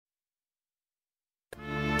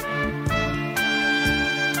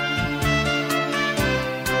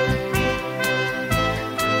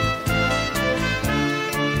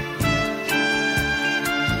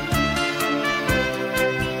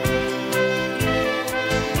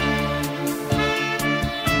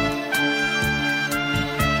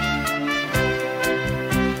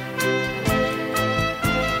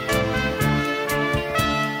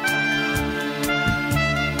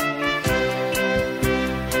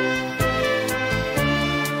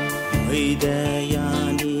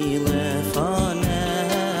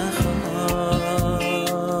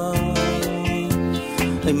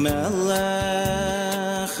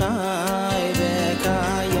Melech Chai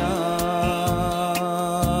V'Kayam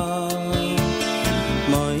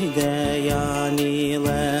Moidei Ani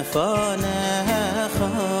Lefanecha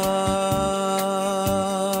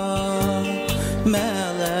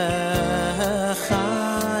Melech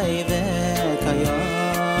Chai V'Kayam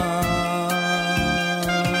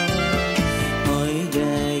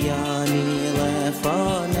Moidei Ani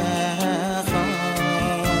Lefanecha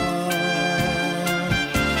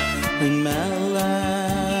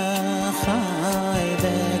Melech Chai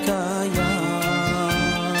V'Kayam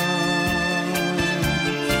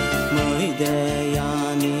Moidei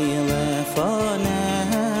Ani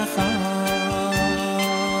Lefanecha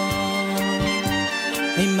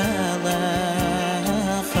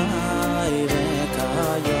Melech Chai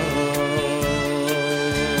V'Kayam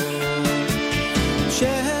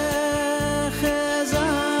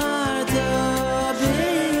Shechazarta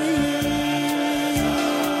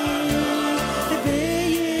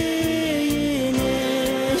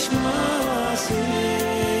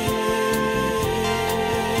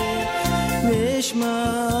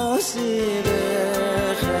Mishmasi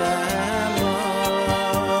B'Chema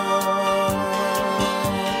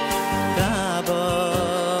Rabba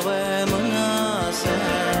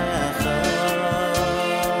V'Munasecha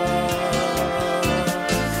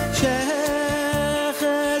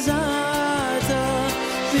Shechazarta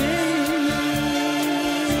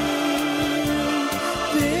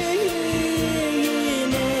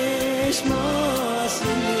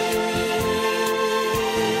B'Nishmasi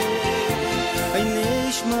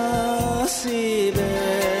Nishmasi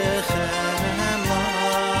B'Chema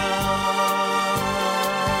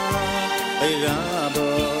Rabba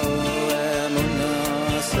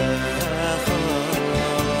V'Munasecha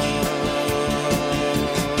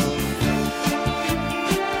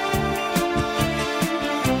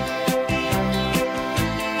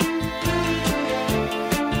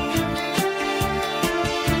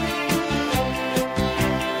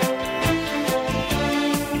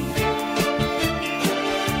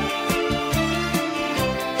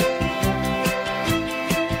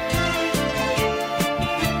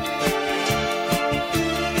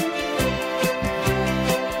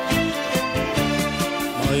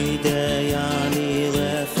Moidei Ani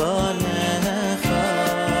Lefanecha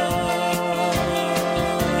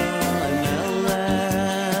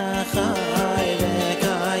Melech Chai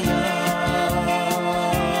V'Kayam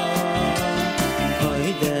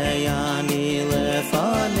Moidei Ani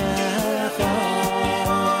Lefanecha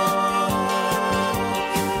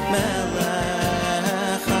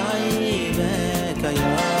Melech Chai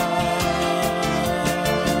V'Kayam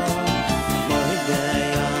Moidei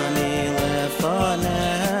Ani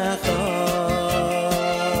Lefanecha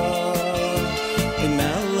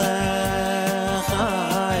Melech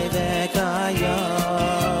Chai V'Kayam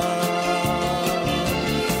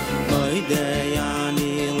Moidei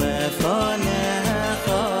Ani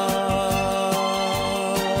Lefanecha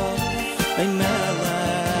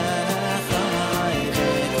Melech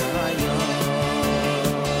Chai V'Kayam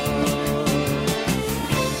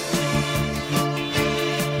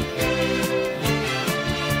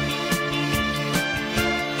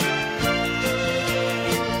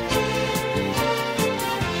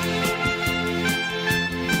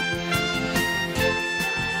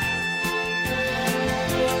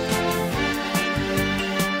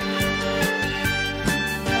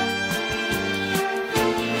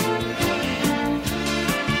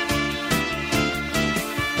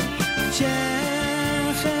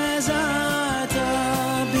Shechazarta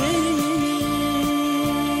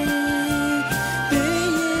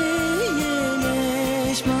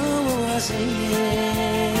B'Nishmasi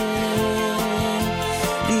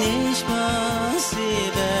Nishmasi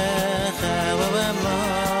B'Chema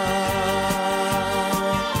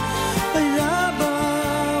Rabba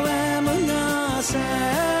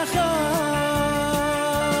V'Munasecha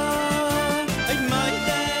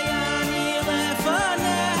Moidei Ani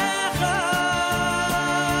Lefanecha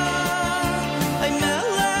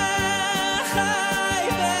Melech Chai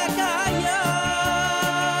V'Kayam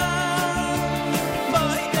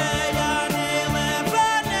Moidei Ani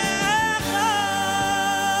Lefanecha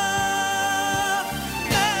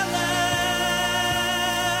Melech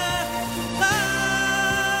Chai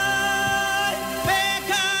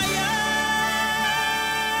V'Kayam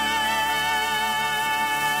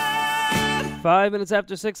 5 minutes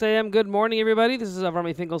after 6 a.m. Good morning, everybody. This is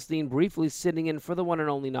Rabbi Finkelstein, briefly sitting in for the one and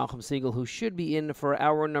only Nachum Siegel, who should be in for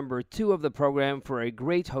hour number 2 of the program for a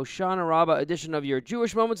great Hoshanah Rabba edition of your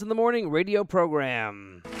Jewish Moments in the Morning radio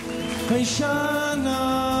program.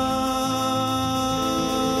 Hoshanah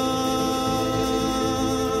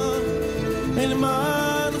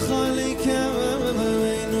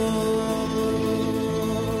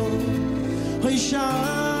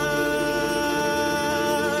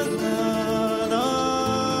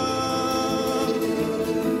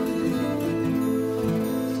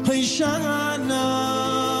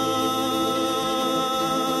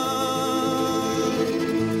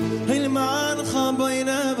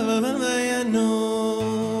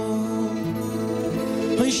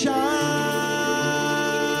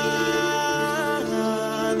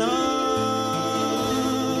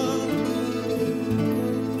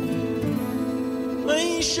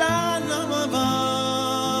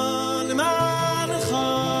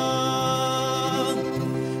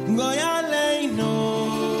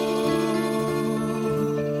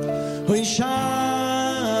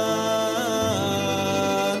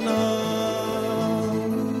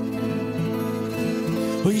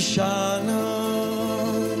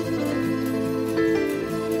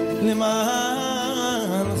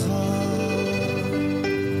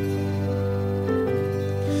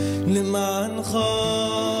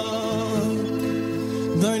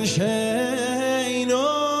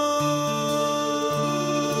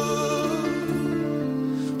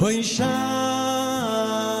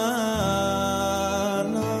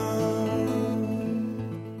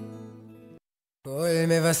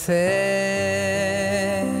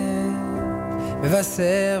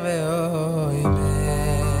מבשר ואוי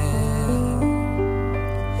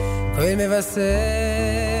כל מבשר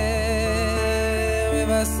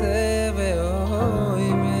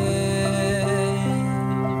ואוי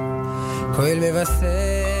כל מבשר ואוי כל מבשר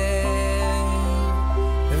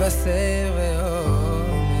ואוי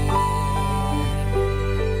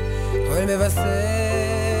כל מבשר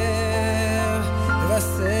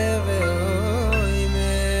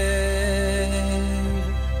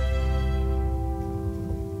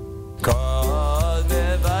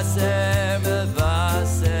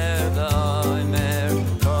ואומר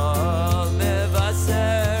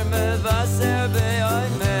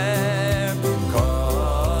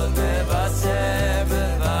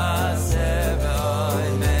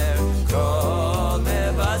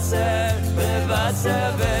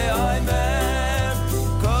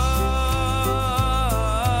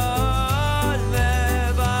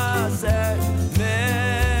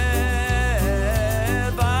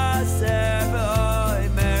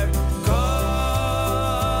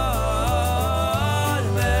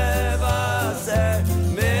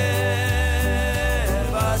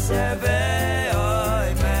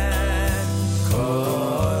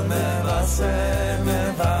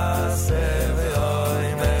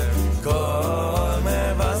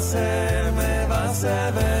מבשר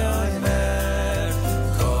ואומר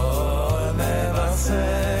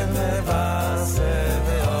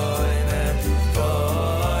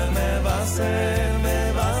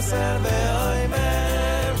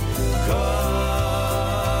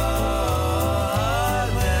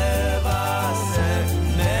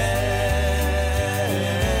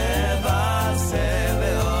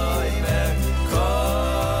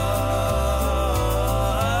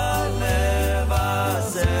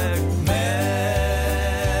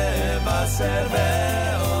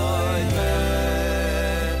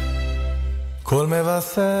כל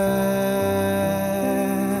מבשר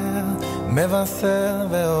ואומר כל מבשר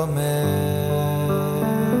ואומר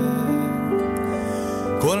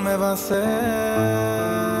כל מבשר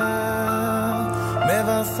ואומר כל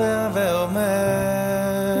מבשר ואומר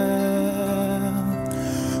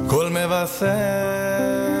כל מבשר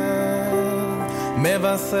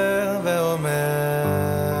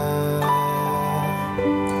ואומר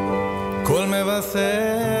כל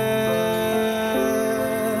מבשר ואומר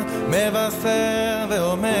מבשר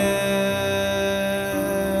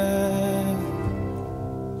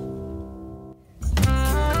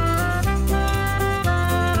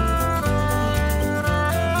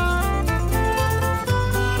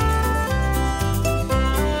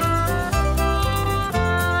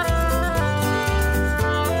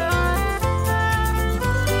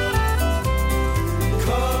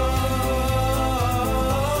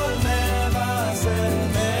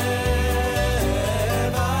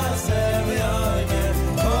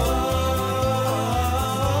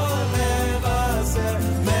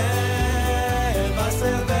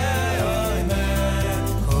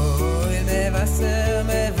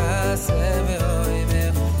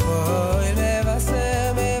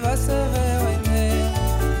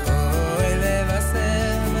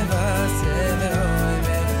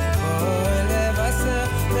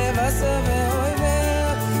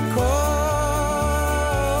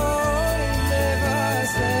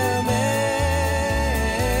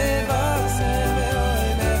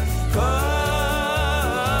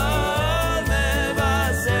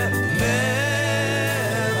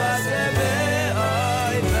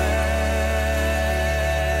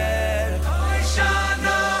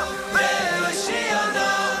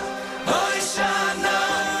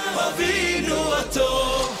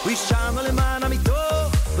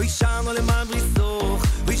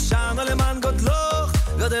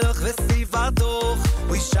גדלך וסיפתוך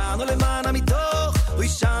וישנו למען המתוך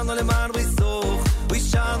וישנו למען ריסוך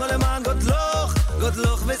וישנו למען גדלוך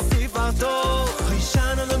גדלוך וסיפתוך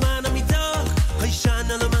וישנו למען המתוך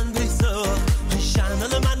וישנו למען ריסוך וישנו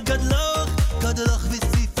למען גדלוך גדלוך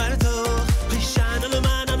וסיפתוך וישנו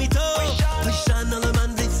למען המתוך וישנו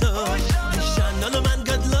למען ריסוך וישנו למען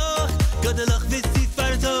גדלוך גדלוך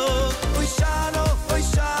וסיפתוך וישנו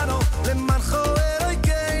וישנו למען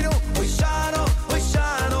חוירנו וישנו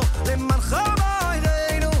וישנו למען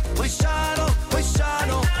חוירנו וישנו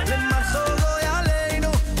וישנו למען חוי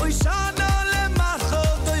עלינו וישנו למען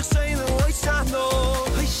חוירנו וישנו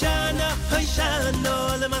וישנו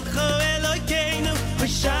וישנו למען חוי אלוהינו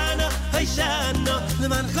וישנו וישנו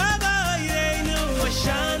למען חוירנו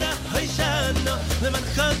וישנו וישנו למען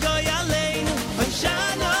חוי עלינו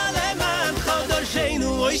וישנו למען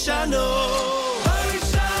חוירנו וישנו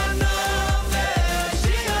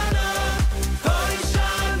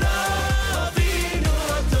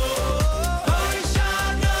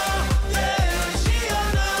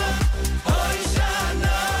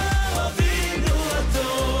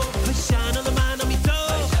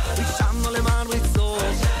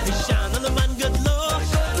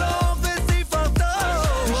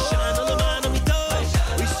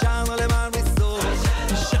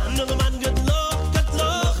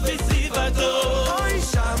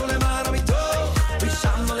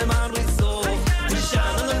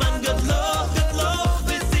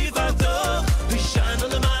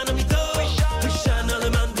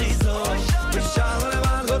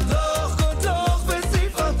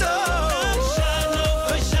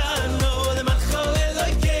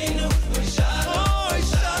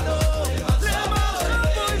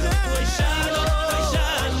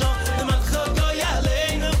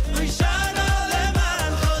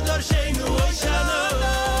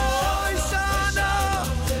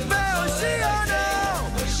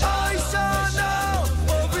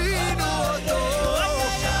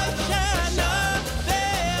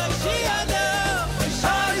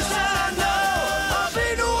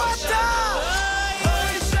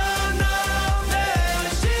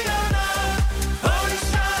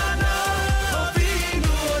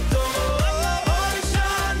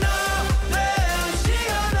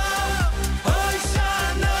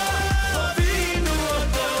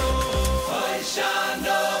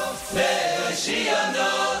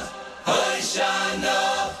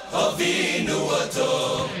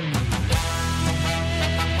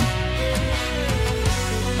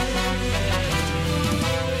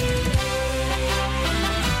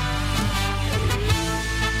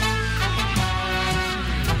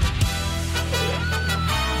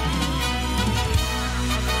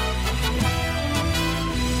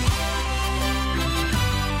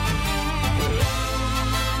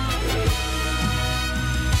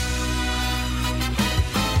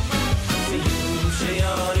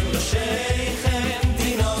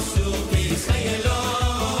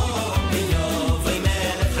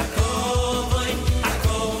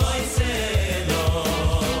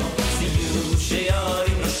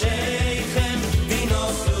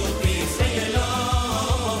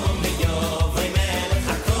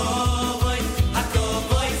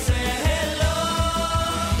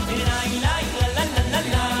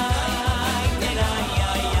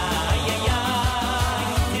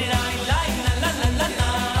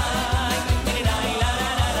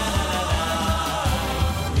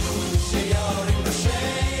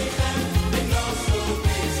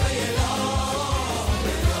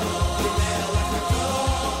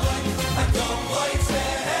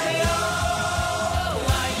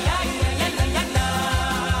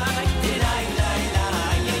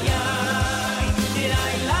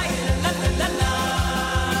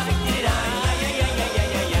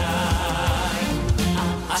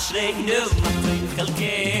Ashreinu,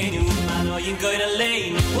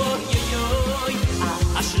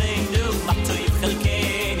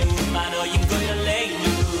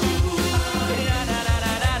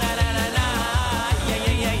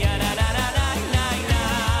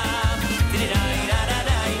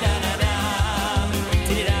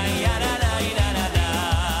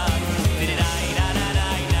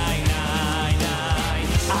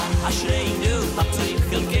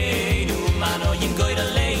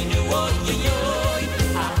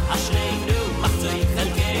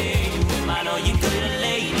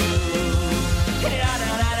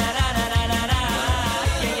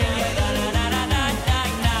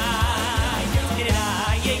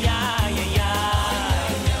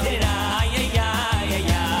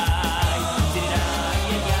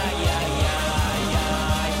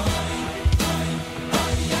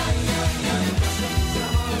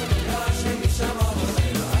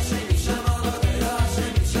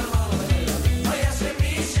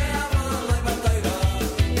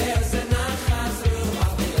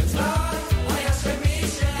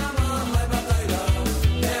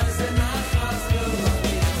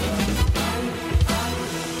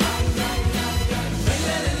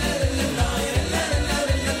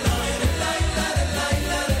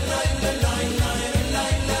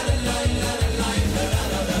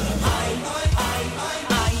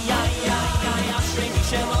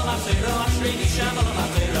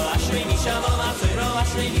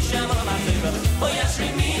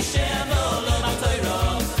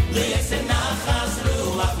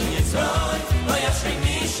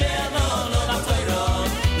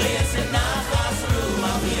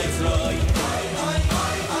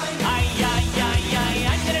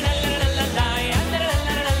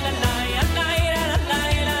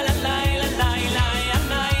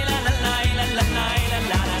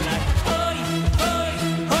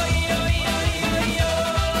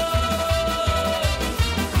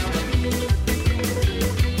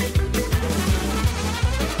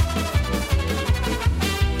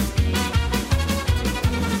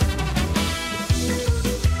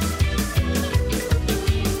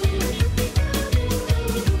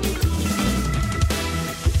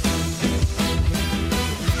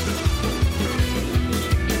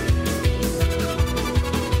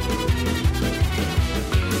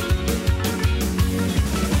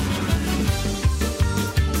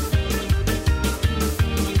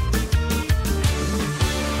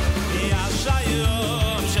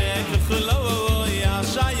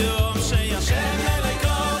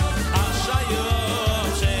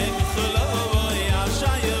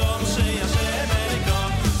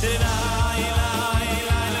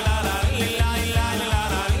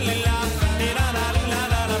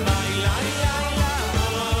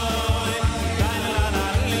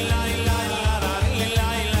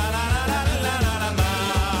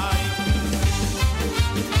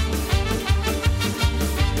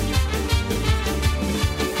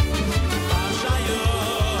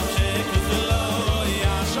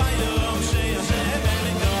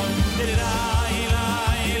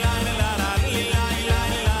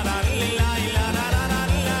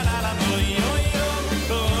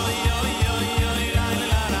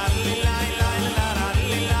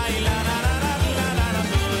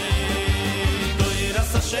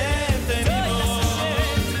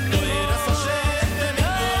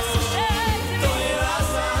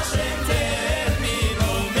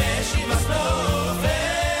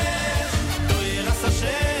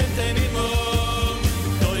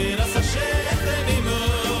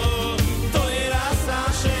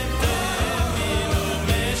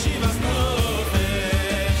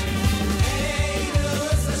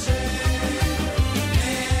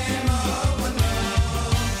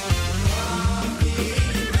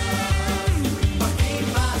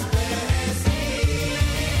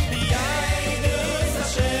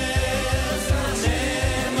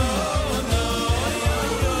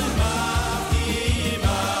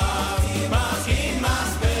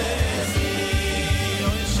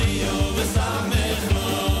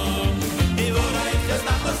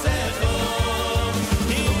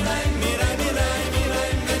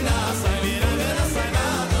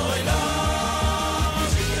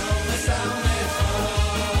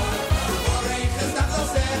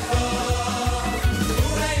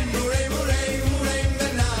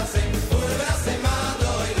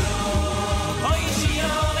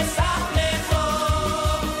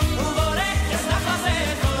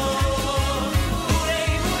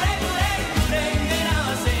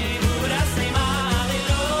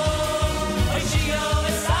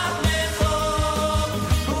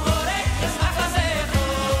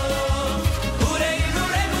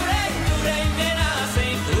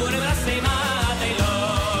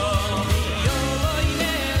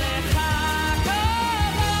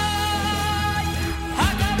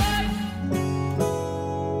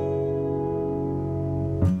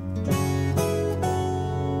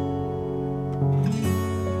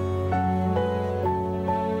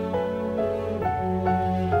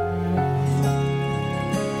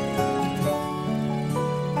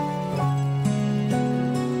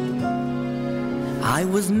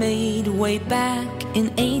 was made way back in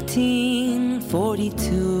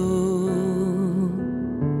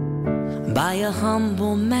 1842 by a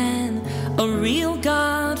humble man, a real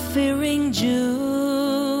God-fearing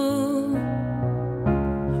Jew,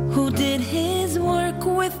 who did his work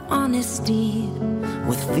with honesty,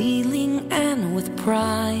 with feeling and with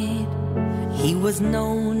pride. He was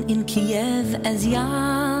known in Kiev as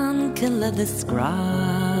Yankele the scribe.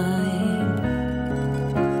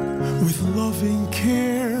 With loving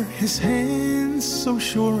care, his hands so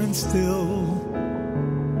sure and still,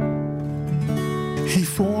 he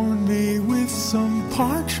formed me with some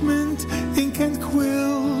parchment, ink and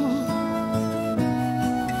quill.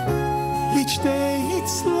 Each day he'd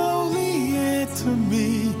slowly add to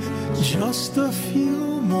me just a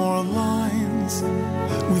few more lines,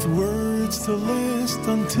 with words to last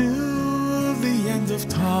until the end of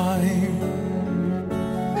time.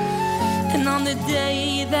 And on the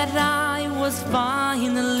day that I was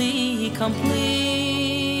finally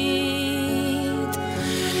complete,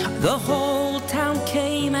 the whole town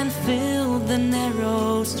came and filled the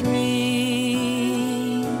narrow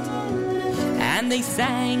street, and they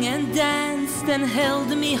sang and danced and held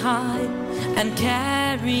me high and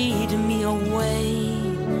carried me away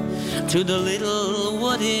to the little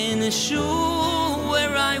wooden shoe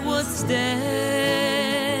where I would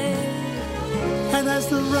stay. And as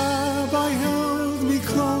the Rabbi held me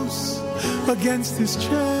close against his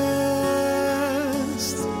chest,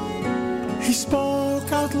 he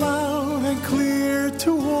spoke out loud and clear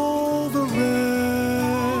to all the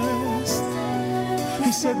rest.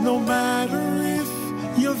 He said, no matter if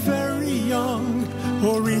you're very young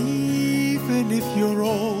or even if you're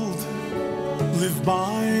old, live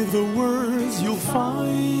by the words you'll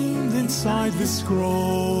find inside the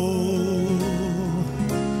scroll.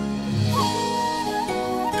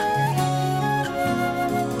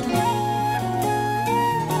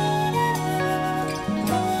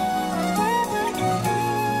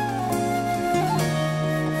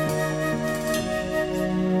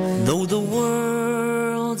 Though the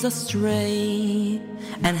world's astray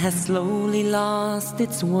and has slowly lost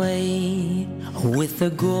its way, with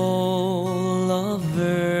the goal of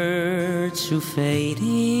virtue fading,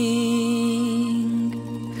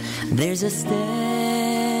 there's a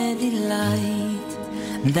steady light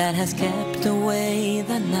that has kept away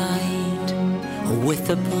the night with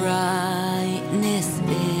the brightness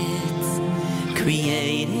it's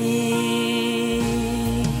creating.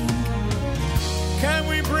 Can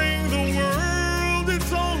we bring the world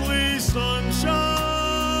its only sunshine?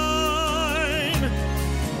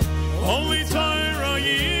 Only Torah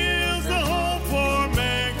yields the hope for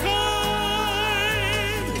mankind.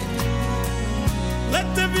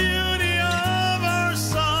 Let the beauty of our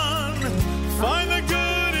sun find the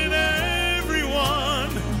good in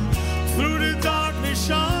everyone. Through the darkness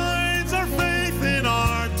shines our faith in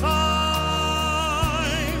our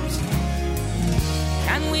times.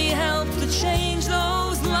 Can we help to change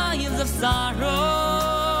those lives of sorrow?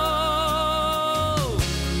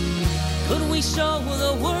 Could we show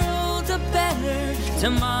the world a better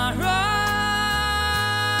tomorrow?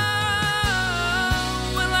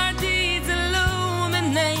 Will our deeds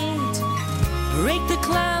illuminate, break the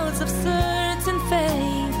clouds of certain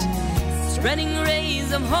fate, spreading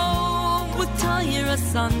rays of hope with Torah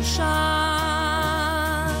sunshine,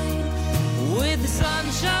 with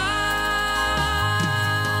sunshine.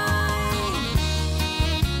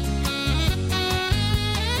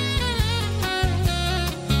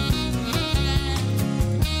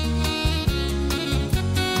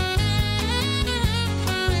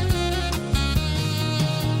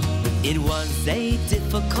 It was a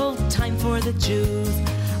difficult time for the Jews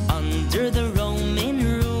under the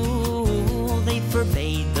Roman rule. They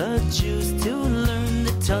forbade the Jews to learn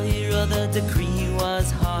the Torah. The decree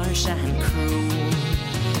was harsh and cruel.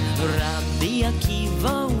 Rabbi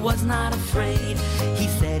Akiva was not afraid. He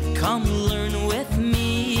said, come learn with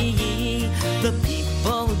me. The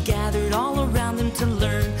people gathered all around him to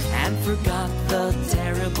learn and forgot the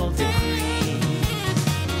terrible decree.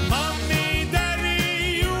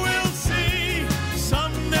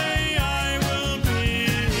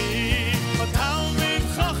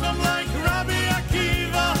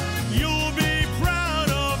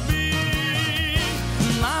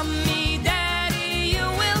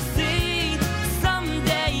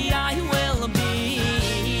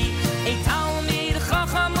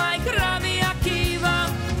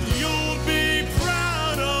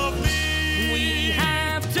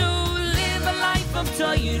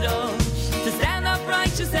 To stand up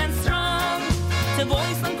righteous and strong, to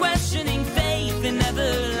voice unquestioning faith in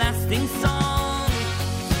everlasting song,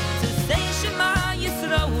 to say Shema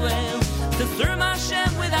Yisrael, to serve Hashem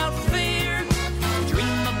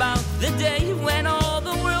the day when all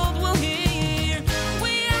the world will hear.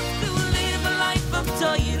 We have to live a life of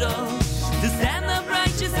Torah, to stand up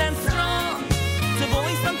righteous and strong, to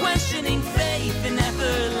voice unquestioning faith in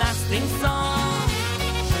everlasting song,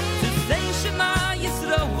 to say Shema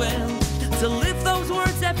Yisroel, to live those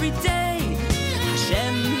words every day.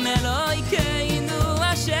 Hashem Elokeinu,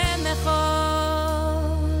 Hashem Echad.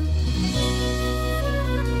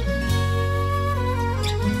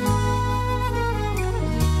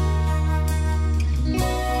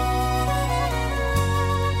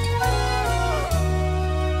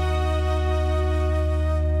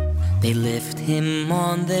 They lift him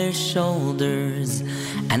on their shoulders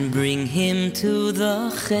and bring him to the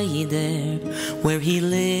cheder, where he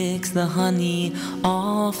licks the honey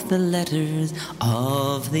off the letters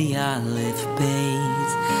of the Aleph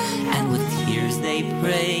Beis. And with tears they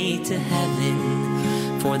pray to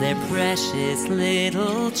heaven for their precious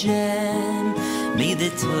little gem. May the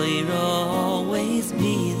Torah always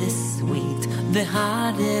be this sweet,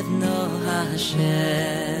 v'harev no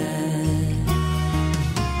Hashem.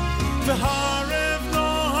 V'harev no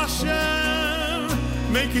Hashem,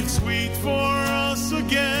 make it sweet for us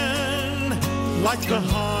again, like the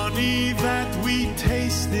honey that we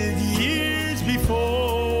tasted years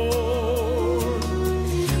before.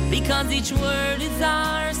 Because each word is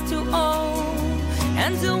ours to own,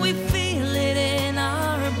 until we feel it in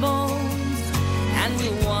our bones, and we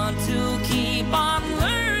want to keep on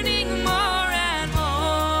learning more and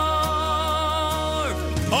more.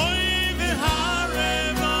 Oy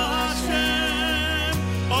v'harev no Hashem,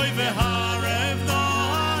 oy v'harev no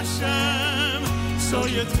Hashem, so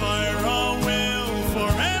your Torah will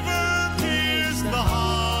forever pierce the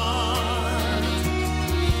heart.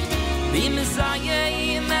 Be Messiah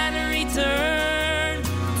and return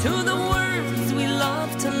to the words we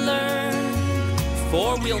love to learn,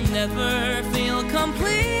 for we'll never feel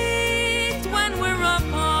complete when we're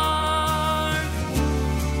apart.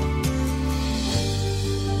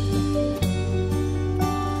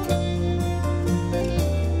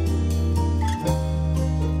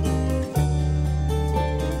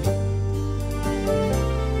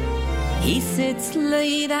 He sits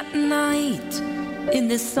late at night in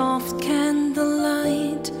the soft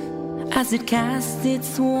candlelight, as it casts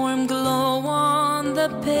its warm glow on the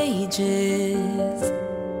pages.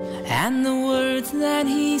 And the words that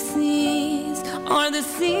he sees are the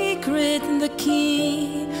secret, the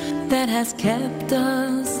key that has kept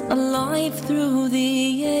us alive through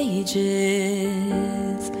the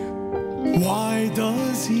ages. Why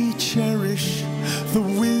does he cherish the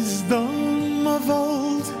wisdom of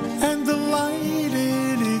old and delight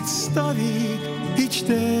in its study each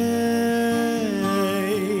day?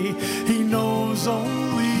 He knows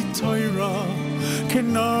only Torah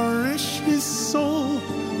can nourish his soul.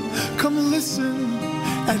 Come listen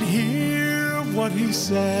and hear what he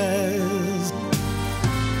says.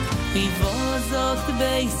 Vos auf de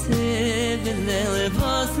Beise, will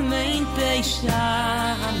vos mein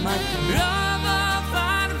Beishamai. Rabba,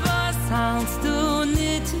 var vos sounds du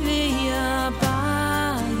nit via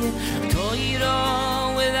Baye.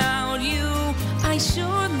 Torah, without you, I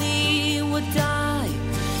surely would die.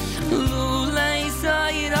 Lulei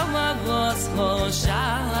Saira vos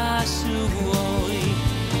Hoshanah shuoi.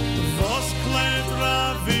 Vos klet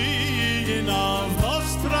Rabbi in vos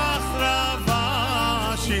trach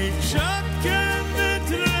Ravashi. Shat ken de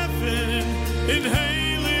treffen in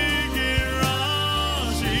heilige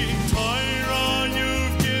Rashi. Torah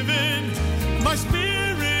you've given my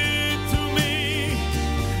spirit to me.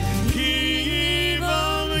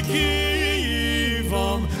 Kivam,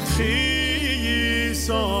 kivam,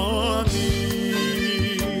 chisoni.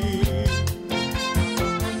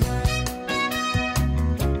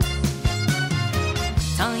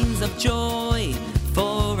 Times of joy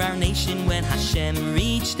for our nation when Hashem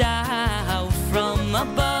reached out from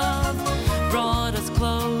above, brought us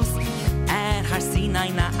close at Har Sinai.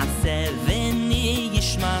 Na'at seven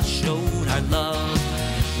Yishma showed our love.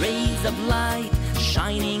 Rays of light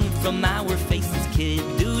shining from our faces,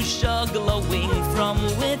 Kiddusha glowing from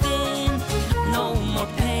within. No more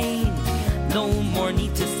pain, no more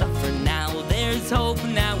need to suffer. Now there's hope,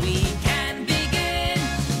 now we can begin.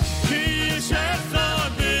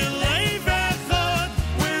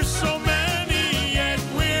 We're so many, yet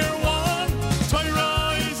we're one.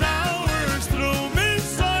 Torah is ours through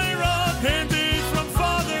Messiah, handed from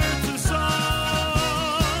father to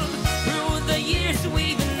son. Through the years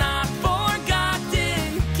we've not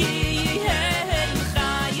forgotten. Ki Yehem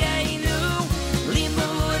Chayenu,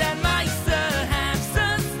 Limud and Maisa have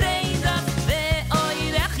sustained us.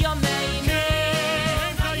 Ve'oirech Yomeinu.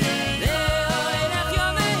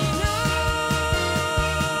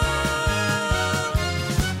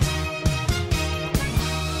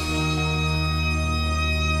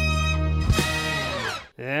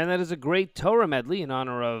 is a great Torah medley in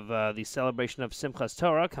honor of the celebration of Simchas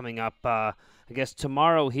Torah coming up, I guess,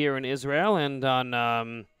 tomorrow here in Israel and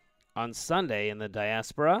on Sunday in the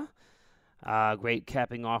diaspora. Great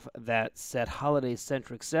capping off that set,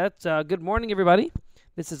 holiday-centric set. Good morning, everybody.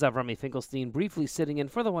 This is Avrami Finkelstein, briefly sitting in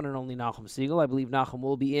for the one and only Nachum Segal. I believe Nachum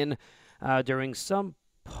will be in during some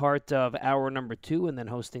part of hour number 2 and then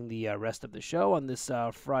hosting the rest of the show on this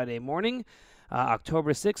Friday morning.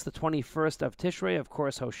 October 6th, the 21st of Tishrei, of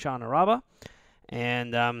course, Hoshanah Rabba.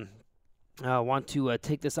 And I want to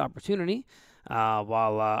take this opportunity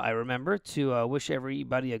while I remember to wish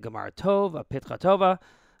everybody a Gemar Tov, a Pitcha Tova,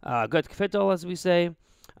 a good Kfitol, as we say,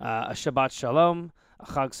 a Shabbat Shalom, a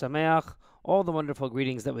Chag Sameach, all the wonderful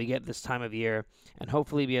greetings that we get this time of year. And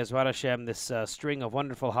hopefully, B'ezrat Hashem, this string of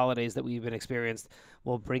wonderful holidays that we've been experienced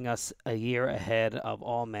will bring us a year ahead of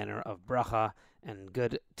all manner of bracha and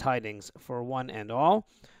good tidings for one and all.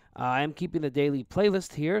 I am keeping the daily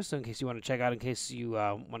playlist here, so in case you want to check out, in case you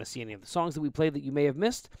want to see any of the songs that we played that you may have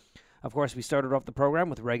missed. Of course, we started off the program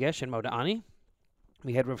with Regesh and Moda'ani.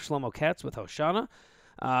 We had Rav Shlomo Katz with Hoshanah.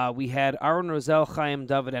 We had Aaron Rosel, Chaim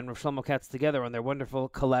David, and Rav Shlomo Katz together on their wonderful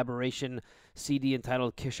collaboration CD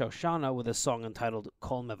entitled Kish Hoshanah with a song entitled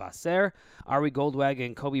Kol Mevaser. Ari Goldwag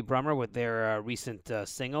and Kobe Brummer with their recent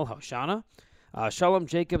single, Hoshanah. Shalom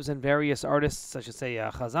Jacobs and various artists, I should say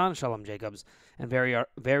Chazan Shalom Jacobs, and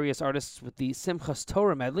various artists with the Simchas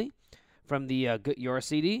Torah medley from the Gut Yor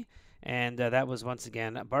CD. And that was once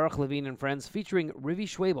again Baruch Levine and Friends featuring Rivi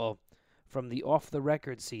Schwebel from the Off the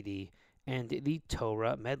Record CD and the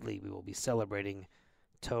Torah medley. We will be celebrating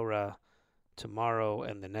Torah tomorrow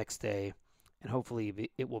and the next day, and hopefully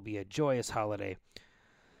it will be a joyous holiday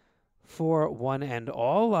for one and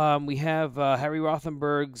all. We have Harry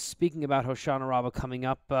Rothenberg speaking about Hoshanah Rabbah coming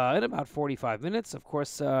up in about 45 minutes. Of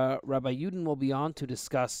course, Rabbi Yudin will be on to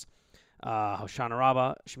discuss Hoshanah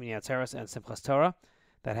Rabbah, Shemini Atzeres, and Simchas Torah.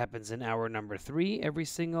 That happens in hour number 3 every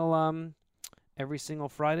single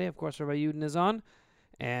Friday. Of course, Rabbi Yudin is on.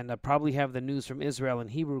 And probably have the news from Israel in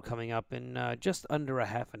Hebrew coming up in just under a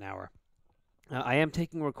half an hour. I am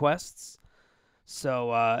taking requests.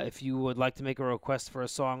 So if you would like to make a request for a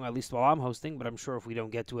song, at least while I'm hosting, but I'm sure if we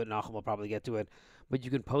don't get to it, Nachum will probably get to it. But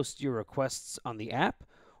you can post your requests on the app,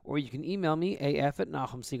 or you can email me,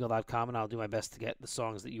 af@nachumsegal.com, and I'll do my best to get the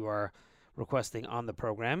songs that you are requesting on the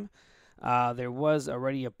program. There was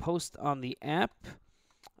already a post on the app.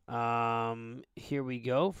 Here we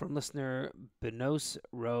go from listener Benos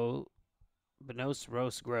Rose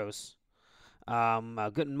Gross.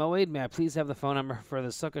 Guten Moed, may I please have the phone number for the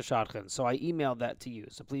Sukkah Shotgun? So I emailed that to you.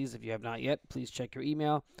 So please, if you have not yet, please check your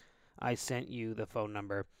email. I sent you the phone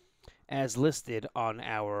number as listed on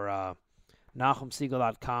our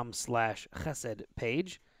NachumSegal.com/chesed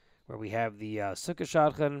page, where we have the Sukkah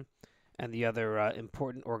Shotgun and the other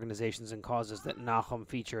important organizations and causes that Nachum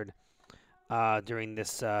featured during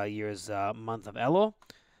this year's month of Elul.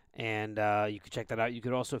 And you can check that out. You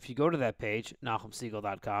could also, if you go to that page,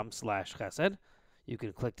 NachumSegal.com/chesed, you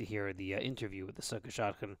can click to hear the interview with the Sukkah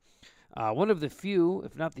Shotgun. One of the few,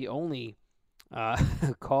 if not the only,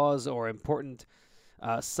 cause or important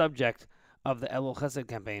subject of the Elul Chesed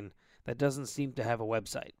campaign that doesn't seem to have a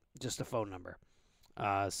website, just a phone number.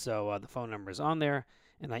 So the phone number is on there,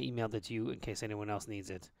 and I emailed it to you in case anyone else needs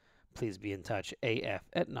it. Please be in touch,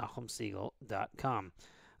 af@nachumsegal.com.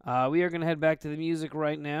 We are going to head back to the music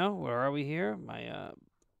right now. Where are we here? My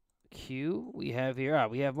cue we have here.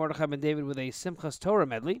 We have Mordechai Ben David with a Simchas Torah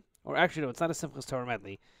medley. Or actually, no, it's not a Simchas Torah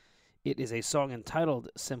medley. It is a song entitled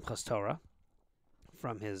Simchas Torah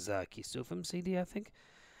from his Kisufim CD, I think.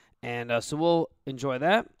 And so we'll enjoy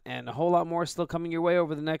that. And a whole lot more still coming your way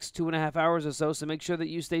over the next 2.5 hours or so. So make sure that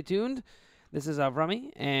you stay tuned. This is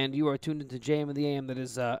Avrami, and you are tuned into JM and the AM. That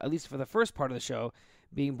is, at least for the first part of the show,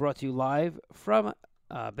 being brought to you live from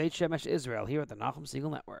Beit Shemesh, Israel, here at the Nachum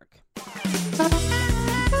Segal Network.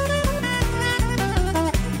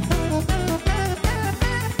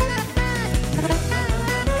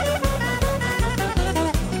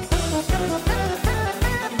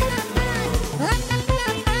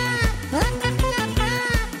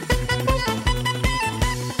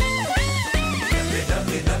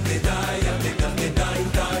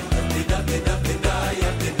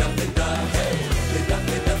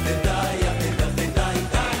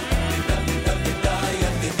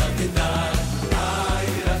 Ah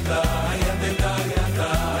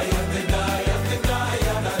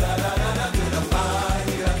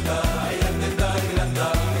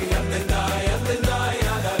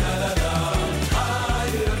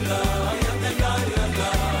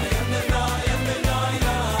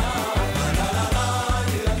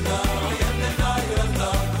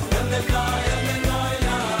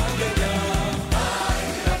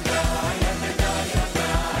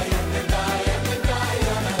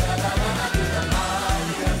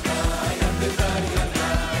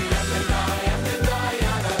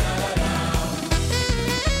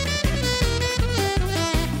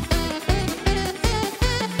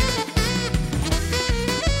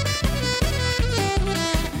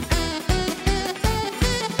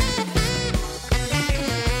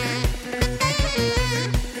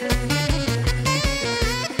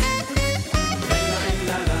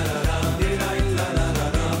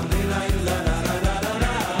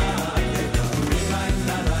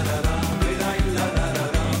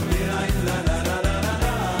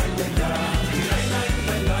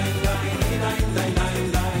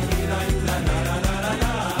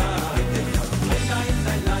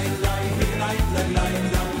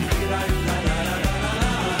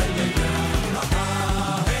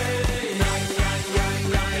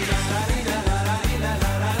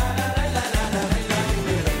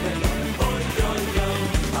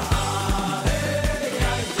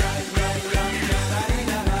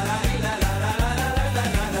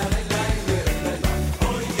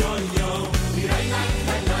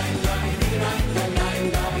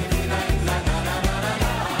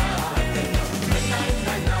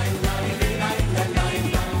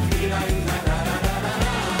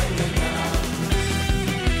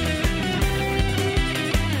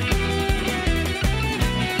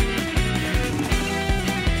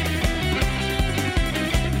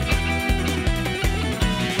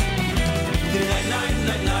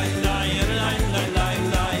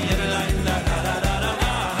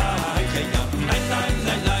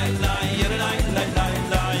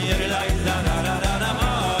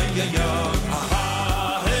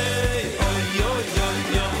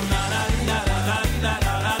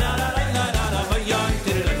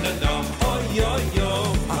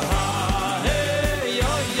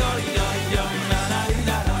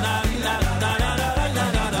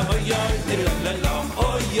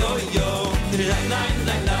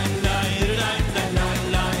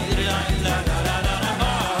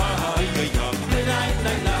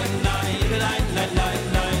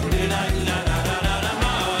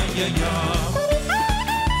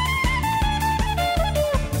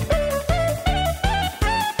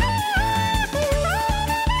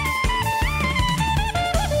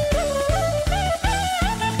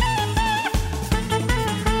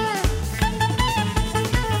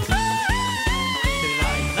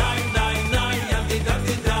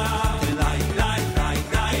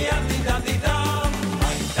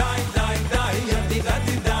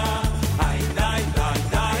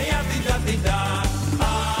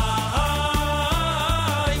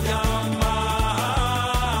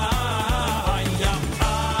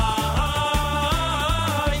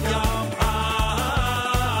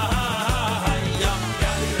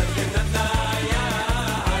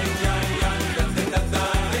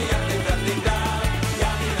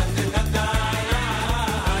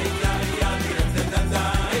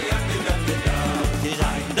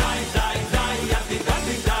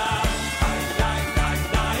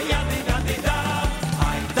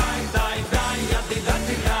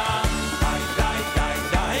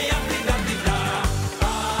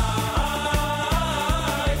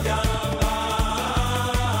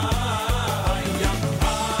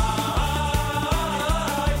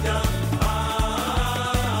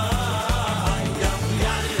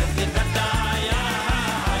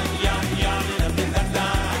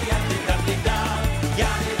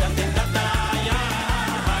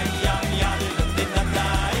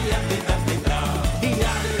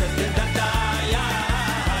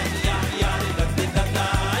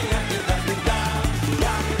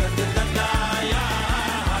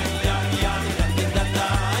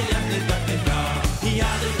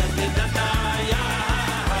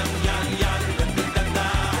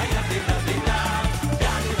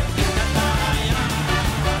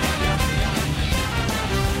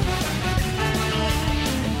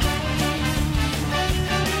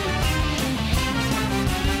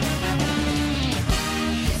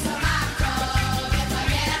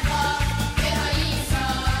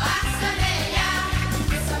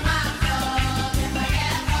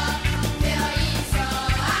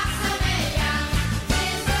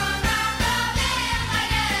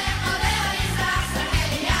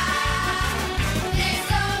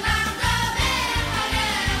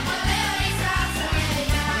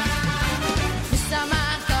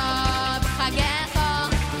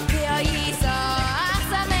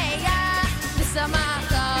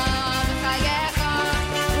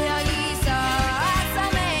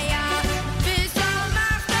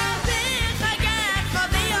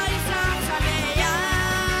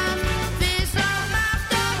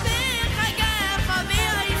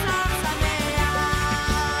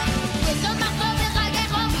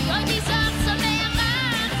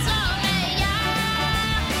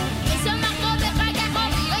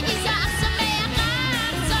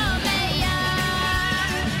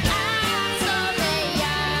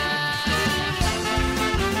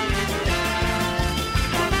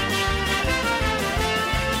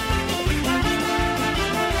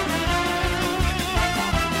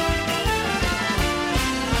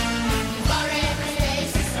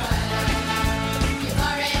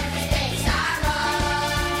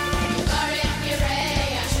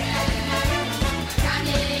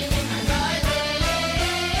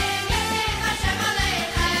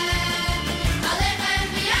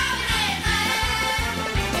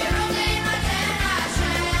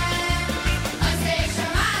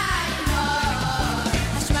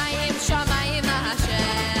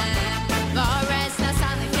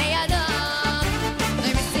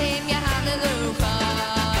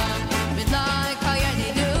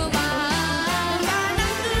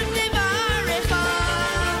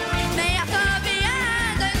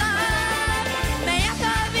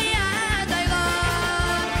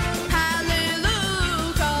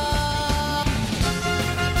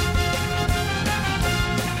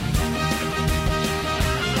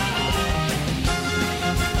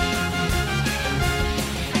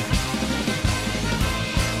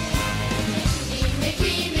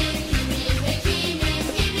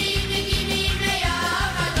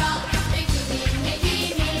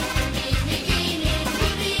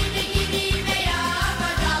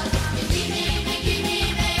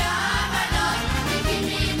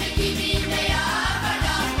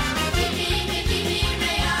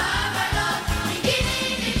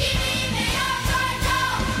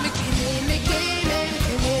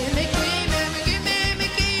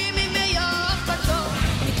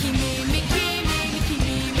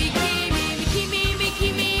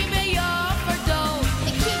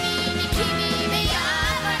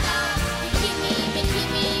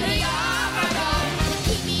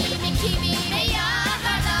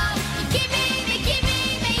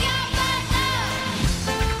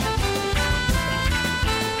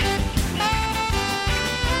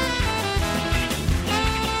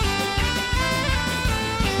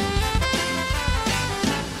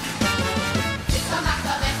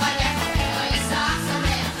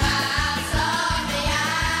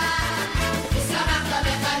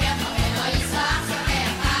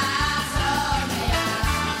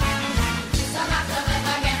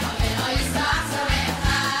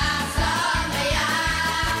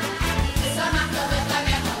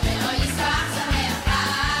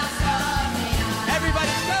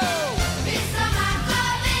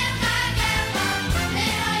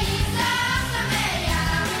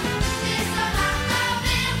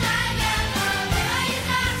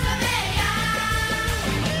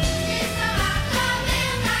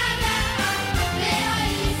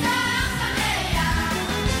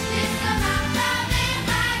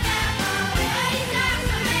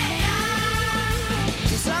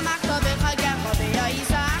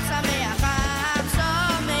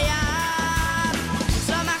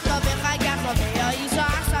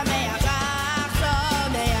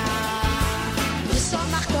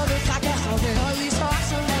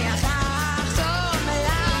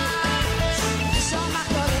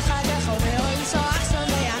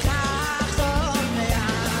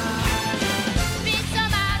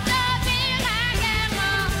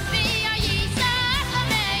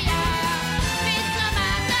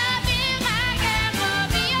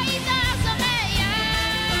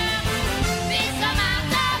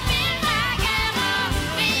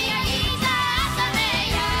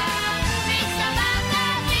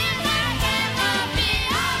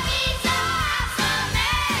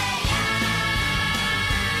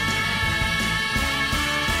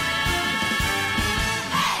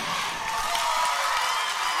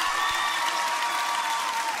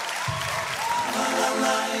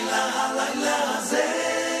הלילה, הלילה הזה,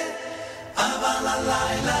 אבל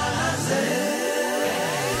הלילה הזה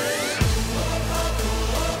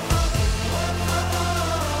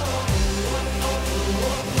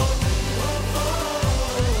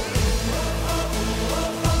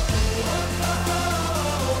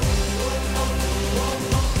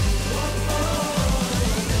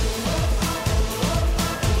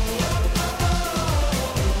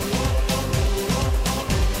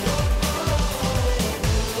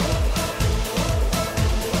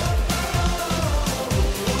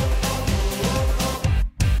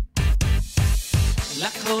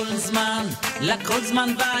לכל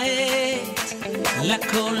זמן ועת,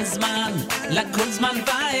 לכל זמן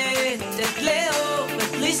ועת, את לאהוב,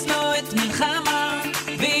 את לשנוא, את מלחמה,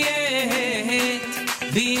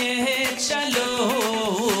 ויית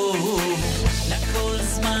שלום. לכל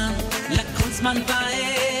זמן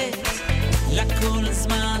ועת, לכל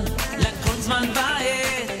זמן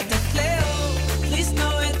ועת, את לאהוב, את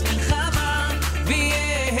לשנוא, את מלחמה,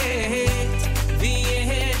 ויית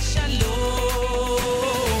שלום.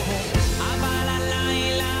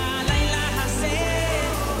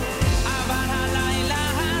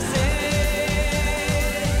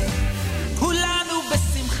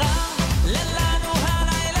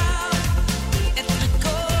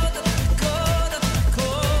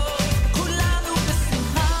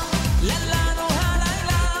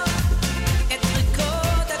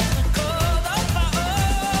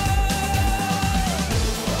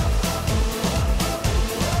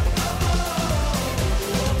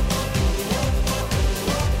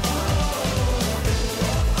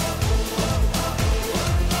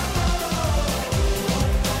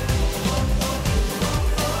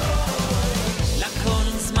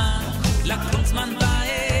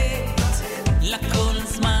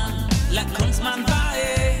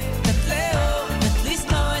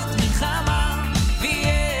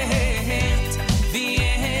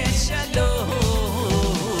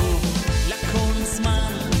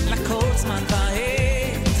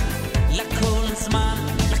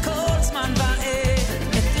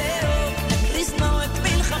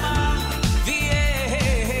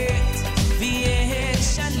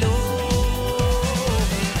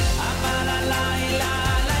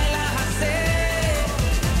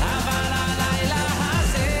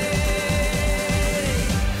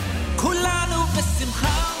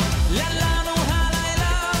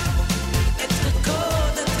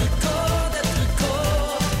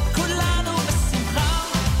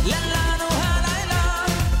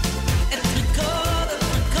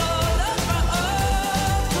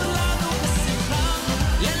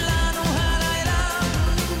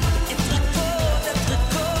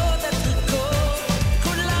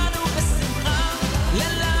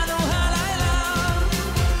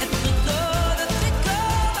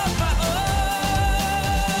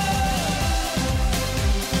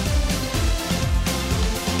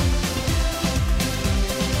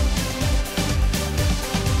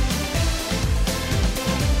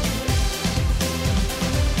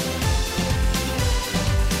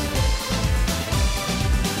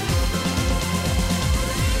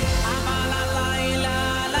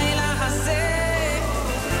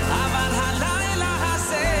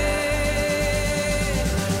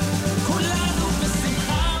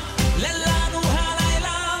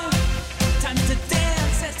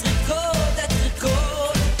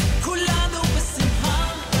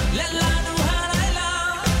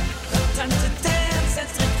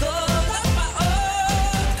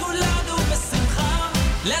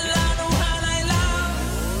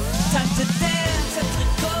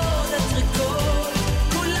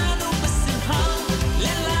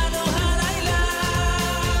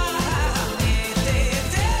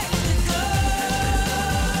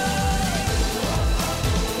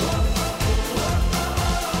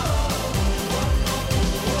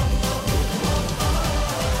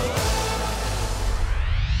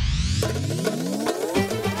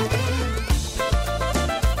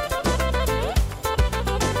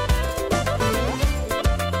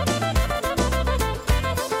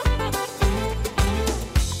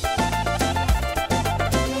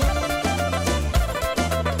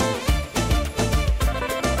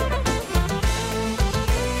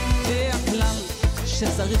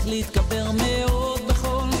 שצריך להתגבר מאוד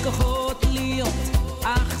בכל כוחות להיות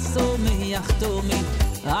אך סומך תומי,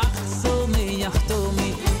 אך סומך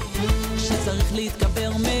תומי, שצריך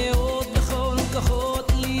להתגבר מאוד בכל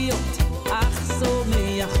כוחות להיות אך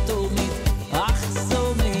סומך תומי, אך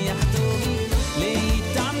סומך תומי,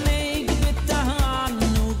 להתענג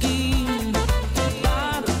בתענוגים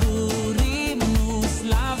בדבורים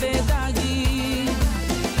מוסלה ודגים,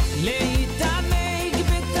 להתענג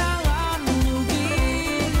בתענוגים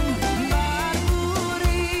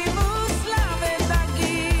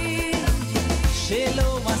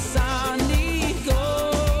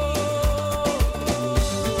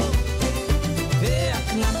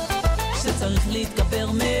שצריך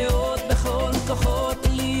להתגבר מאוד בכל כוחות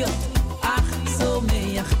להיות אך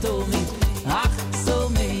צומח תומי, אך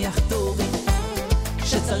צומח תומי,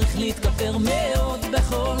 שצריך להתגבר מאוד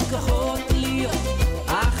בכל כוחות להיות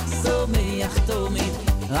אך צומח תומי,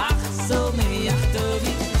 אך צומח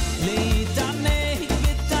תומי, להתענג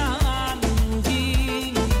בתענוגים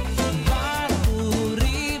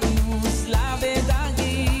ברורים מוסלה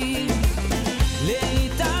ודגים,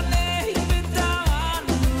 להתענג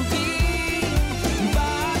בתענוגים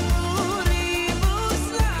ברורים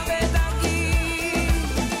מוסלה ודגים,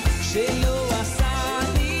 שלא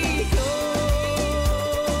עשני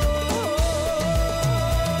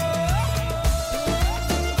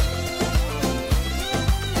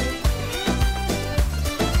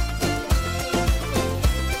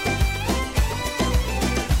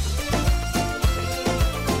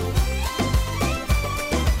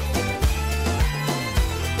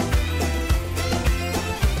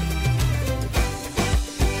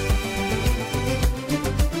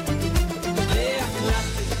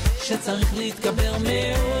שצריך להתגבר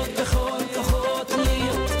מאוד בכל כוחות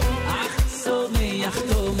להיות אך צומח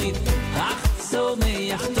תומית, אך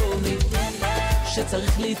צומח תומית,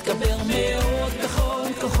 שצריך להתגבר מאוד בכל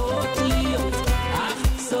כוחות להיות אך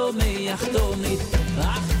צומח תומית,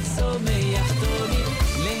 אך צומח תומית,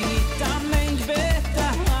 להתאמן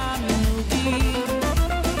בתענוגים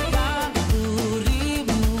ברורים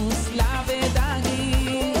מוסלה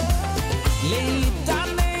ודגים,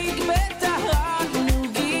 להתאמן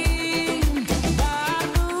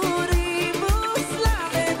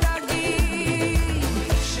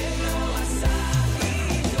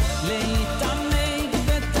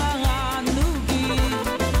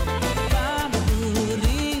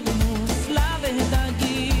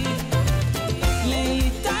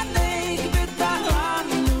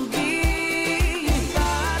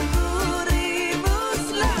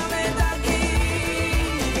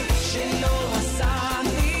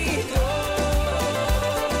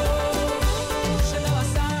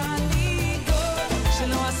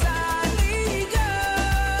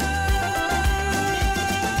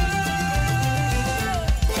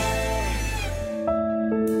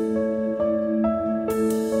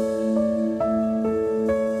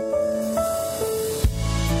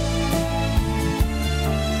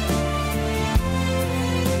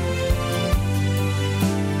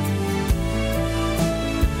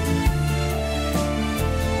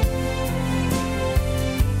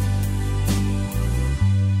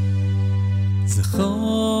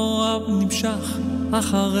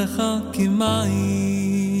אחריך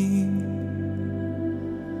כמים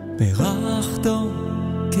ברכתו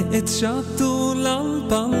כעץ שתול על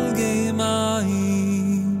פלגי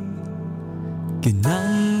מים,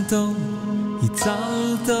 גננתו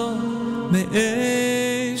הצלתו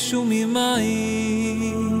מאש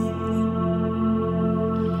וממים,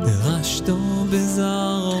 דרשתו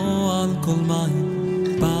בזרעו על כל מים,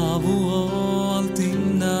 בעבורו אל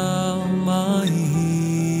תמנע מים.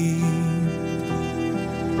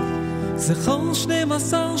 זכור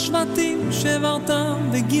 12 שבטים שברת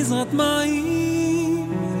בגזרת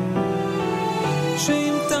מים,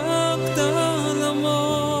 שהמתקת על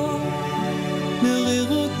עמו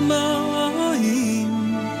מרירות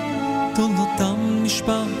מים, תולדותם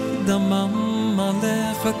נשפך דמם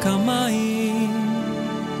עליך כמים,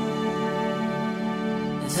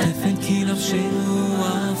 צפן כי נפשנו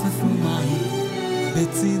עפפו מים,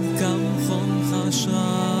 בצדקם חונך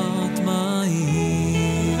השראת מים.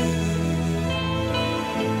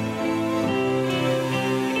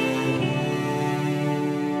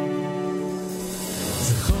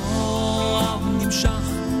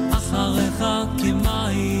 אחריך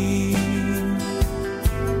כמים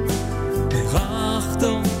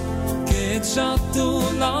ברכתו כעץ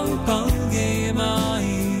שתול על פלגי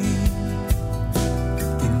מים,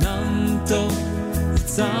 גננתו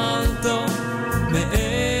הצלתו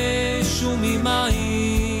מאש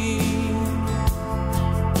וממים,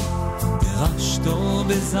 דרשתו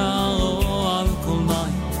בזרעו על כל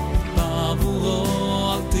מים,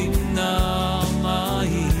 בעבורו אל תמנע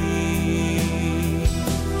מים.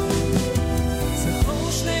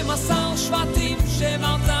 12 שבטים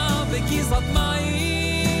שברת בגזרת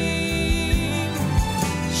מים,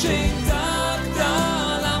 שהמתקת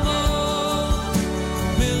על עמו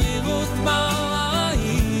מרירות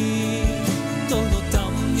מים,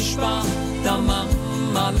 תולדותם נשפך דמם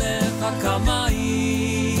עליך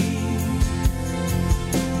כמים,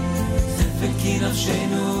 צפן כי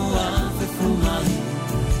נפשנו עפפו מים,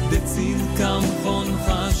 בצדקם חונך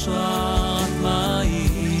השראת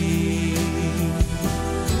מים.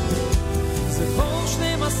 זכור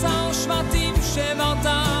 12 שבטים שברת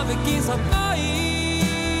בגזרת מים,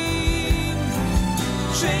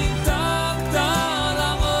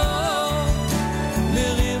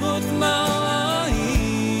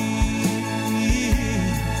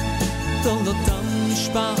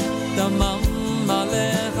 דמם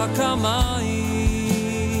מלך הקמיים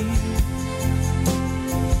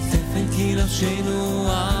ספן כי נפשנו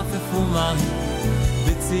עפף ומים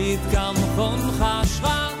בצדקם חונך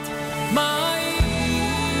אשרת מים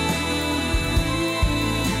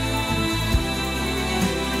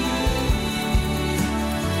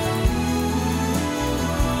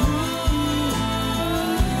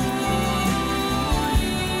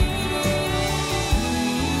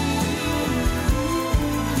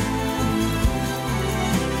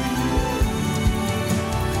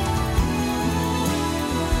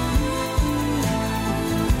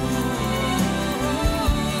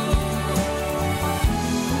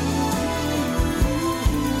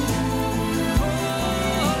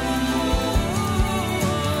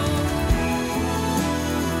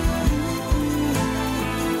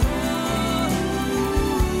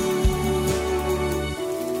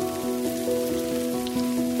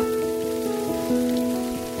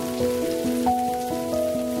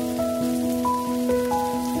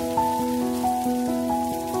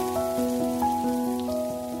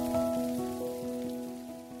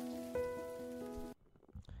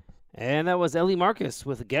And that was Eli Marcus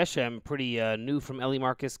with Geshem, pretty new from Eli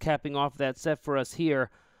Marcus, capping off that set for us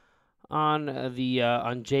here on on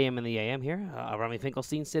JM and the AM here. Rami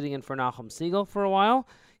Finkelstein sitting in for Nachum Siegel for a while.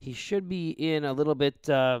 He should be in a little bit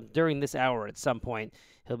during this hour at some point.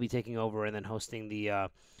 He'll be taking over and then hosting the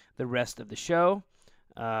rest of the show.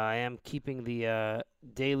 I am keeping the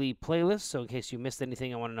daily playlist, so in case you missed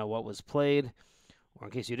anything, I want to know what was played, or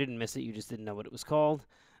in case you didn't miss it, you just didn't know what it was called.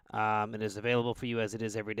 It is available for you as it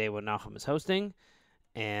is every day when Nachum is hosting,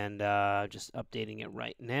 and just updating it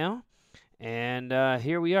right now. And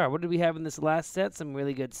here we are. What did we have in this last set? Some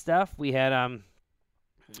really good stuff. We had,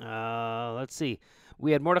 let's see.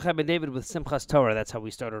 We had Mordechai Ben David with Simchas Torah. That's how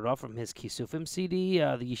we started off from his Kisufim CD.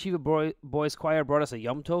 The Yeshiva Boys Choir brought us a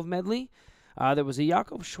Yom Tov medley. There was a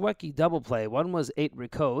Yaakov Shweki double play. One was 8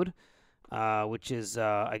 Rekod, which is,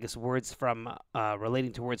 I guess, words from,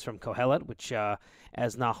 relating to words from Kohelet, which,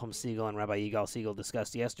 as Nachum Siegel and Rabbi Yigal Siegel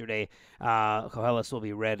discussed yesterday, Kohelet will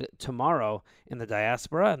be read tomorrow in the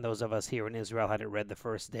diaspora, and those of us here in Israel had it read the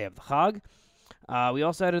first day of the Chag. We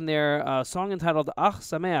also had in there a song entitled Ach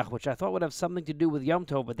Sameach, which I thought would have something to do with Yom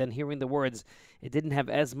Tov, but then hearing the words, it didn't have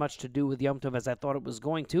as much to do with Yom Tov as I thought it was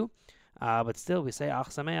going to. But still, we say Ach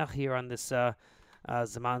Sameach here on this Zaman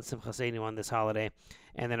Simchaseinu on this holiday.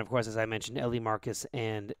 And then, of course, as I mentioned, Eli Marcus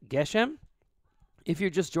and Geshem. If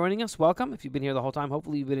you're just joining us, welcome. If you've been here the whole time,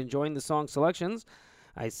 hopefully you've been enjoying the song selections.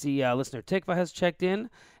 I see listener Tikva has checked in,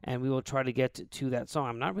 and we will try to get to that song.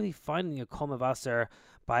 I'm not really finding a Kol Mevasser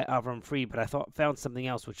by Avram Fried, but I found something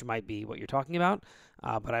else which might be what you're talking about,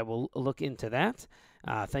 but I will look into that.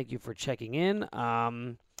 Thank you for checking in.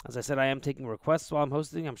 As I said, I am taking requests while I'm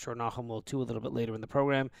hosting. I'm sure Nachum will too a little bit later in the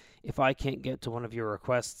program. If I can't get to one of your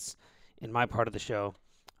requests in my part of the show,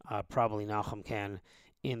 probably Nachum can.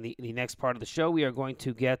 In the next part of the show, we are going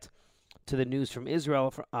to get to the news from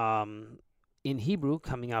Israel in Hebrew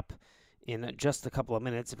coming up in just a couple of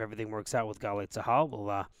minutes. If everything works out with Galei Tzahal,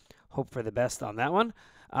 we'll hope for the best on that one.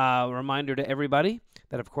 Reminder to everybody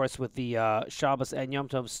that, of course, with the Shabbos and Yom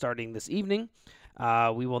Tov starting this evening,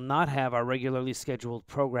 we will not have our regularly scheduled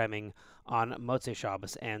programming on Motzei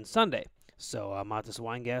Shabbos and Sunday. So Matis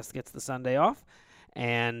Weingast gets the Sunday off.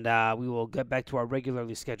 And we will get back to our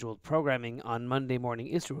regularly scheduled programming on Monday morning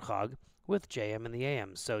Isru Chag with JM and the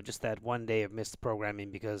AM. So just that one day of missed programming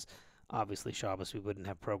because obviously Shabbos we wouldn't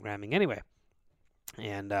have programming anyway.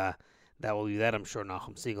 And that will be that. I'm sure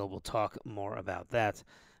Nachum Siegel will talk more about that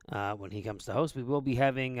when he comes to host. We will be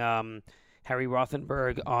having Harry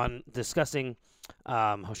Rothenberg on discussing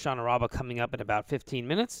Hoshanah Rabba coming up in about 15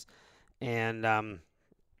 minutes. And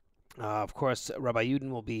of course, Rabbi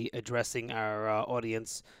Yudin will be addressing our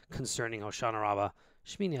audience concerning Hoshanah Rabba,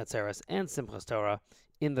 Shmini Atzeres, and Simchas Torah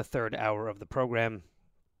in the third hour of the program.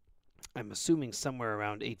 I'm assuming somewhere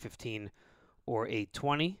around 8:15 or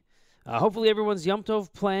 8:20. Hopefully everyone's Yom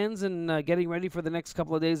Tov plans and getting ready for the next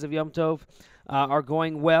couple of days of Yom Tov are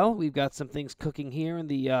going well. We've got some things cooking here in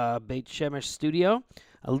the Beit Shemesh studio.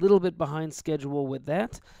 A little bit behind schedule with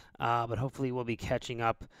that, but hopefully we'll be catching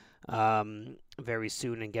up very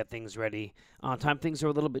soon and get things ready on time. Things are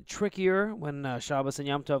a little bit trickier when Shabbos and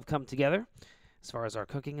Yom Tov come together as far as our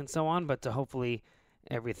cooking and so on, but hopefully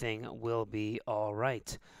everything will be all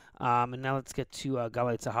right. And now let's get to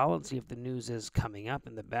Galei Tzahal and see if the news is coming up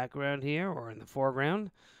in the background here or in the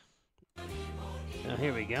foreground.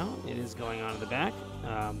 Here we go. It is going on in the back.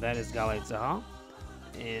 That is Galei Tzahal.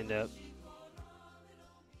 And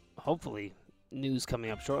hopefully news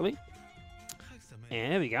coming up shortly.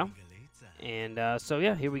 And there we go. And so,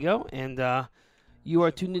 yeah, here we go. And You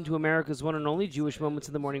are tuned into America's one and only Jewish Moments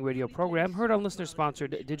in the Morning radio program, heard on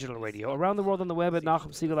listener-sponsored digital radio around the world on the web at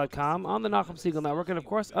NachumSegal.com, on the Nachum Segal Network, and of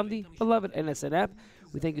course on the beloved NSN app.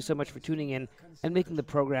 We thank you so much for tuning in and making the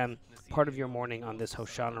program part of your morning on this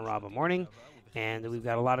Hoshanah Rabba morning. And we've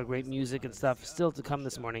got a lot of great music and stuff still to come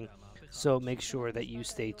this morning, so make sure that you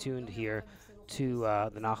stay tuned here to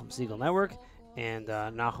the Nachum Segal Network. And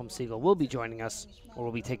Nachum Segal will be joining us, or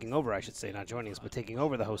will be taking over, I should say, not joining us, but taking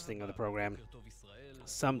over the hosting of the program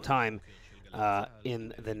sometime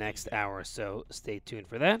in the next hour. So stay tuned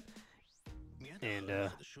for that. And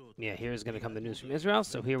here's going to come the news from Israel.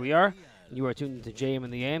 So here we are. You are tuned to JM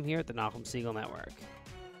and the AM here at the Nachum Segal Network.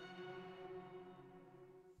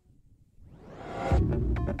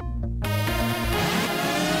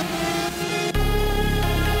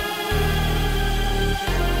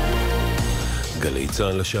 גלי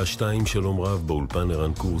צהל לשעה 2, שלום רב, באולפן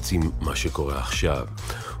ערן קורץ עם מה שקורה עכשיו.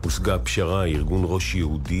 הושגה פשרה, ארגון ראש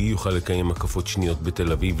יהודי יוכל לקיים הקפות שניות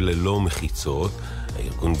בתל אביב ללא מחיצות.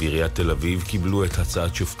 הארגון בעיריית תל אביב קיבלו את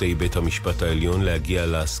הצעת שופטי בית המשפט העליון להגיע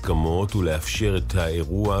להסכמות ולאפשר את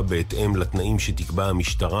האירוע בהתאם לתנאים שתקבע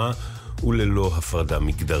המשטרה וללא הפרדה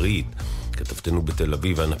מגדרית. כתבתנו בתל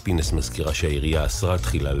אביב, אנה פינס, מזכירה שהעירייה אסרה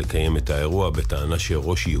תחילה לקיים את האירוע בטענה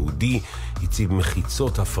שראש יהודי הציב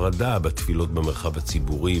מחיצות הפרדה בתפילות במרחב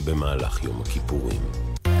הציבורי במהלך יום הכיפורים.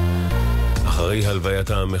 אחרי הלוויית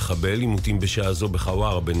המחבל, עימותים בשעה זו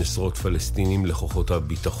בחוואר בין עשרות פלסטינים לכוחות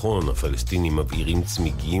הביטחון. הפלסטינים מבעירים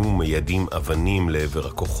צמיגים ומיידים אבנים לעבר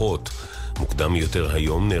הכוחות. מוקדם יותר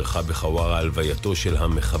היום נערכה בחוואר הלווייתו של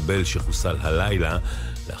המחבל שחוסל הלילה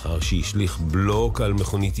לאחר שהשליך בלוק על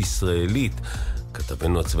מכונית ישראלית.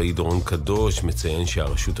 כתבנו הצבאי דורון קדוש מציין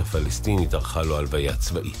שהרשות הפלסטינית ערכה לו הלוויה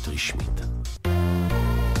צבאית רשמית.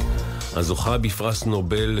 הזוכה בפרס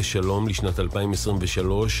נובל לשלום לשנת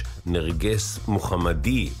 2023, נרגס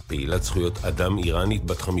מוחמדי, פעילת זכויות אדם איראנית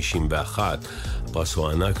בת 51. הפרס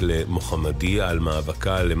הוענק למוחמדי על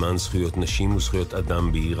מאבקה למען זכויות נשים וזכויות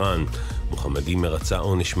אדם באיראן. מוחמדי מרצה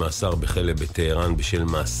עונש מאסר בכלא בטהרן בשל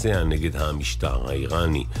מעשיה נגד המשטר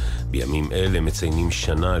האיראני. בימים אלה מציינים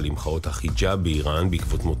שנה למחאות החיג'אב באיראן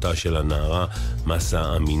בעקבות מותה של הנערה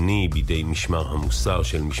מסה אמיני בידי משמר המוסר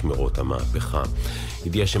של משמרות המהפכה.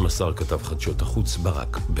 ידיעה שמסר כתב חדשות החוץ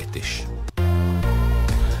ברק בטש.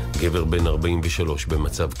 גבר בן 43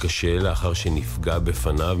 במצב קשה לאחר שנפגע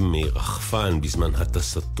בפניו מרחפן בזמן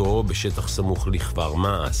הטסתו בשטח סמוך לכפר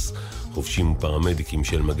מעש. חובשים ופרמדיקים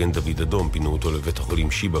של מגן דוד אדום פינו אותו לבית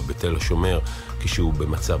החולים שיבא בתל השומר כשהוא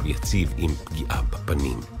במצב יציב עם פגיעה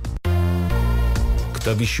בפנים.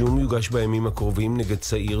 כתב אישום יוגש בימים הקרובים נגד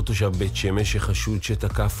צעיר תושב בית שמש שחשוד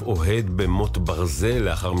שתקף אוהד במוט ברזל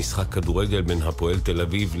לאחר משחק כדורגל בין הפועל תל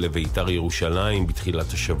אביב לביתר ירושלים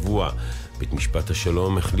בתחילת השבוע. בית משפט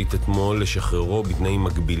השלום החליט אתמול לשחררו בתנאים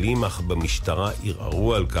מגבילים, אך במשטרה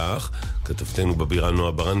ערערו על כך. כתבתנו בבירה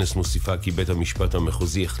נועה ברנס מוסיפה כי בית המשפט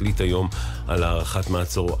המחוזי החליט היום על הארכת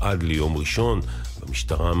מעצרו עד ליום ראשון.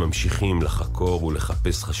 במשטרה ממשיכים לחקור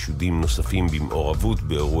ולחפש חשודים נוספים במעורבות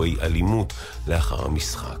באירועי אלימות לאחר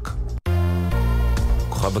המשחק.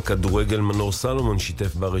 כוכב הכדורגל מנור סלומון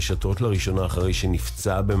שיתף ברשתות לראשונה אחרי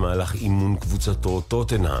שנפצע במהלך אימון קבוצתו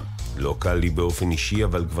טוטנהאם. לא קל לי באופן אישי,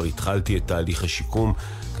 אבל כבר התחלתי את תהליך השיקום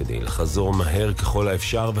כדי לחזור מהר ככל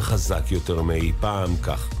האפשר וחזק יותר מאי פעם,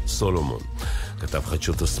 כך סולומון. כתב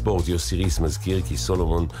חדשות הספורט יוסי ריס מזכיר כי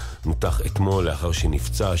סולומון נותח אתמול לאחר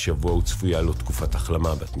שנפצע. השבוע וצפויה לו תקופת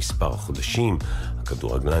החלמה בת מספר חודשים.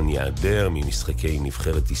 הכדורגלן ייעדר ממשחקי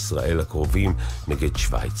נבחרת ישראל הקרובים נגד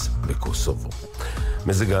שוויץ וקוסובו.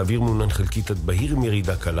 מזג האוויר מעונן חלקית עד בהיר עם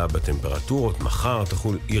ירידה קלה בטמפרטורות. מחר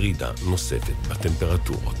תחול ירידה נוספת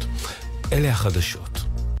בטמפרטורות. אלה החדשות.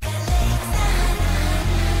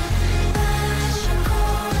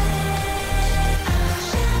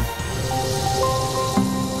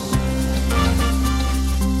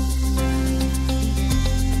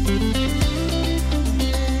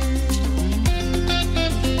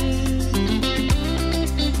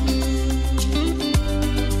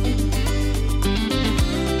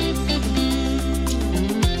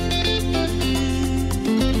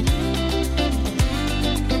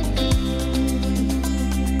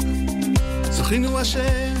 Chinu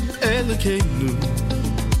Hashem Elokeinu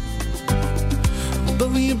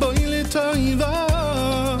Boi boi le toiva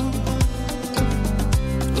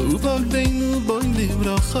Uvagdeinu boi le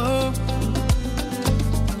bracha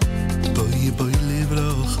Boi boi le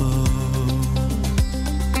bracha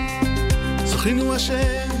Chinu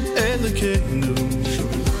Hashem Elokeinu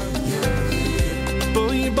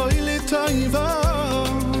Boi boi le toiva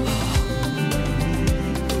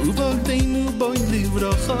Uvagdeinu boi le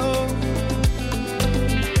bracha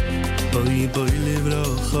Boi boi le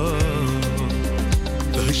bracha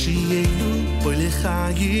והושיענו בו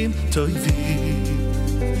לחיים טובים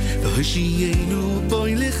והושיענו בו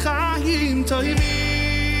לחיים טובים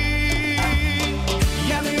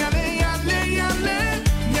יאללה יאללה יאללה יאללה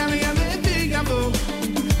יאללה יאללה ויבוא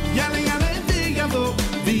יאללה יאללה ויבוא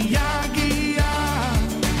ויגיע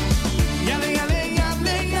יאללה יאללה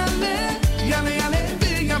יאללה יאללה יאללה יאללה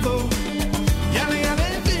ויבוא יאללה יאללה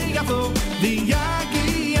ויבוא ויגיע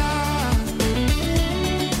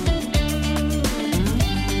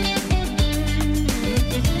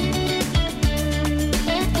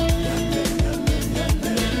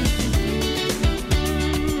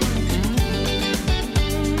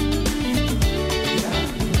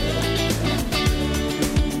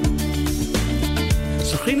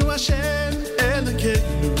זכינו השם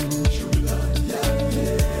אלוקינו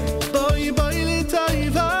בואי בואי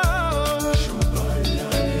לטובה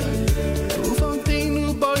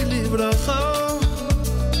ופונתנו בואי לברכה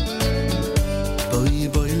בואי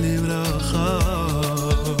בואי לברכה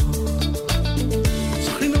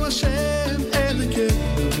זכינו השם אלוקינו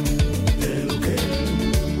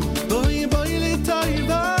בואי בואי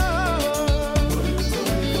לטובה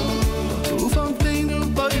ופונתנו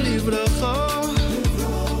בואי לברכה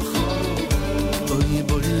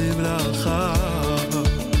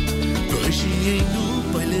והושיענו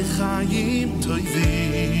בו לחיים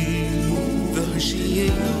טובים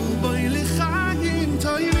והושיענו בו לחיים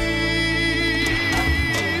טובים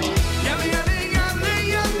יאללה יאללה יאללה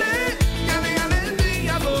יאללה יאללה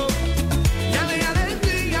יאללה ויבוא יאללה יאללה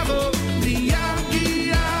ויבוא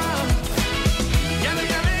ויגיע יאללה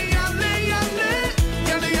יאללה יאללה יאללה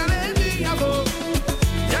יאללה יאללה ויבוא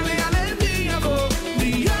יאללה יאללה ויבוא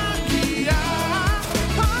ויגיע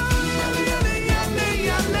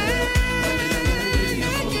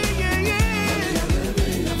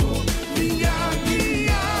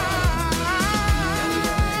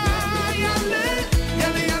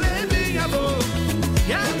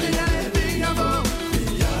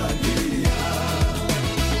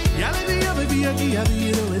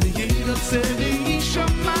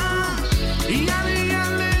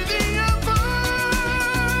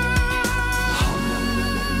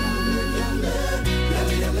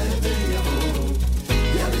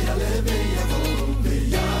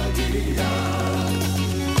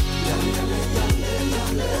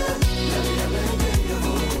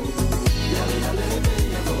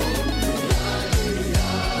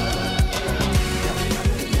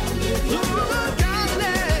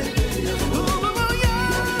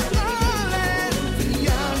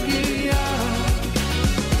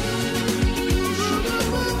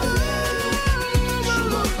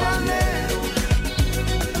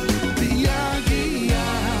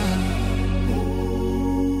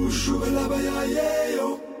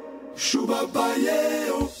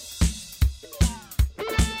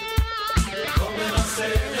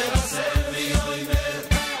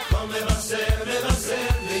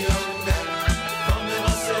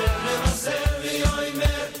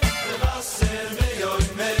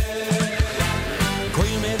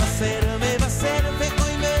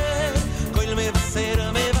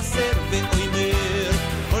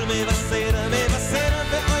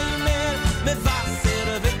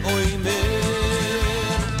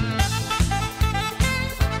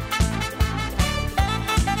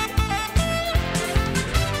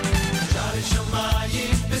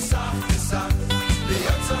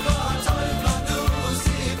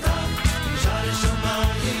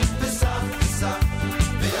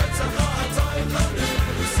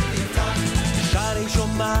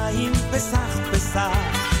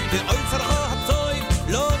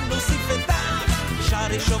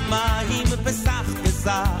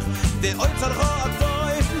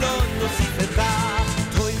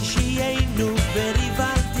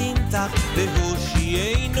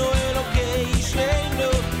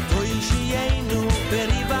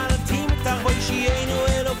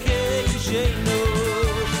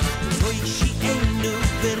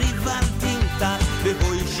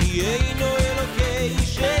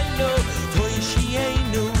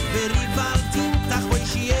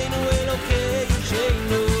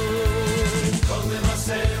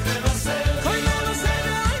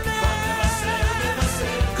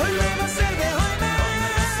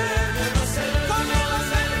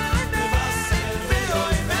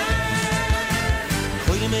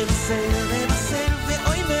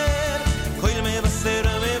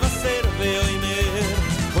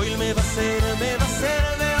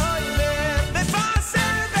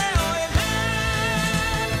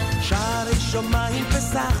שמיים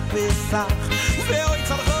פסח פסח ואוי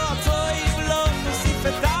צרכו הטוב לא נוסיף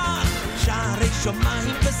פתח שערי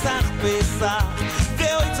שמיים פסח פסח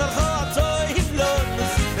ואוי צרכו הטוב לא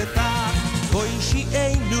נוסיף פתח בואי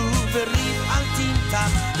שיעי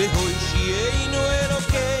והושיענו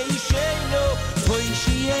אלוקי אישנו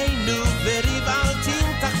והושיענו וריבלתים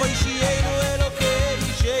תח והושיענו אלוקי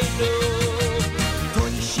אישנו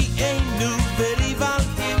והושיענו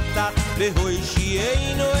וריבלתים תח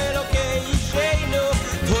והושיענו אלוקי אישנו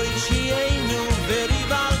והושיענו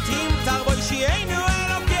וריבלתים תח והושיענו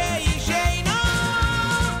אלוקי אישנו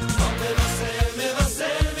Kom מבשר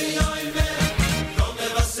ויוימר Kom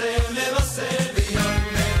מבשר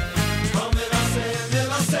ויוימר Kom מבשר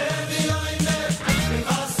ויוימר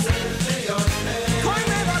מבשר ויוימר Koin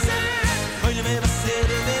מבשר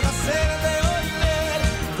ויוימר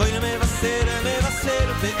Koin מבשר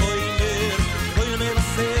ויוימר Koin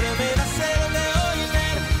מבשר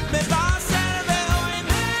ויוימר מבשר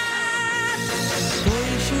ויוימר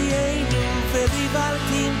והושיענו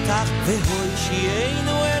וריבלתים תח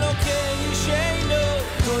והושיענו אלוקי אישנו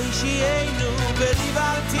והושיענו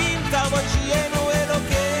וריבלתים תח והושיענו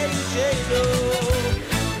אלוקי אישנו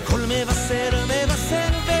כל מבשר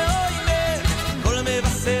ויוימר כל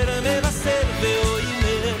מבשר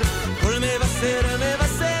ויוימר כל מבשר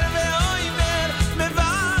ויוימר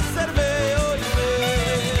מבשר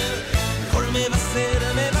ויוימר כל מבשר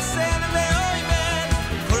ויוימר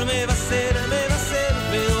כל מבשר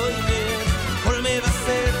ויוימר כל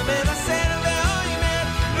מבשר ויוימר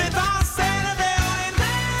מבשר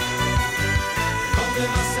ויוימר Kom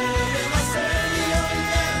מבשר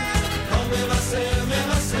ויוימר Kom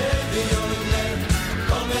מבשר ויוימר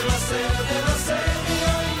Kom מבשר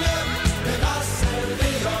ויוימר מבשר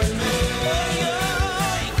ויוימר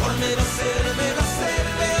כל מבשר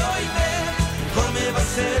ויוימר כל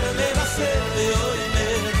מבשר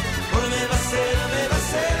ויוימר כל מבשר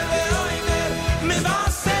ויוימר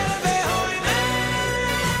מבשר ויוימר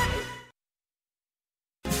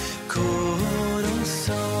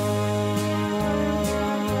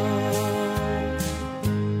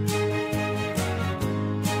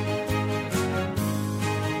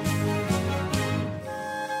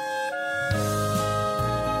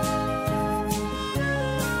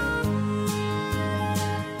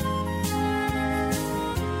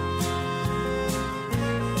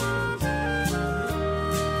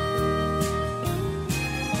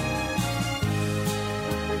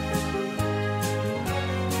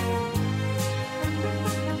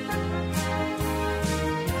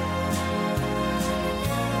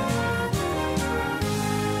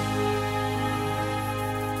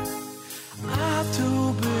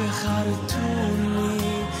עטו בחרתוני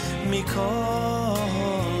מכל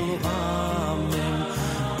עמים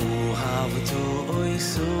אוהבתו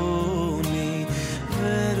אויסוני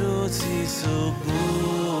ורוצי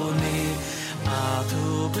סובוני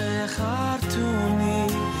עטו בחרתוני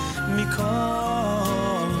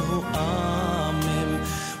מכל עמים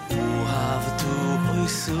אוהבתו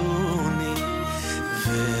אויסוני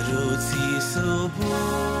ורוצי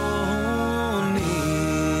סובוני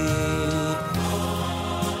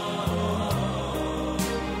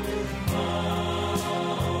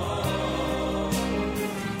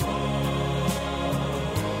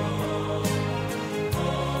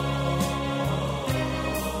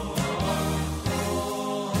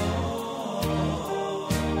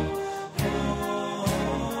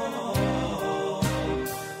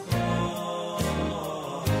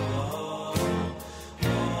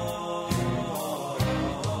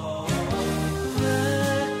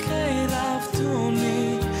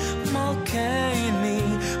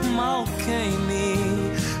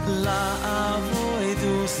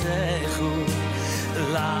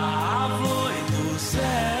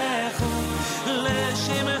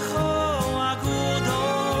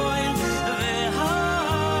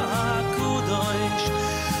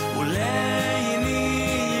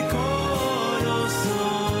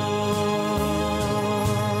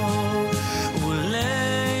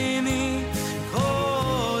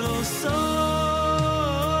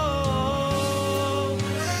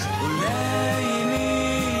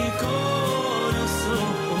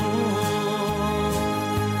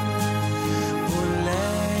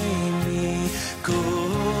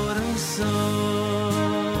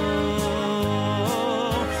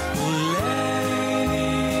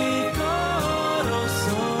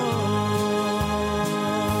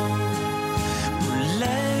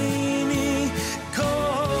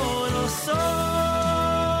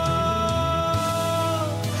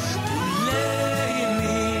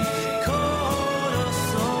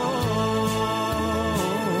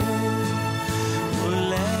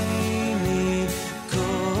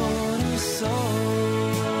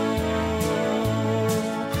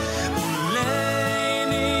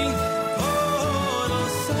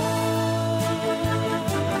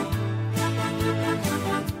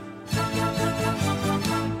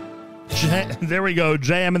There we go.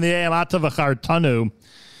 JM and the AM Atavachartanu.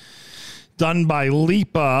 Done by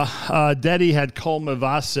Lipa. Dedi had Kol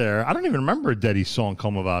Mevaser. I don't even remember a Dedi song,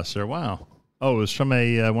 Kol Mevaser. Wow. Oh, it was from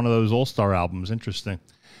one of those all-star albums. Interesting.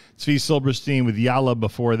 Tzvi Silberstein with Yalla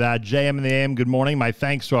before that. JM and the AM, good morning. My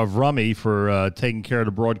thanks to Avrami for taking care of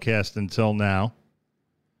the broadcast until now.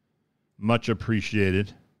 Much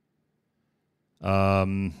appreciated. There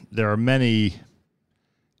are many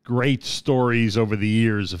great stories over the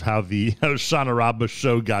years of how the Hoshanah Rabba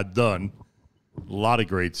show got done. A lot of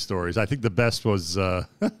great stories. I think the best was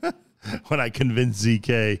when I convinced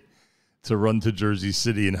ZK to run to Jersey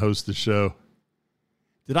City and host the show.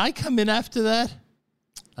 Did I come in after that?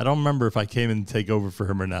 I don't remember if I came in to take over for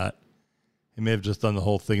him or not. He may have just done the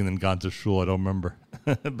whole thing and then gone to shul. I don't remember.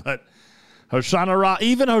 But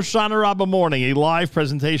Hoshanah Rabbah morning, a live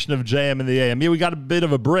presentation of JM and the AM. Yeah, we got a bit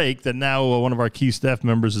of a break that now one of our key staff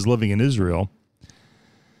members is living in Israel.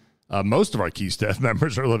 Most of our key staff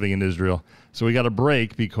members are living in Israel. So we got a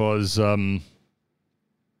break because,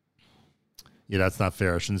 that's not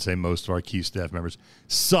fair. I shouldn't say most of our key staff members.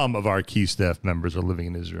 Some of our key staff members are living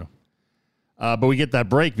in Israel. But we get that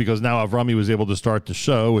break because now Avrami was able to start the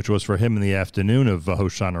show, which was for him in the afternoon of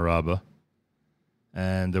Hoshanah Rabbah.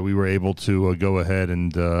 And we were able to go ahead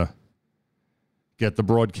and get the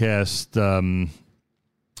broadcast on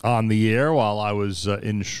the air while I was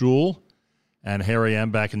in shul. And here I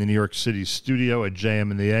am back in the New York City studio at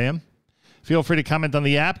JM and the AM. Feel free to comment on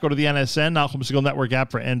the app. Go to the NSN, Nachum Segal Network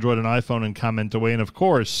app for Android and iPhone, and comment away. And, of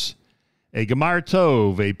course, a Gemar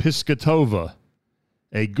Tov, a Piska Tova,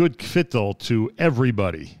 a good kvittel to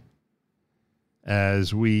everybody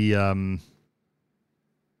as we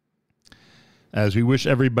wish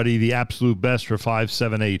everybody the absolute best for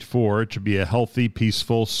 5784. It should be a healthy,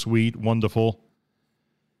 peaceful, sweet, wonderful,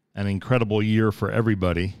 and incredible year for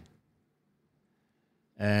everybody.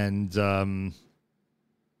 And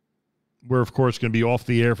we're, of course, going to be off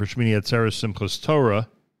the air for Shmini Atzeres Simchas Torah.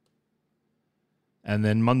 And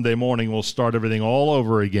then Monday morning, we'll start everything all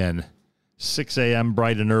over again. 6 a.m.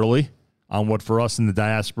 bright and early on what for us in the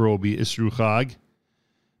diaspora will be Isru Chag.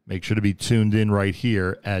 Make sure to be tuned in right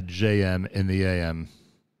here at JM in the AM.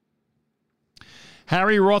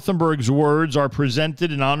 Harry Rothenberg's words are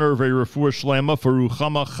presented in honor of a refuah shlema for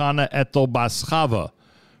Ruchama Chana Etel Bas Chava.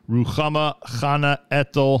 Ruchama Chana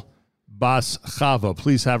Etel Bas Chava.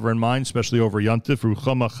 Please have her in mind, especially over Yontif.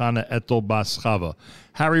 Ruchama Chana Etel Bas Chava.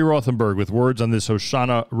 Harry Rothenberg with words on this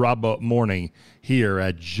Hoshanah Rabbah morning here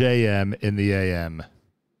at JM in the AM.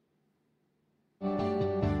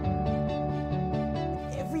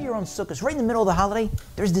 Every year on Sukkot, right in the middle of the holiday,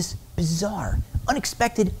 there's this bizarre,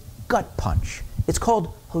 unexpected gut punch. It's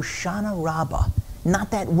called Hoshanah Rabbah.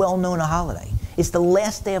 Not that well-known a holiday. It's the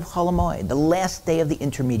last day of Chol HaMoed, the last day of the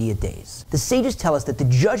intermediate days. The sages tell us that the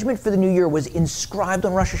judgment for the new year was inscribed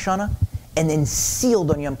on Rosh Hashanah and then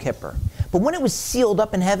sealed on Yom Kippur. But when it was sealed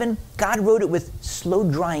up in heaven, God wrote it with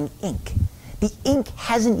slow-drying ink. The ink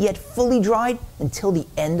hasn't yet fully dried until the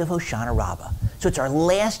end of Hoshanah Rabbah. So it's our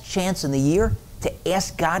last chance in the year to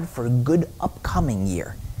ask God for a good upcoming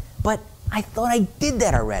year. But I thought I did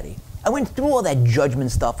that already. I went through all that judgment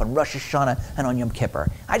stuff on Rosh Hashanah and on Yom Kippur.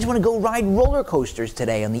 I just want to go ride roller coasters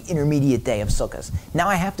today on the intermediate day of Sukkot. Now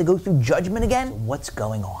I have to go through judgment again? What's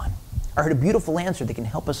going on? I heard a beautiful answer that can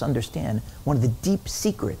help us understand one of the deep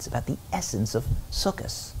secrets about the essence of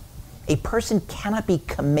Sukkot. A person cannot be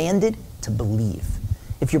commanded to believe.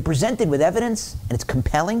 If you're presented with evidence and it's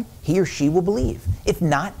compelling, he or she will believe. If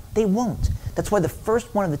not, they won't. That's why the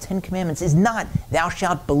first one of the 10 Commandments is not, thou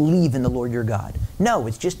shalt believe in the Lord your God. No,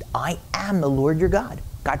 it's just, I am the Lord your God.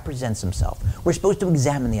 God presents himself. We're supposed to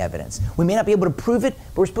examine the evidence. We may not be able to prove it,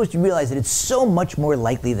 but we're supposed to realize that it's so much more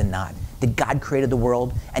likely than not that God created the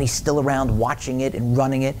world and he's still around watching it and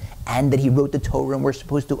running it, and that he wrote the Torah and we're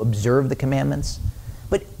supposed to observe the commandments.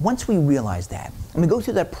 But once we realize that, and we go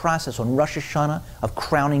through that process on Rosh Hashanah of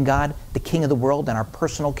crowning God, the King of the world and our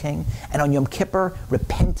personal King, and on Yom Kippur,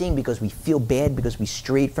 repenting because we feel bad because we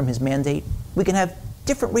strayed from his mandate, we can have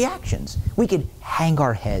different reactions. We could hang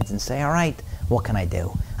our heads and say, all right, what can I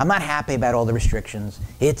do? I'm not happy about all the restrictions.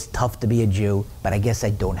 It's tough to be a Jew, but I guess I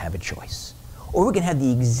don't have a choice. Or we can have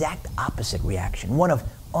the exact opposite reaction, one of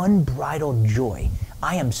unbridled joy.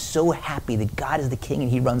 I am so happy that God is the King and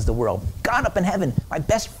he runs the world. God up in heaven, my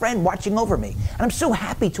best friend watching over me. And I'm so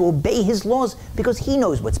happy to obey his laws because he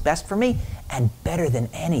knows what's best for me. And better than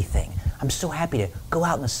anything, I'm so happy to go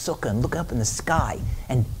out in the sukkah and look up in the sky.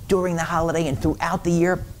 And during the holiday and throughout the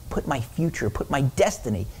year, put my future, put my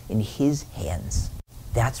destiny in his hands.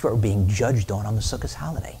 That's what we're being judged on the Sukkot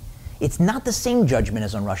holiday. It's not the same judgment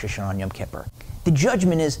as on Rosh Hashanah and Yom Kippur. The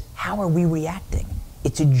judgment is, how are we reacting?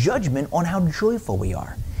 It's a judgment on how joyful we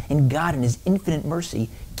are. And God, in His infinite mercy,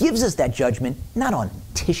 gives us that judgment not on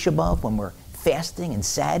Tisha B'Av when we're fasting and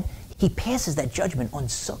sad. He passes that judgment on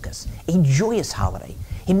Sukkot, a joyous holiday.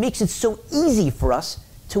 He makes it so easy for us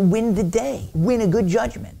to win the day, win a good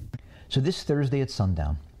judgment. So this Thursday at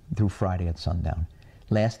sundown through Friday at sundown,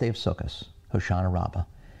 last day of Sukkot, Hoshanah Rabba,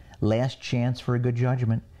 last chance for a good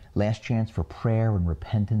judgment, last chance for prayer and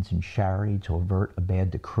repentance and charity to avert a bad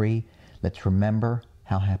decree. Let's remember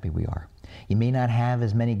how happy we are. You may not have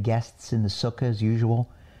as many guests in the sukkah as usual,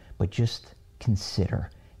 but just consider,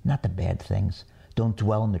 not the bad things. Don't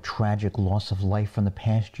dwell on the tragic loss of life from the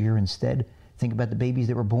past year. Instead, think about the babies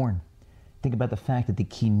that were born. Think about the fact that the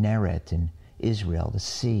Kinneret in Israel, the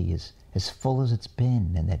sea, is as full as it's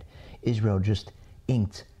been, and that Israel just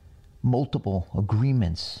inked multiple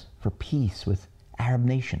agreements for peace with Arab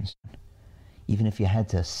nations. Even if you had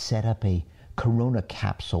to set up a Corona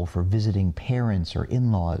capsule for visiting parents or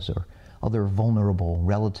in-laws or other vulnerable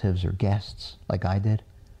relatives or guests like I did,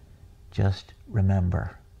 just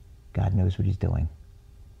remember, God knows what He's doing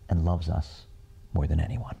and loves us more than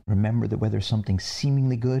anyone. Remember that whether something's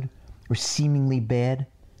seemingly good or seemingly bad,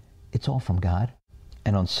 it's all from God.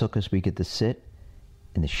 And on Sukkot we get to sit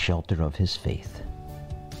in the shelter of His faith.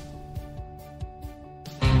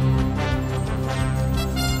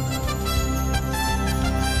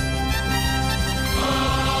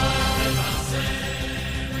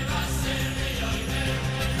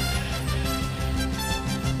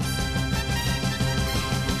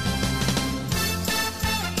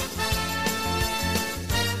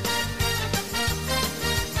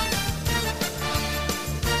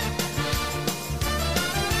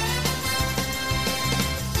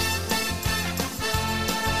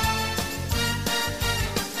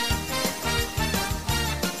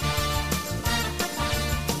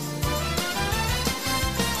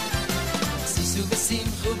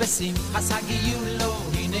 Simchas hagiyulo,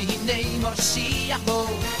 hine hine Moshiach bo.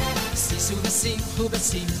 Sisu v'simchu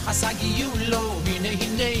v'simchas hagiyulo, hine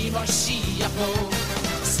hine Moshiach bo.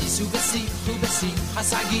 Sisu v'simchu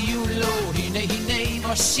v'simchas hagiyulo, hine hine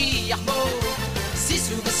Moshiach bo.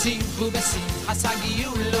 Sisu v'simchu v'simchas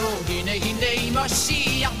hagiyulo, hine hine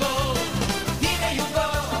Moshiach bo. Hine hu bo,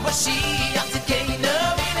 Moshiach tzidkeinu,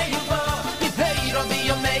 hine hu bo, mipei Rabbi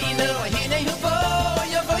yomeinu, hine hu bo,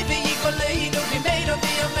 yavoi v'yikoleinu, mipei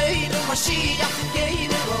Rabbi yomeinu, Moshiach tzidkeinu,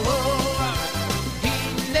 hine hu bo,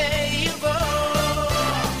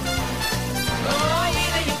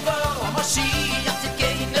 hine hu bo, Moshiach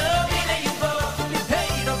tzidkeinu, hine hu bo,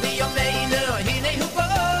 mipei Rabbi yomeinu, hine hu bo,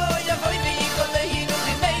 yavoi v'yikoleinu,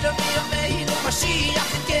 mipei Rabbi yomeinu, Moshiach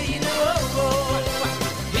tzidkeinu,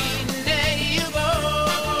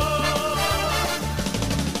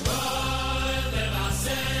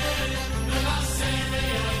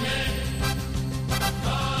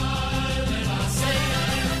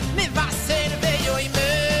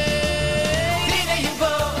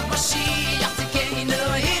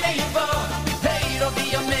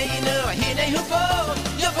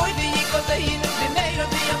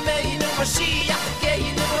 Mashiach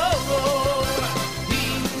keinu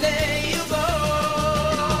hinei ubo.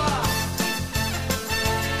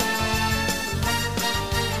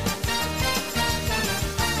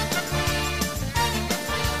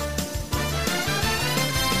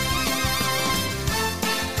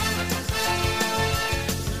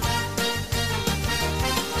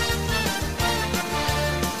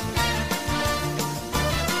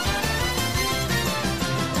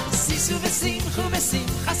 Sisu v'simchu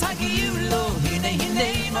v'simchas hagiyulo, hine hine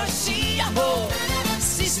Moshiach bo.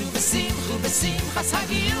 Sisu v'simchu v'simchas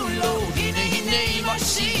hagiyulo, hine hine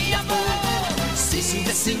Moshiach bo. Sisu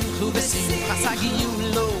v'simchu v'simchas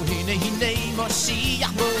hagiyulo, hine hine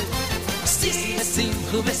Moshiach bo. Sisu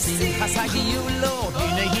v'simchu v'simchas hagiyulo,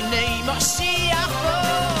 hine hine Moshiach bo.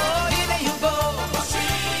 Hine hu bo,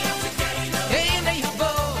 Moshiach tzidkeinu, hine hu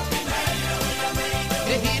bo,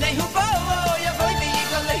 hine hu bo, yavoi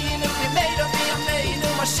v'yikoleinu, mipei Rabbi yomeinu,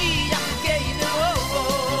 Mashiach tzidkeinu,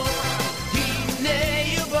 hine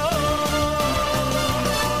hu bo,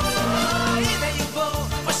 hine hu bo,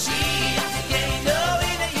 Mashiach tzidkeinu,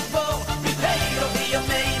 hine hu bo, mipei Rabbi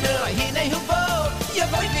yomeinu, hine hu bo,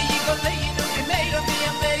 yavoi v'yikoleinu, mipei Rabbi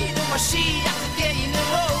yomeinu, Mashiach tzidkeinu,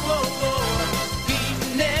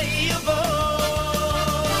 hine hu bo.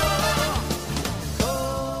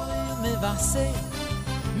 Kol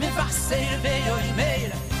mevaser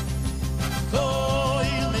ve'yomer, kol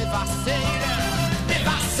mevaser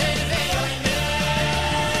ve'yomer,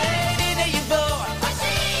 hine hu bo,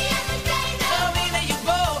 Mashiach tzidkeinu, hine hu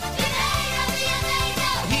bo,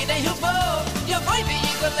 hine hu bo, yavoi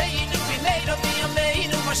v'yikoleinu, mipei Rabbi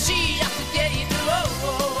yomeinu, Mashiach tzidkeinu.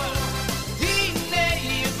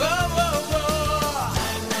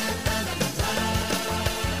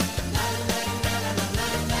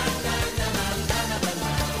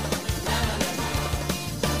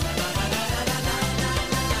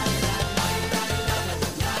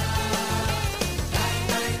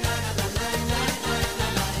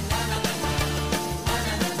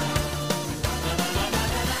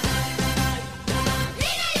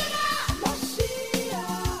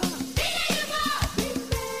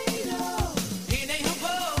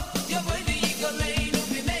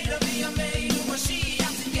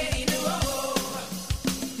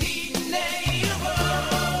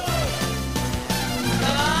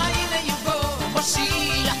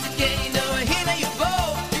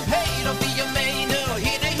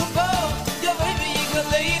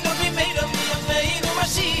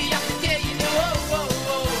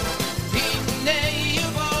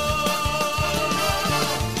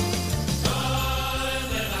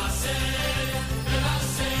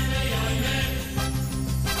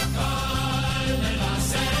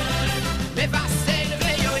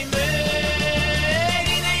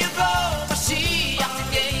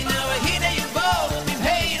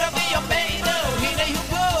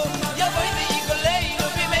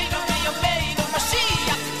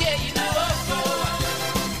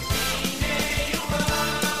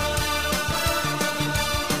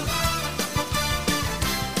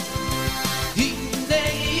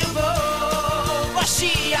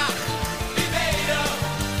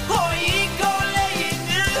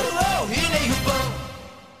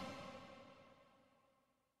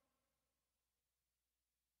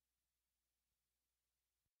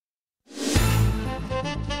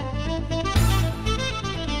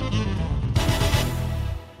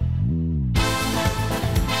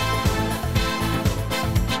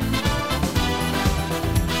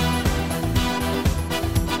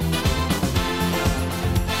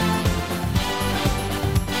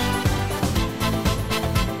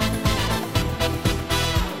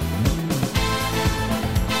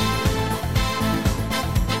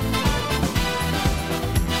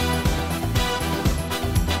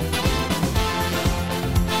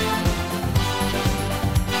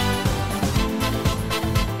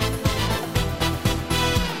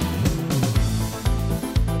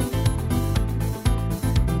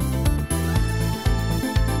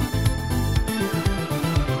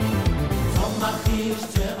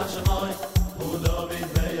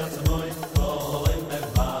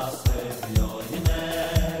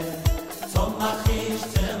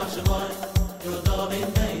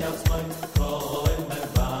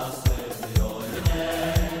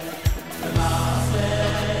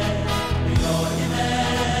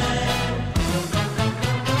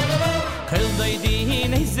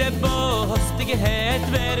 gehet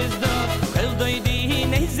wer is do kol doy di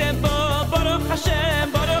nei zebo baruch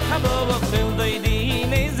Hashem baruch habo kol doy di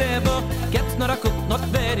nei zebo get nor a kuk not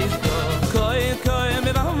wer is do koi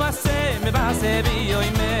me va se bi oi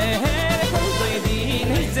me kol doy di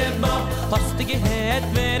nei zebo hast gehet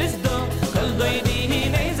wer is do kol doy di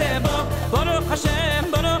nei zebo baruch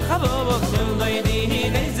Hashem baruch habo kol doy di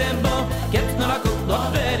nei zebo get nor a kuk not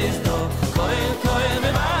wer is do koi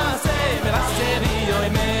me va se bi oi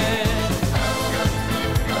me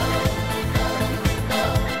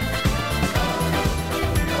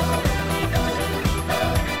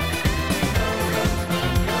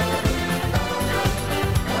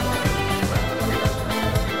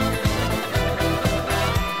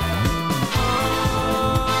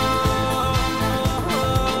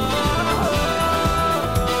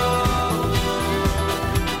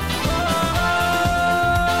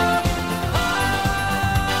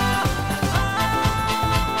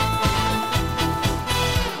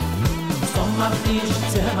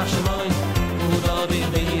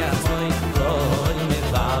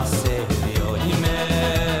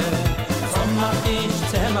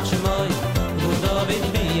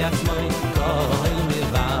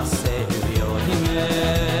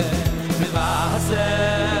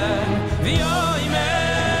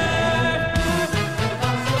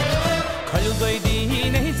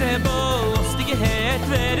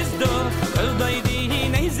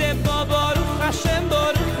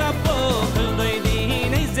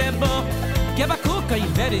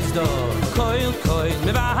Wer ist da? Koil,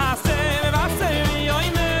 me va se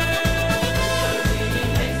oi me.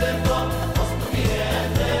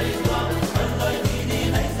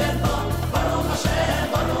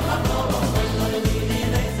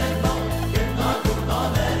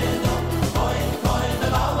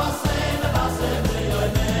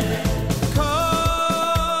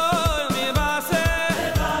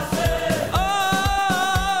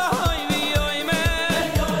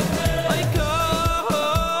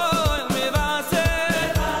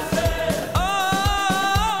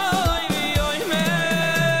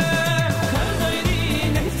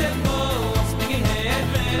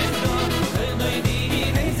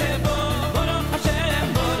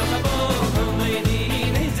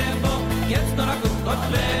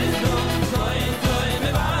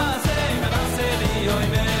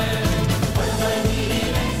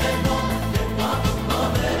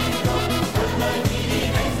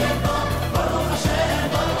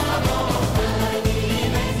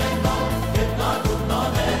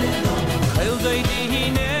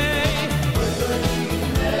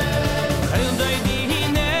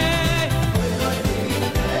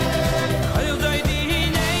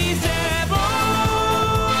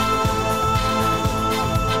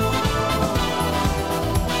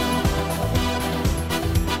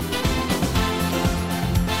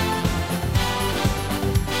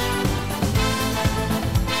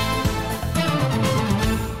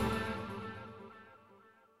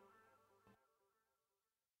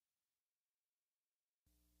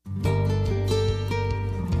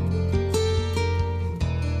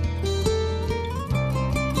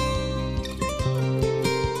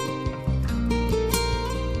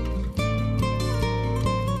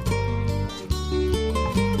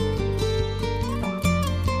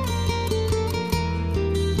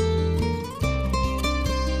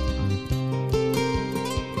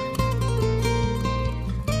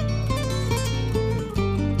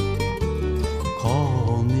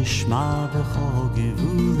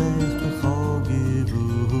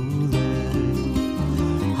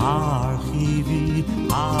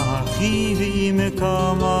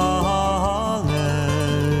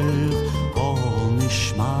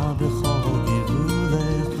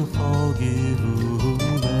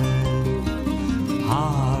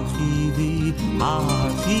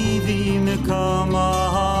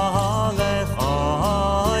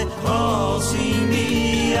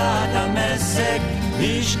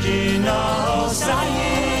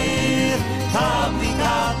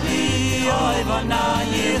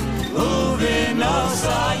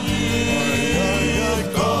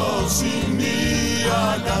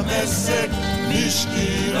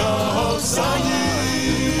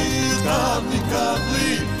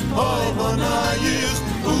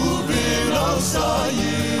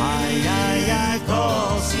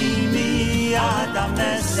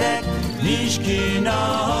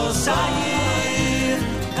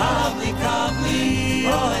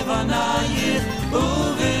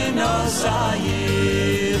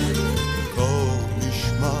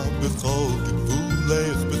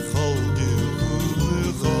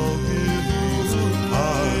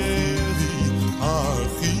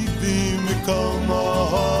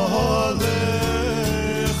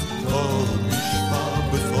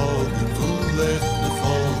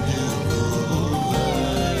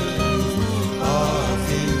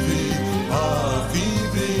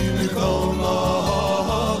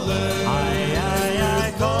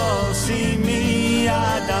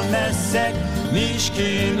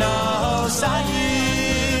 mishkina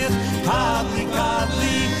osayich kadli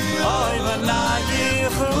kadli oy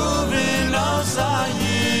vanayich uvin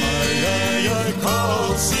osayich oy kol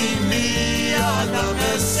simi adam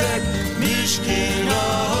esek mishkina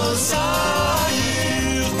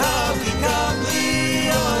osayich kadli kadli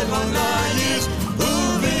oy vanayich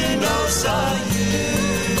uvin osayich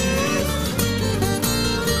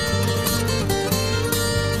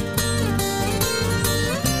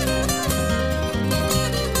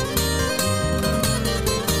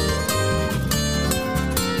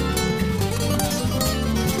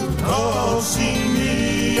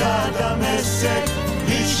Simi Adam Esek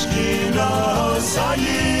Mishkina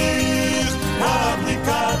Osayich Kadli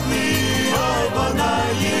Kadli Oy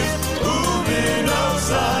Bonayich Uvin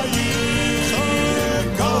Osayich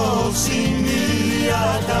Kol Simi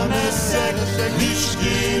Adam Esek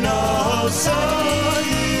Mishkina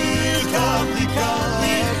Osayich Kadli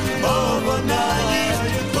Kadli Oy Bonayich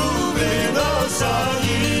Uvin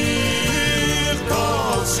Osayich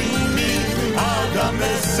Kol Simi Adam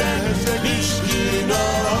Esek Mishkina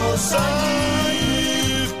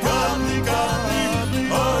Osayich Kadli Kadli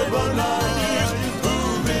Oy Bonayich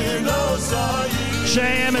Uvin Osayich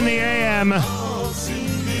JM in the AM.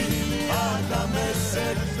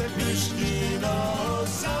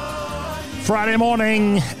 Friday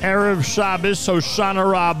morning, Erev Shabbos, Hoshanah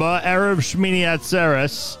Rabba, Erev Shmini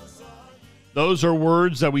Atzeres. Those are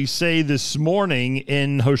words that we say this morning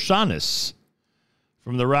in Hoshanahs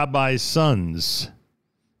from the Rabbi's sons.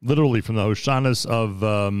 Literally from the Hoshanahs of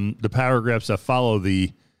the paragraphs that follow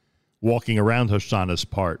the walking around Hoshanahs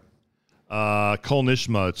part. Kol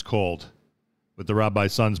Nishma, it's called, with the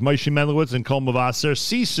Rabbi's sons. Moshe Mendelowitz and Kol Mavaser.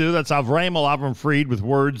 Sisu, that's Avram Fried, with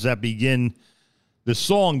words that begin, the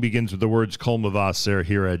song begins with the words Kol Mavaser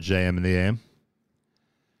here at JM in the AM.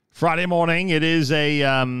 Friday morning, it is a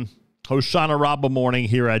Hoshanah Rabbah morning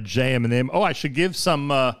here at JM in the AM. Oh, I should give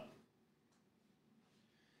some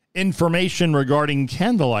information regarding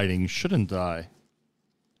candlelighting, shouldn't I?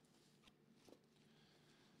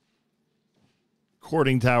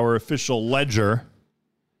 According to our official ledger,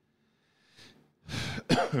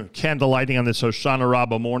 candlelighting on this Hoshanah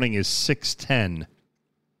Rabbah morning is 6:10.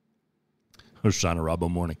 Hoshanah Rabbah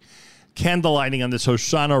morning. Candlelighting on this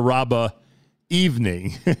Hoshanah Rabbah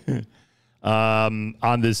evening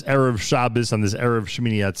on this Erev Shabbos, on this Erev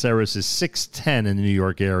Shmini Atzeres is 6:10 in the New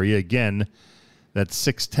York area. Again, that's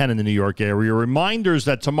 6:10 in the New York area. Reminders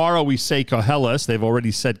that tomorrow we say Koheles. They've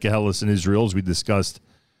already said Koheles in Israel, as we discussed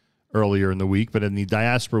earlier in the week. But in the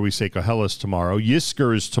diaspora, we say Koheles tomorrow.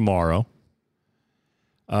 Yisker is tomorrow.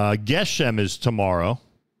 Geshem is tomorrow.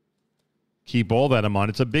 Keep all that in mind.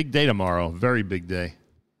 It's a big day tomorrow. Very big day.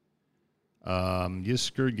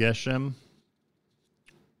 Yisker, Geshem.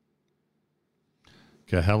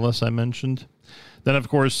 Koheles, I mentioned. Then, of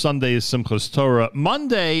course, Sunday is Simchas Torah.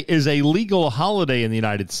 Monday is a legal holiday in the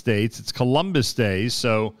United States. It's Columbus Day,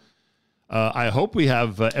 so I hope we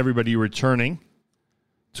have everybody returning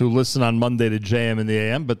to listen on Monday to JM in the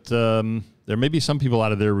AM, but there may be some people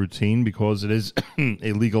out of their routine because it is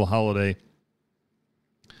a legal holiday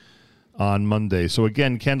on Monday. So,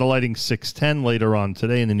 again, candlelighting 6:10 later on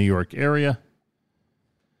today in the New York area.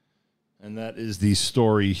 And that is the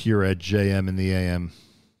story here at JM in the AM.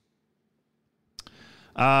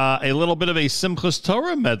 A little bit of a Simchas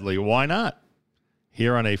Torah medley. Why not?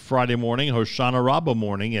 Here on a Friday morning, Hoshanah Rabbah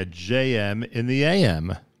morning at JM in the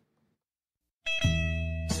AM.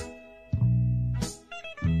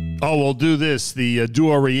 Oh, we'll do this. The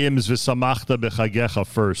Dua Reims V'samachta B'chagecha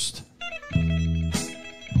first.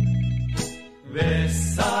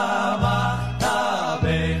 V'samachta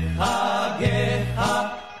b'chagecha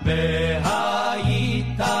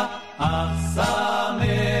v'hayita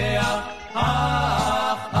achsameach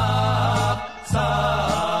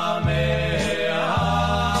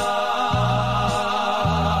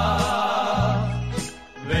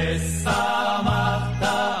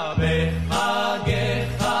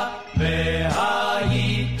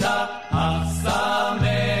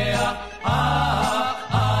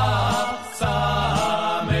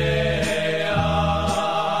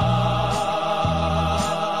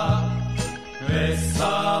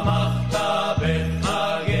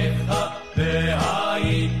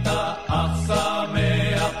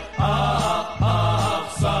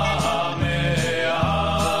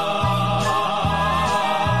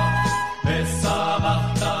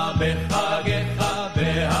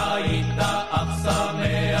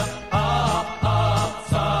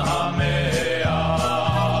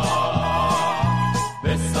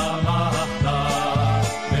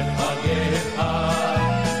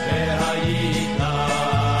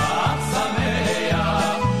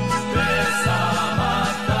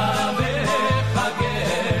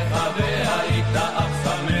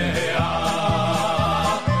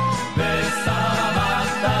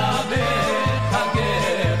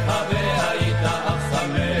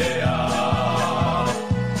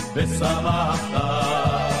ושמחת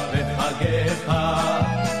בחגיך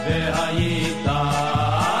והיית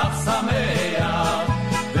אך שמח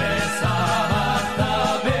ושמחת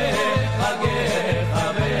בחגיך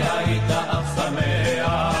והיית אך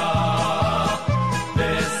שמח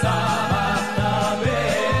ושמחת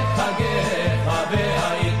בחגיך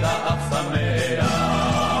והיית אך שמח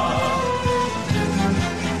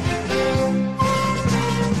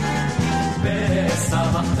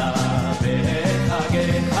ושמחת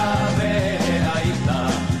בחגיך והיית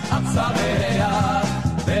אך שמח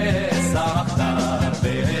ושמחת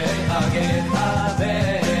בחגיך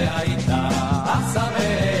והיית אך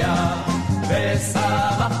שמח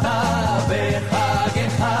ושמחת בחגיך והיית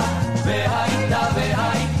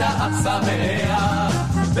אך שמח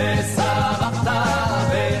ושמחת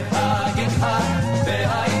בחגיך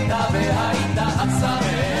והיית אך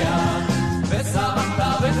שמח ושמחת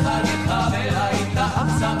בחגיך והיית אך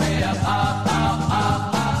שמח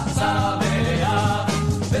שמח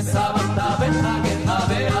ושמחת בחגיך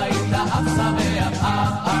והיית אך שמח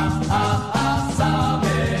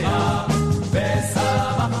שמח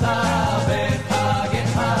ושמחת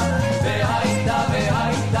בחגיך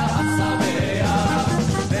והיית אך שמח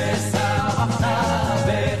ושמחת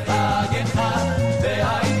בחגיך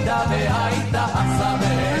והיית אך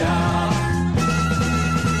שמח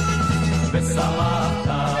ושמחת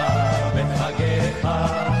בחגיך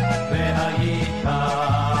והיית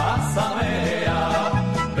אך שמח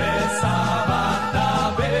ושמחת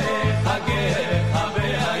בחגיך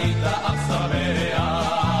והיית אך שמח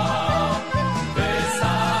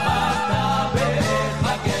ושמחת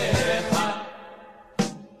בחגיך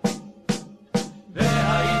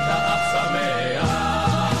והיית אך שמח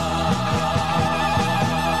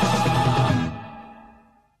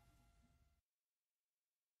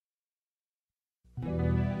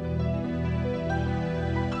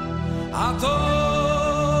Ato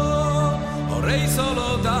orei solo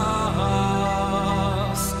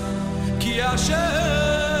das ki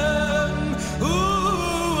Hashem hu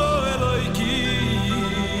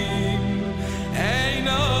Elokim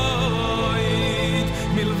einoid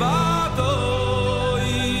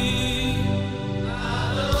milvadoi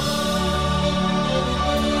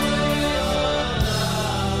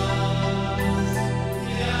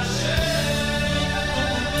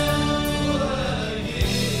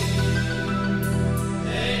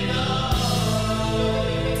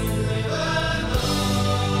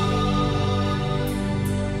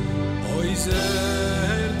ki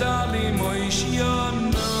Zer dali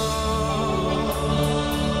moishyono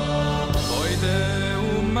Oide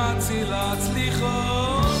umatzilat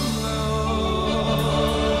lichono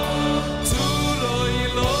Tzuro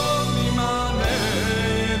ilo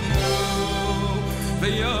mimanenu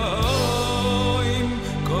Veyoim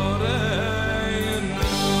koreinu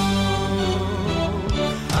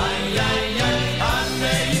Ay, ay, ay,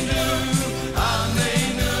 aneinu,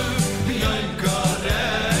 aneinu Veyoim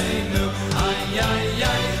koreinu Ay, ay,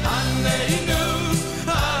 ay, aneinu,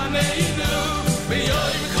 aneinu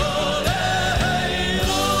Veyoim koreinu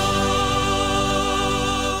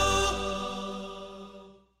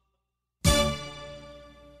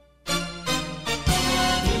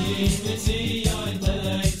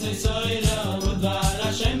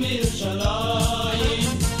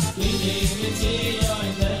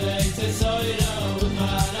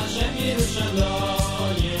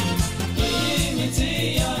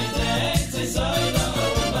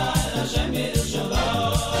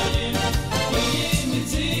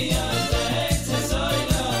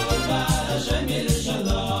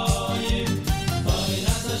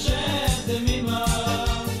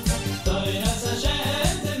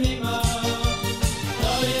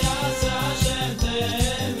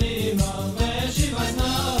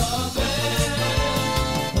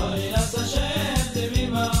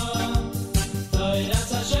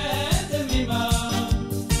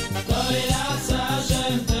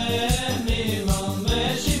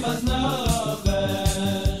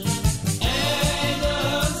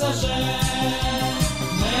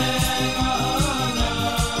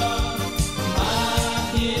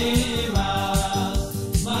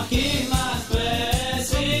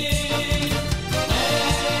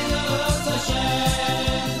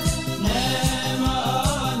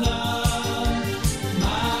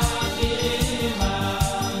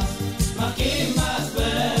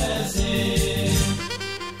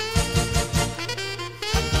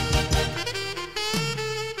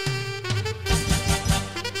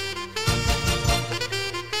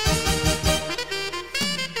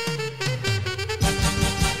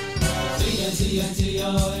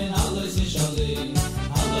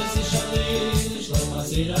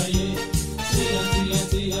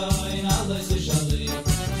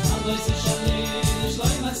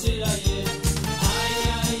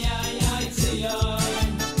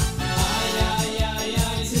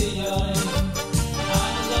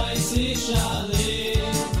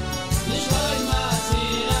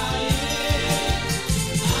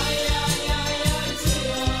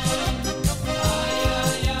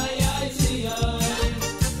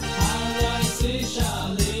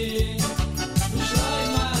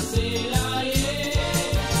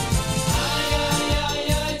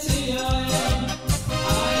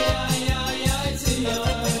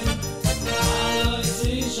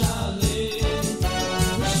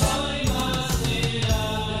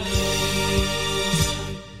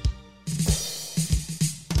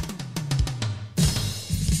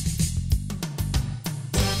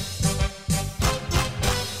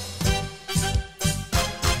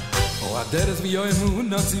deres wie oi mu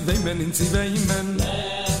na ziveimen in ziveimen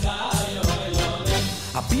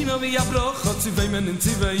Abino wie abroch ziveimen in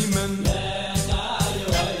ziveimen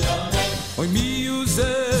Oi mi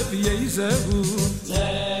Yosef Yezehu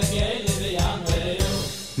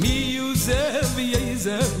Mi Yosef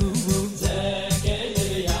Yezehu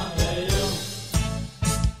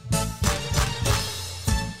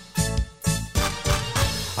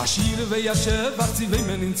Ashir veyashev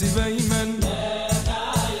tziveimen in tziveimen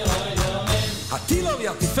Hatilo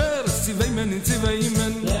v'yatifer tziveimen in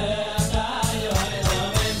tziveimen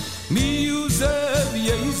Mi Yosef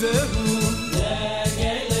Yezehu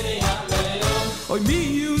Oy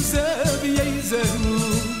mi Yosef Yezehu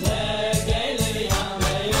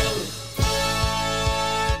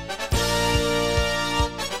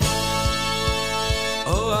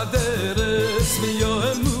O aderes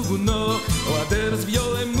v'yoemuno O aderes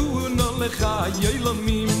v'yoemuno lecha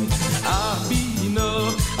yoylomim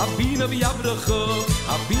Abino v'yabrocho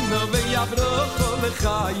Abino v'yabrocho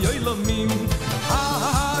lecha yoylomim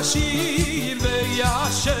Hashir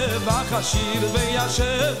v'yashevach Hashir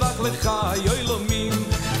v'yashevach lecha yoylomim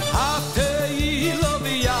Atilo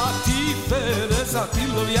v'yatiferes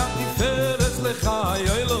Atilo v'yatiferes lecha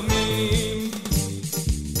yoylomim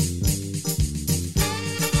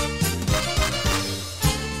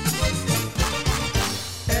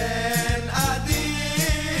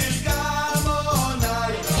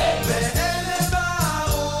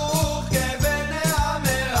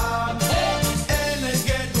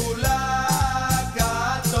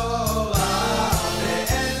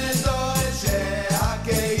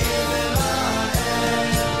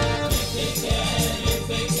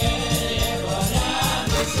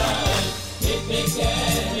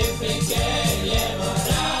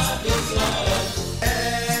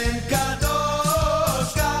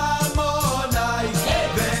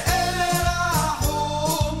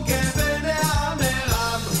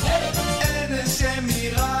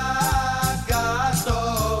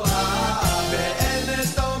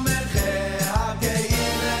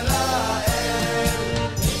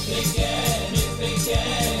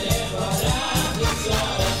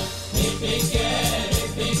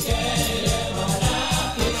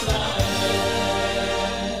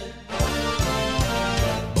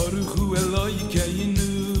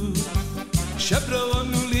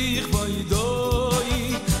Shebronu li khoydoi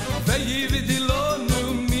vehi dilonu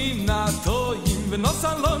minatoyim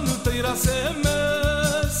v'nasalonu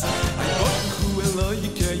toirasemes Baruchu Eloi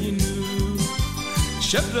keinu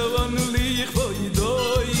Shebronu li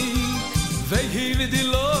khoydoi vehi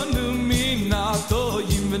dilonu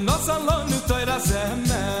minatoyim v'nasalonu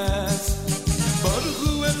toirasemes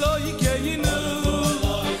Baruchu Eloi keinu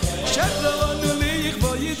Shebronu li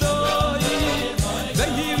khoydoi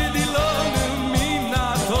vehi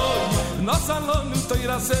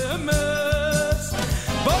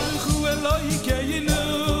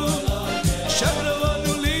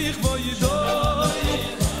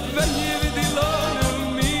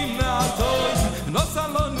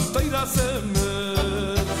Nosalonu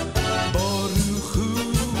toirasemes Baruchu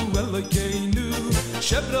Elokeinu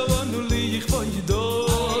Shebronu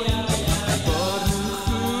lichvoidoi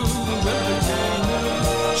Baruchu Elokeinu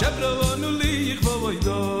Shebronu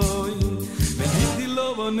lichvoidoi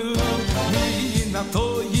V'hidilovonu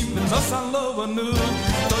minatoyim Nosalonu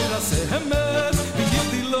toirasemes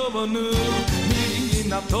V'hidilovonu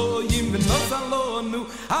minatoyim Nosalonu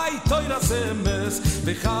Ay toirasemes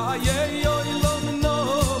V'chayei oilom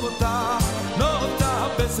nota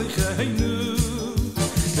besecheinu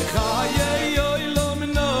V'chayei oilom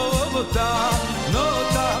nota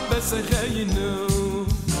besecheinu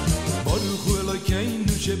Baruchu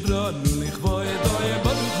Elokeinu shebranu lichvoedoi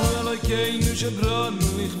Baruchu Elokeinu shebranu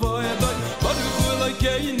lichvoedoi Baruchu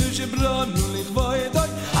Elokeinu shebranu lichvoedoi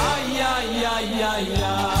Ay ay ay ay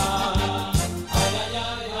ay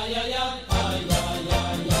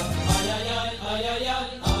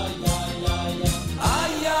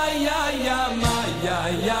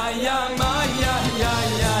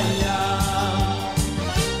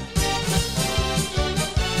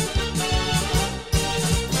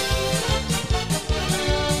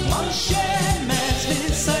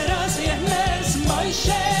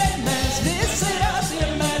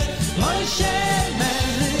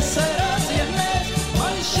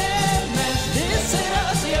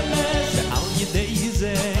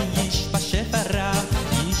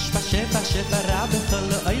שפרה בכל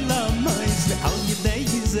העולם ועל ידי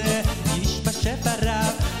זה ישפע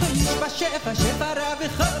שפרה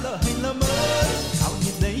בכל העולם על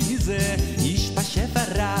ידי זה ישפע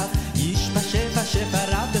שפרה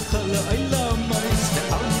בכל העולם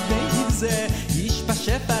ועל ידי זה ישפע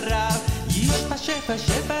שפרה שפע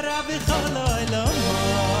שפע רב בכל העולמות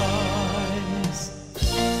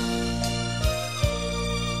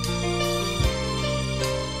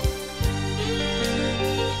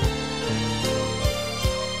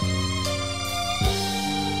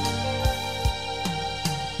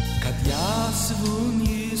kad yasvun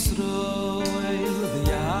Yisroel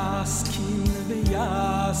v'yaskin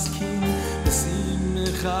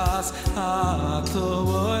b'simchas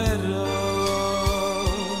ha'tovero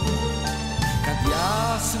kad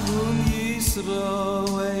yasvun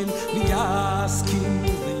Yisroel v'yaskin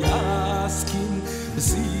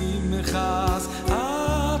b'simchas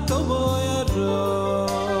ha'tovero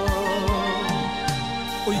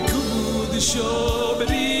oy kudisho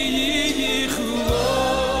b'riyichu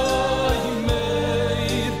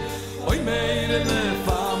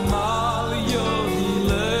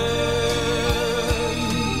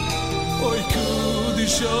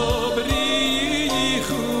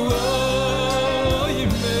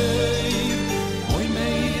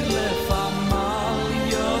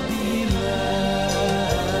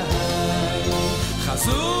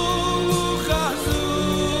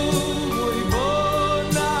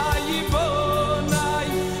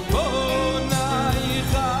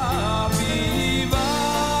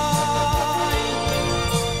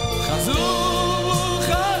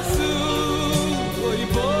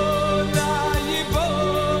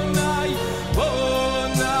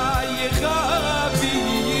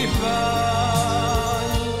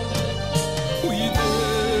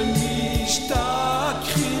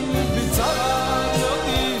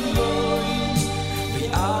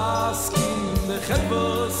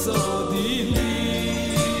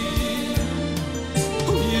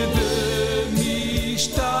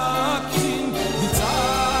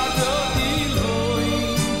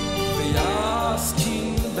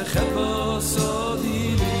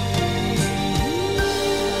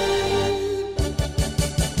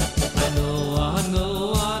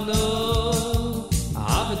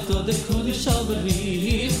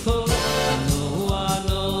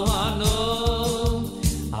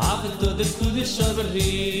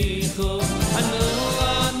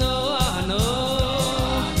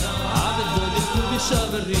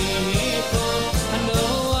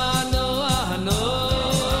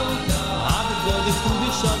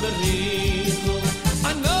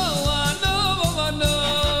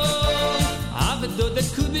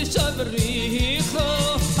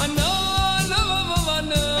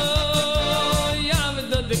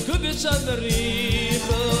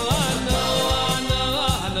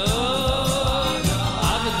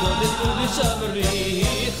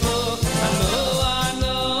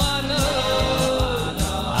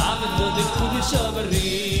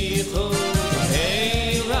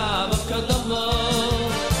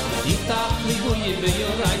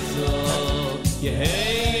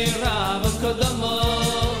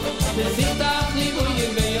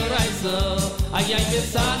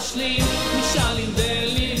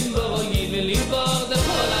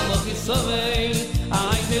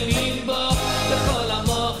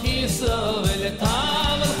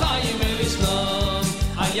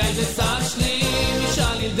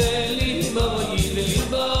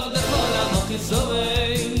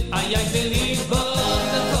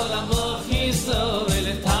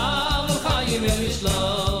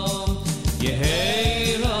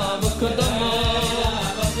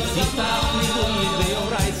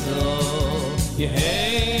Yeah.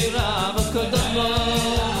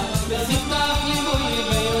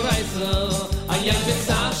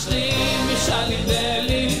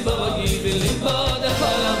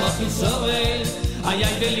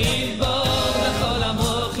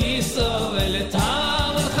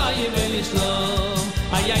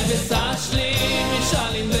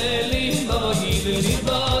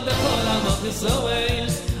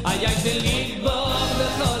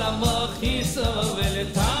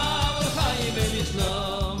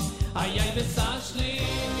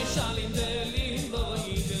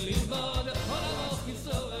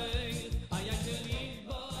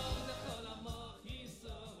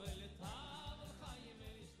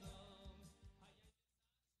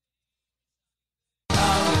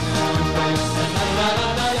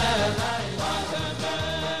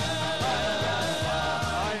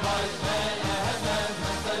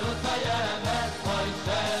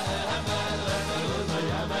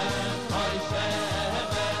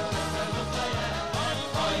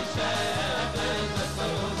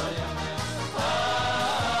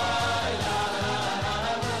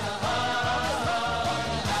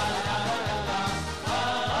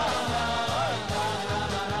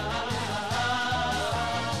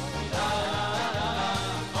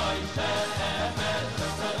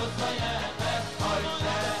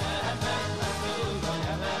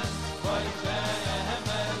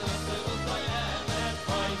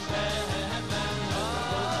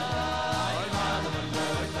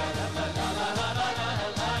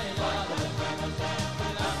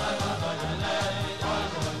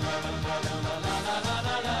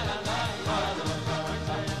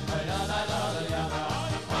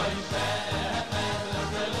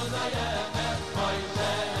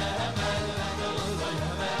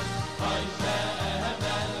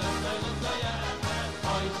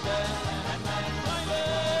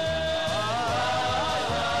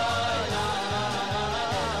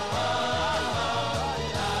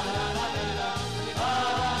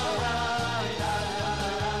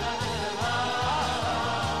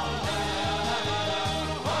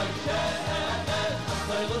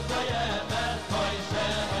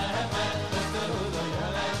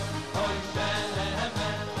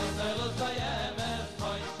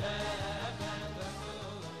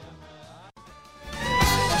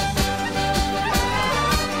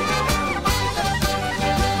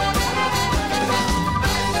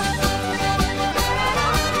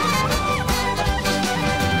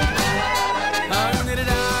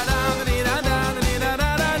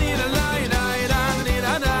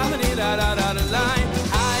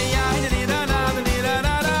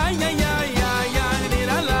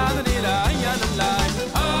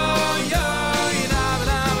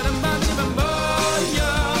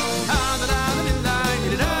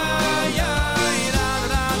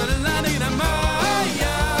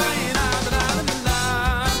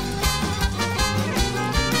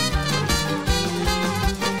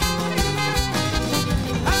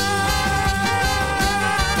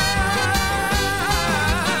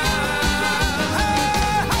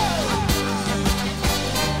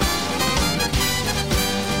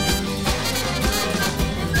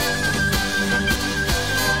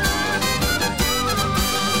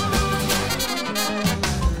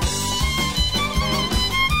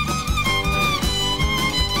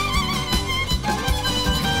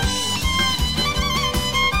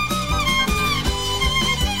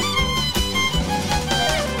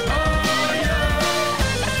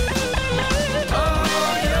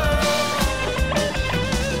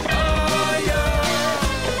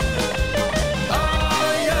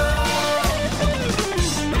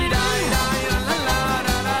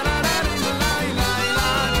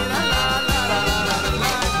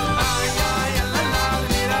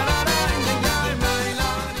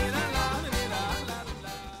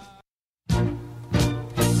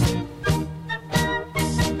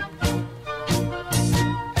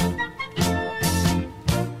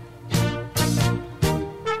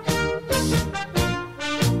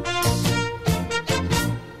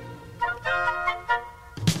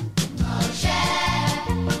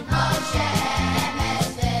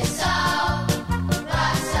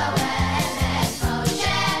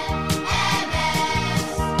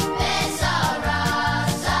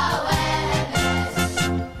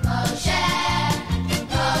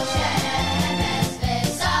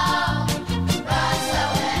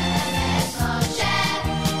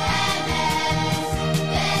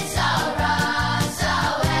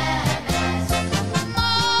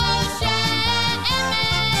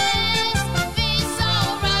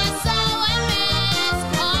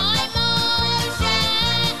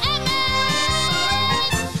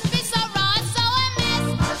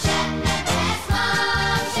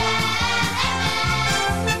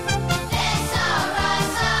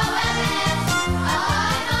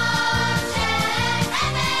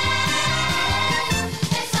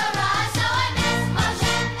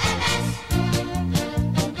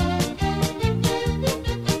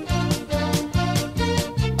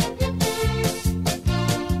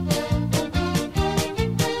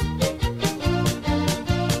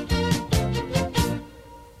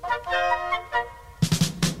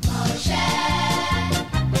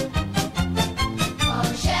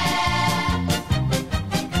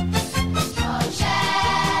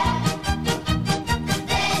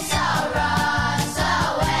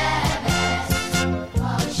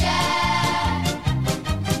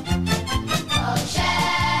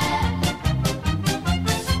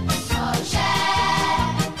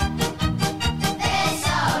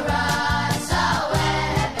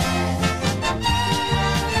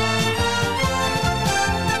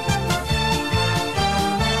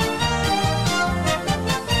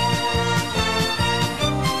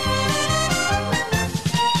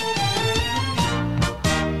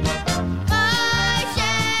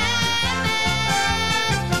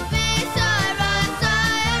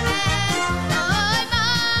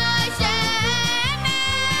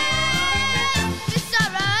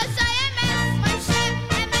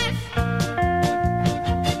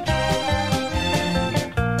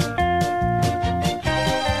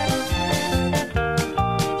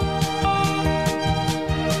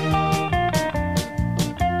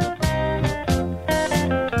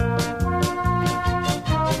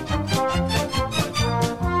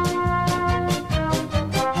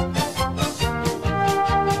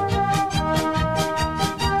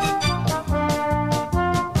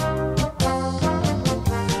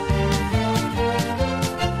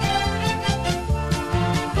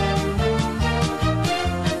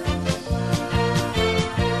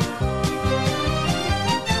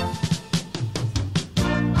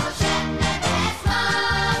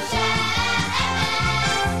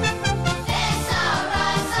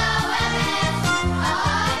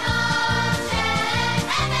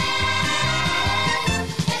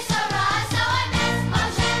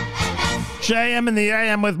 JM in the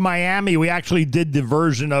AM with Miami. We actually did the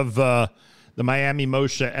version of the Miami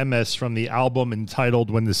Moshe MS from the album entitled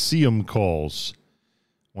When the Siyum Calls,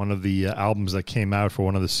 one of the albums that came out for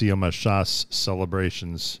one of the Siyum Hashas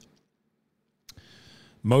celebrations.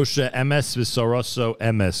 Moshe MS Visoroso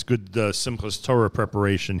MS. Good Simchas Torah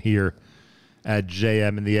preparation here at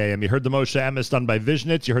JM in the AM. You heard the Moshe MS done by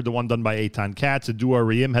Vishnitz. You heard the one done by Eitan Katz. A Dua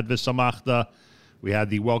Riyim had Visamachta. We had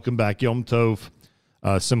the Welcome Back Yom Tov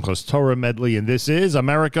Simchas Torah medley, and this is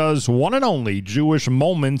America's one and only Jewish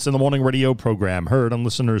Moments in the Morning radio program, heard on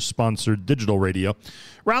listeners-sponsored digital radio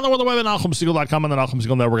around the world, the web at NachumSegal.com and the Nachum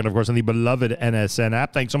Segal Network, and of course on the beloved NSN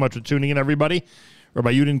app. Thanks so much for tuning in, everybody.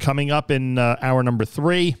 Rabbi Yudin coming up in hour number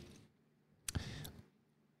 3,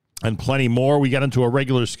 and plenty more. We got into a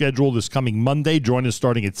regular schedule this coming Monday. Join us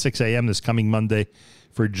starting at 6 a.m. this coming Monday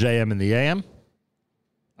for JM in the AM.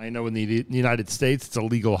 I know in the United States it's a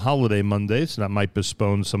legal holiday Monday, so that might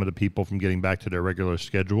postpone some of the people from getting back to their regular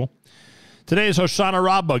schedule. Today is Hoshanah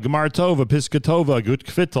Rabba, Gemar Tova, Piska Tova, Gut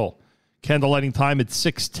Kvittel. Candlelighting time at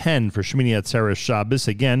 6:10 for Shmini Atzeres Shabbos.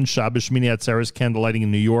 Again, Shabbos Shmini Atzeres candlelighting in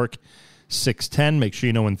New York, 6:10. Make sure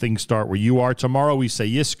you know when things start where you are. Tomorrow we say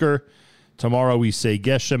Yisker. Tomorrow we say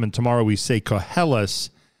Geshem. And tomorrow we say Koheles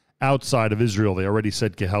outside of Israel. They already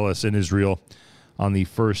said Koheles in Israel on the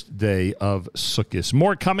first day of Sukkot.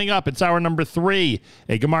 More coming up. It's hour number 3.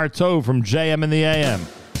 A Gemar Tov from JM in the AM.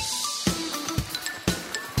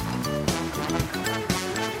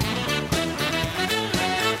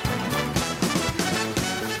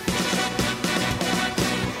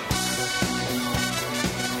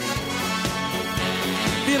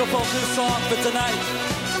 Beautiful new song for tonight.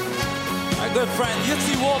 My good friend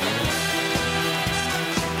Yitzi Wolf.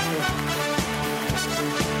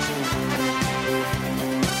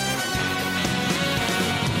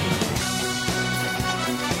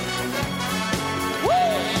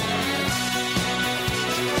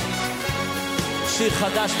 שיר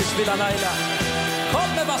חדש בשביל הלילה, כל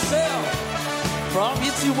מבשר, from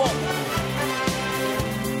יצי ווק.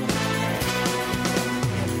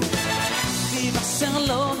 מבשר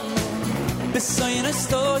לו, בסיין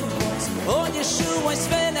הסטויוס, או ישוע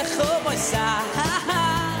ספנכו מויסה.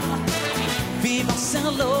 מבשר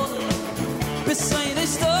לו, בסיין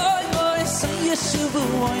הסטויוס, או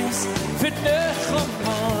ישוע ספנכו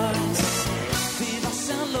מויסה.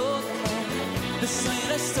 מבשר לו,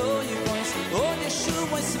 בסיין הסטויוס, oh,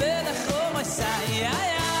 Yeshua is Velachom, I say,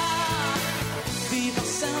 Viva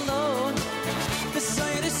Salon, the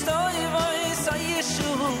sign is story voice, oh,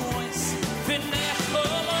 Yeshua is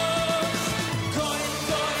Velachom, Koil,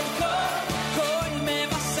 Koil, Koil, Koil, me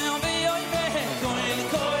Vasel, Vioy, me, Koil,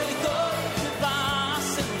 Koil, Koil,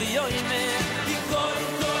 Vasel, Vioy, me, Koil,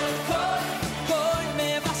 Koil, Koil, Koil, me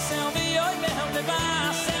Vasel, Vioy, me,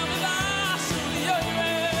 Vasel, Vasel, Vioy, me.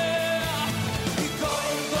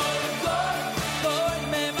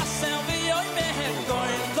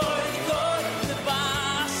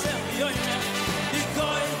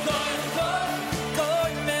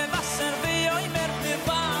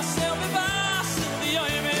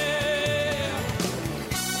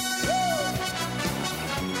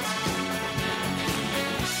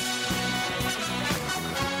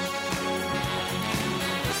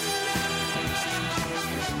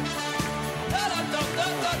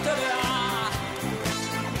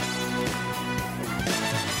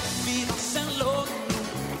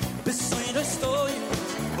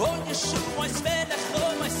 Yeshua is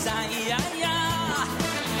Velachom, I say,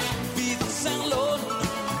 Viva Salon,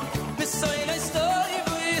 beside the story,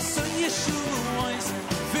 so Yeshua is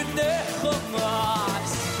Velachom,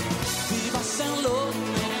 Viva Salon,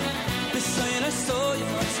 beside the story,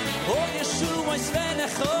 oh Yeshua is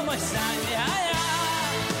Velachom, I say,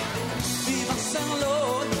 Viva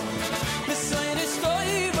Salon, beside the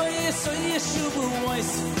story, so Yeshua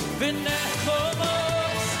is Velachom.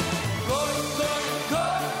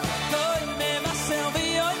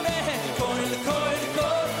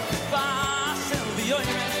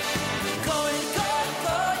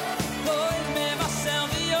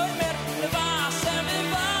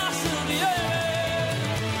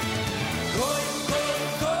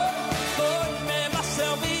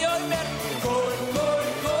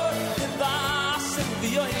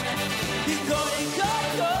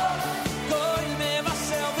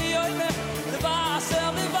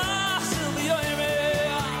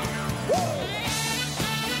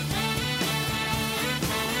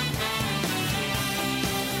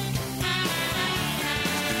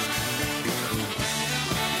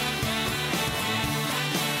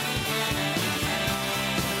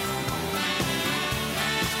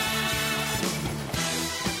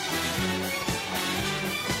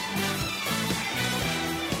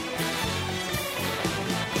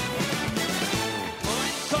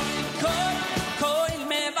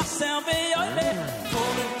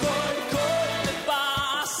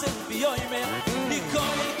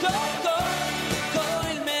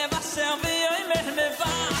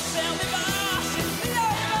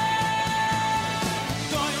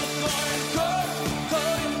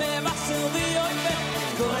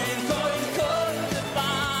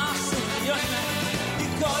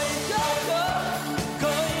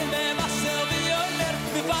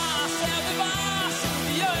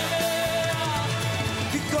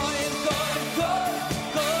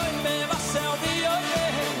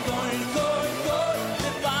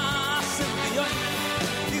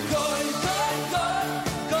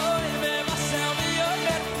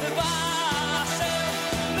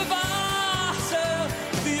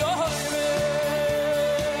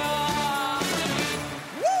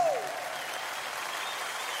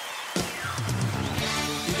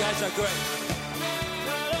 so great.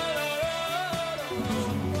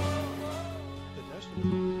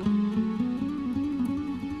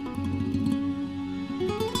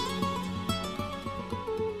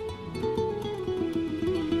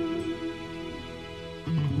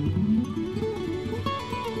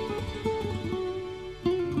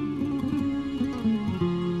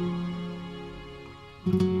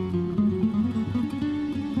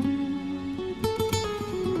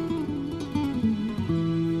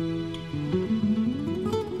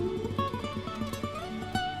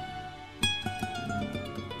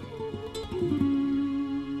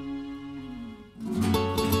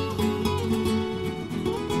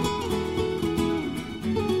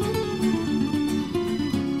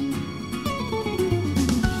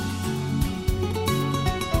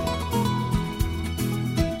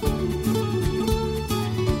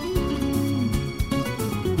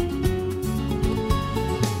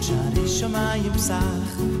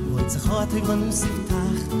 Sach, wo ich heute gewonu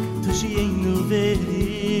siftach, tushieinu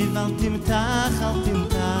veriv al timtach,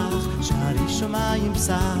 shari shomayim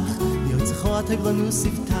sach, wo ich heute gewonu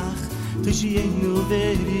siftach, tushieinu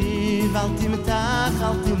veriv al timtach,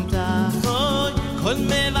 oy, kol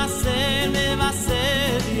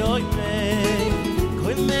mevaser yoy me,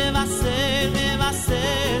 kol mevaser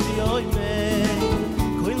yoy me,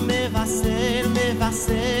 kol mevaser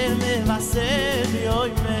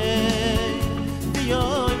yoy me.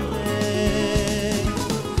 Yoy me,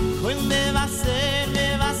 kol me va ser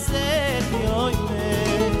yoy me,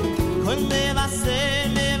 kol me va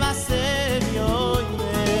ser yoy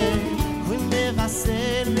me, kol me va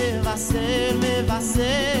ser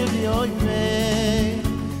yoy me,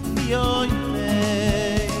 yoy me,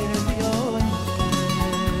 yoy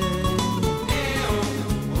me.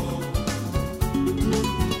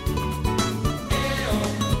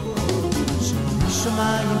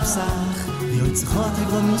 Shomayim sach. Jetzt hat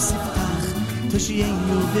gewonu siftach,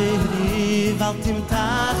 tushieinu veriv al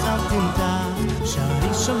timtach,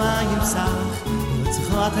 shari shomayim sach. Jetzt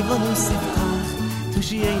hat gewonu siftach,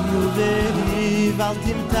 tushieinu veriv al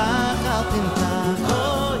timtach,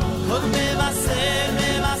 oy, kol mevaser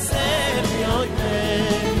yoy me,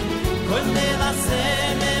 kol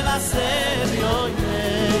mevaser yoy me,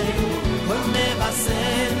 kol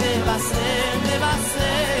mevaser yoy me.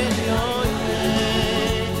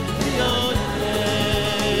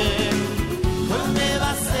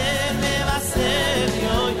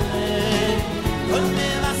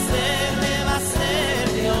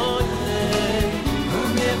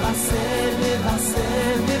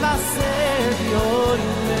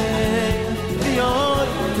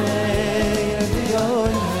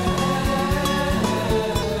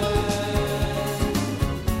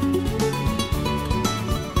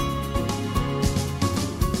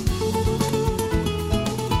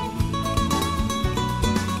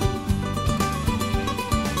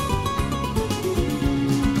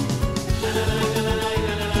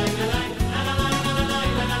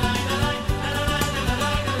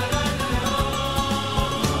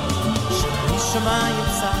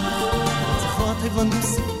 Gewonu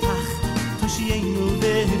siftach, tushieinu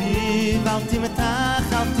veriv al timtach,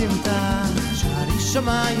 shari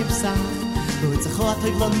shomayim sach, lo itzachot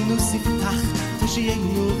gewonu siftach,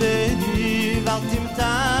 tushieinu veriv al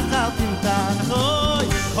timtach, oy,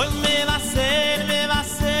 kol mevaser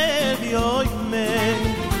yoy me,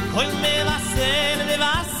 kol mevaser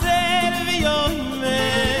yoy me,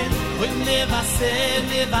 kol mevaser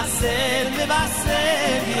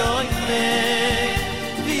yoy me,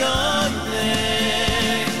 yoy me.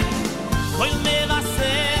 Kol me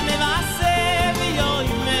vaser yoy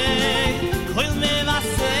me, kol me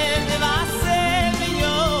vaser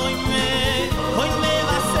yoy me, kol me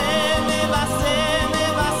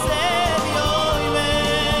vaser yoy me,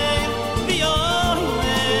 yoy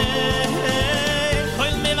me,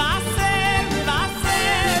 kol me vaser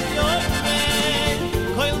yoy me,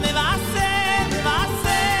 kol me vaser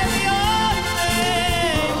yoy me,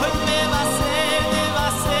 kol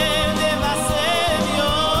me vaser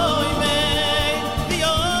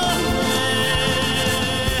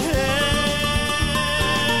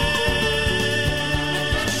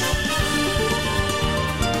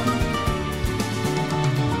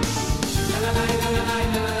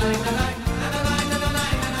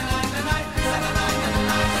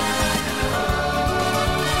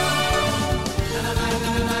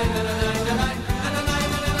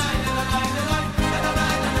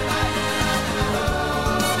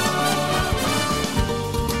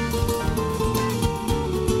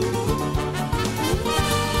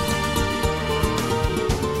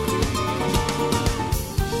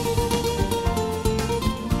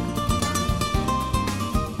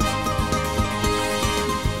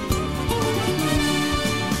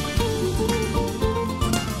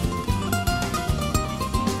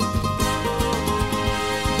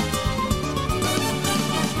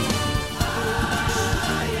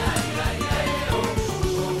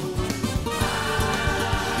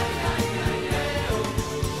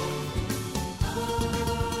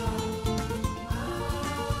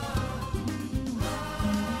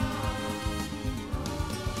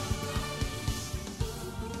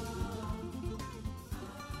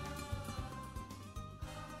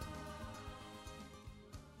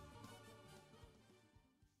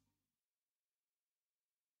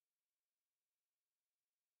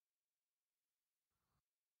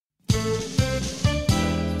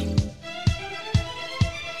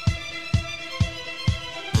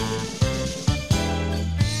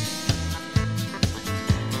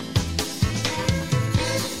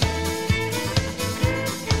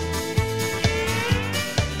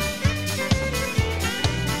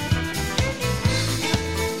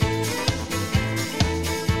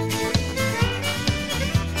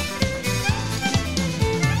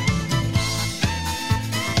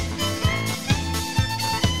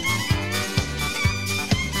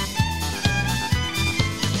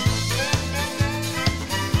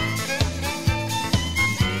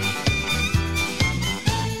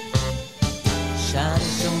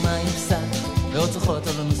לא צריכות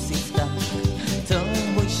אבל מוסיפתה טוב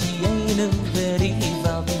בואי שיינו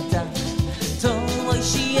וריבלתימתך טוב בואי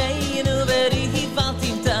שיינו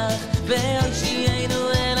וריבלתימתך ואוי שיינו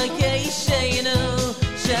אלוקי שיינו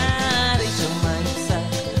שערי שמיים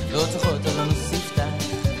קצת לא צריכות אבל מוסיפתה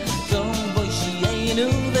טוב בואי שיינו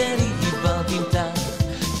וריבלתימתך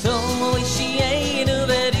טוב בואי שיינו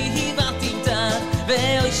וריבלתימתך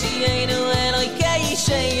ואוי שיינו אלוקי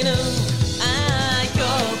שיינו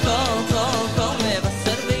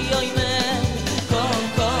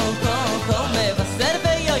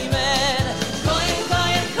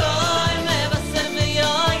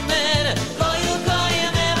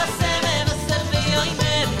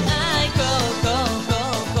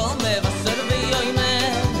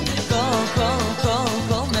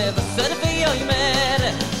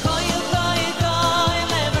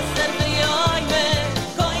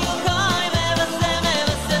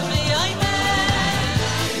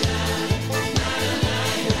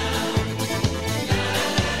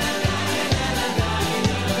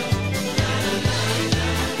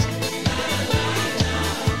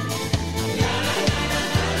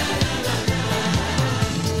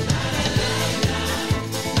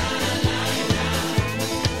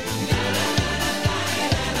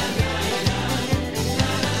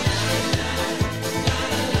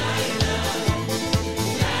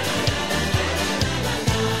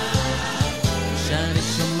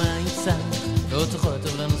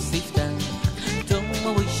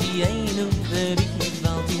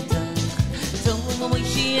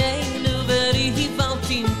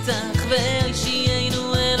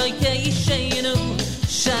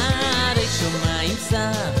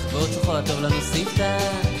טוב לנו סיפתה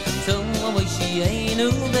טוב אבוי שיינו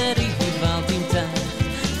וריבלתימתך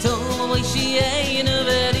טוב אבוי שיינו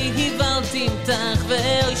וריבלתימתך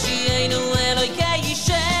ואוי שיינו אלוקי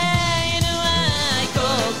שיינו כל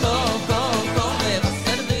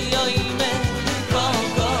מבשר ביומר כל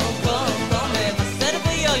מבשר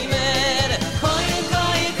ביומר כל מבשר ביומר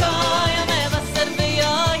כל מבשר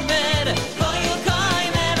ביומר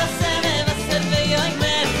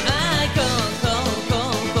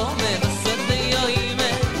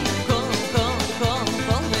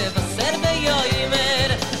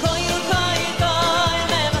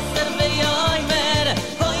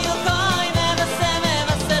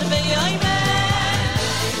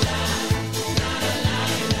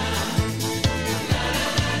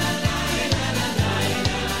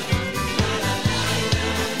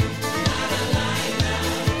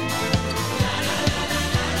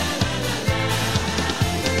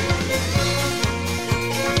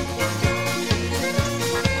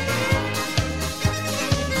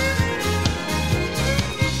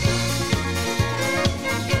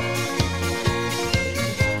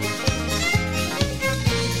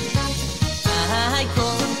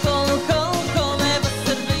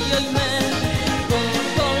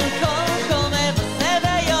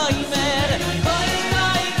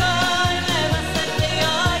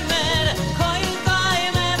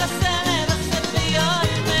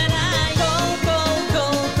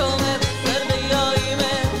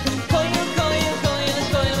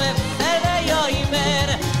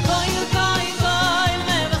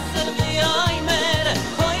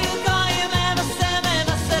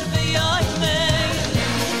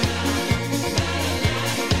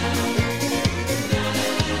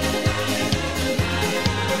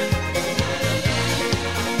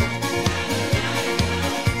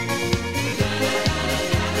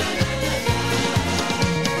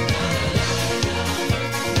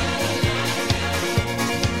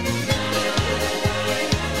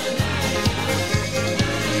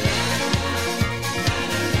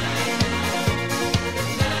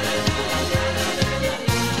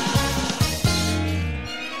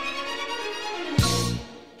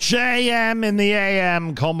JM in the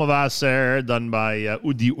AM, Kolmavasser, done by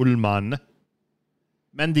Udi Ullman.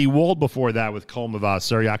 Mendy Wald before that with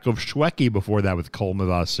Kolmavasser. Yaakov Shweki before that with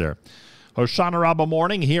Kolmavasser. Hoshanah Rabba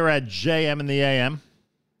morning here at JM in the AM.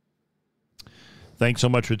 Thanks so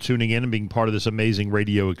much for tuning in and being part of this amazing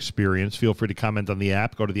radio experience. Feel free to comment on the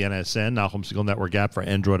app. Go to the NSN, Nahum Single Network app for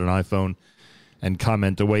Android and iPhone, and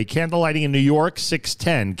comment away. Candlelighting in New York,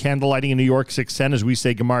 610. Candlelighting in New York, 610, as we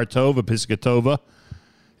say Gemar Tov, Episka Tova.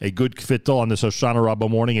 A good kfittel on this Hoshanah Rabbah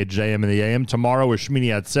morning at JM in the AM. Tomorrow is Shmini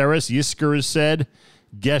Atzeres. Yisker is said.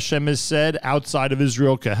 Geshem is said. Outside of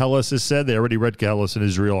Israel, Kehelis is said. They already read Kehelis in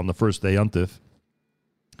Israel on the first day Yontif.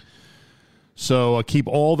 So keep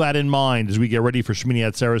all that in mind as we get ready for Shmini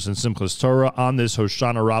Atzeres and Simchas Torah on this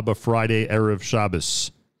Hoshanah Rabbah Friday, Erev Shabbos.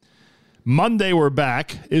 Monday, we're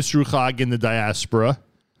back. Isru Chag in the diaspora.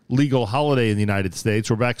 Legal holiday in the United States.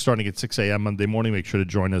 We're back starting at 6 a.m. Monday morning. Make sure to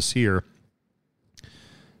join us here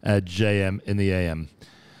at JM in the AM.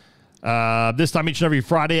 This time each and every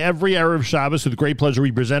Friday, every Erev Shabbos, with great pleasure,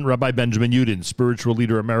 we present Rabbi Benjamin Yudin, spiritual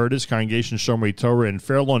leader emeritus, Congregation Shomrei Torah in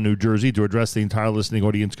Fair Lawn, New Jersey, to address the entire listening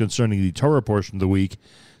audience concerning the Torah portion of the week.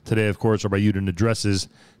 Today, of course, Rabbi Yudin addresses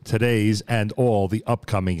today's and all the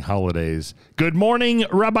upcoming holidays. Good morning,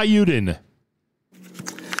 Rabbi Yudin.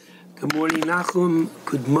 Good morning, Nachum.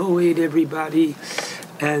 Good Moed, everybody.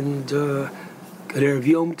 And Good Erev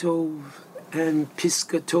Yom Tov and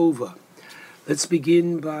Piska Tova. Let's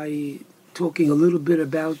begin by talking a little bit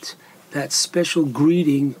about that special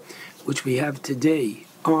greeting which we have today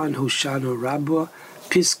on Hoshanah Rabba,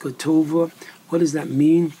 Piska Tova. What does that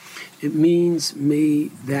mean? It means may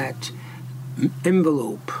that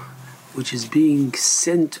envelope which is being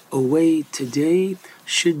sent away today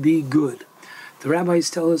should be good. The rabbis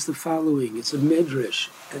tell us the following. It's a medrash,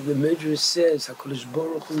 and the medrash says, HaKadosh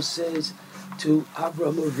Baruch Hu says to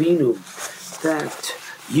Avraham Avinu that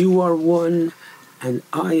you are one, and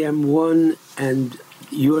I am one, and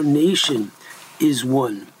your nation is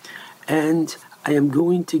one. And I am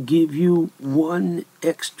going to give you one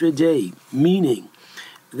extra day, meaning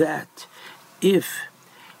that if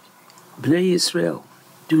Bnei Yisrael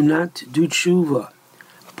do not do tshuva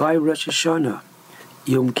by Rosh Hashanah,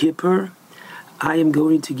 Yom Kippur, I am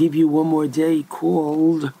going to give you one more day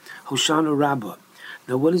called Hoshanah Rabba.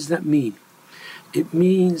 Now what does that mean? It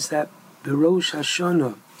means that Berosh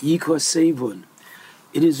Hashanah Yikos Sevon,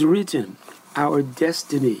 it is written, our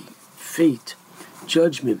destiny, fate,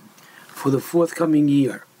 judgment for the forthcoming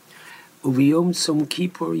year. Uviyom Som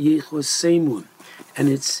Kippur Yechos Semun, and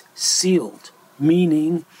it's sealed,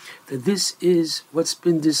 meaning that this is what's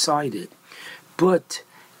been decided. But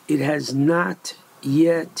it has not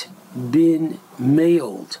yet been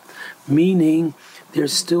mailed, meaning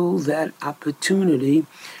there's still that opportunity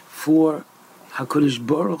for HaKadosh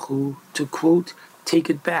Baruch Hu to, quote, take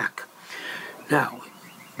it back. Now,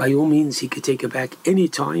 by all means, he could take it back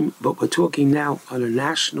anytime, but we're talking now on a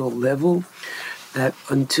national level that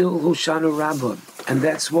until Hoshanah Rabbah, and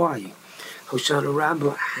that's why Hoshanah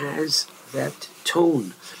Rabbah has that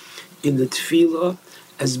tone in the tefillah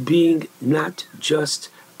as being not just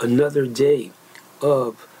another day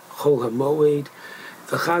of Chol HaMoed.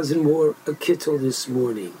 The Chazan wore a kittel this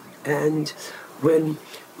morning, and when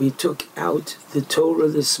we took out the Torah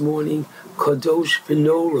this morning, Kadosh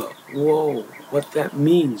V'Nora, whoa, what that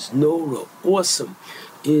means, Nora, awesome,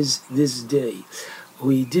 is this day.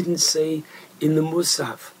 We didn't say in the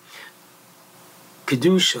Musaf,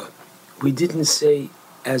 Kedusha, we didn't say,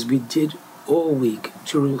 as we did all week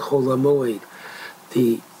during Chol HaMoed,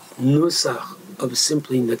 the Nusach of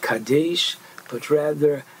simply Nekadesh, but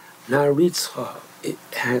rather Naritzcha. It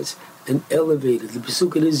has an elevated, the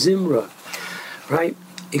Pesuk of Zimra, right?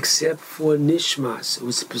 Except for Nishmas, it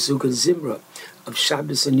was the Pesuk of Zimra of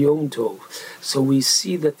Shabbos and Yom Tov. So we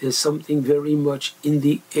see that there's something very much in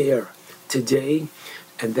the air today,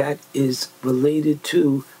 and that is related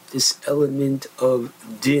to this element of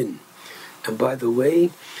din. And by the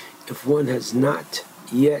way, if one has not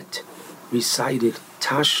yet recited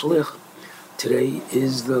Tashlich, today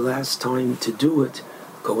is the last time to do it.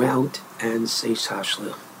 Go out and say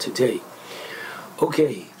Tashlich today.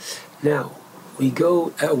 Okay, now we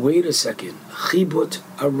go, wait a second, Chibut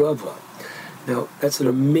Arava. Now, that's an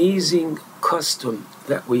amazing custom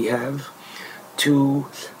that we have to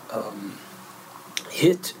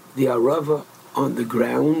hit the Arava on the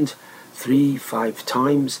ground 3-5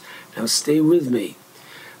 times. Now, stay with me.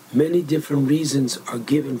 Many different reasons are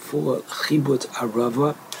given for Chibut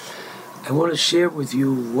Arava. I want to share with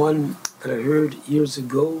you one that I heard years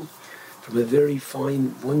ago from a very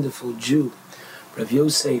fine, wonderful Jew, Rav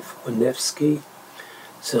Yosef Onevsky,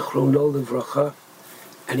 Zechrono Livracha,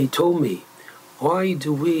 and he told me, why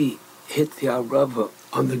do we hit the Arava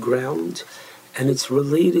on the ground? And it's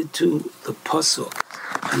related to the pasuk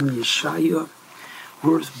in Yeshaya,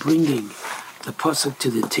 worth bringing the pasuk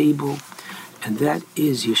to the table, and that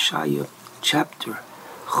is Yeshaya chapter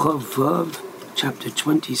Chavav, chapter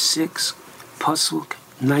 26, pasuk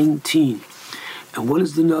 19. And what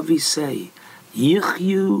does the Navi say?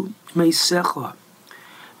 Yichyu meisecha,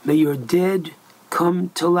 may your dead come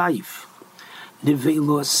to life.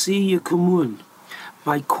 Nivelosi yakumun,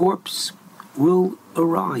 my corpse will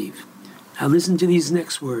arrive. Now listen to these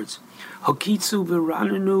next words. Hakitzu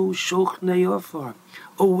v'rananu shochnei ofar,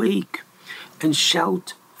 awake and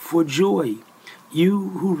shout for joy, you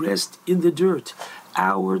who rest in the dirt.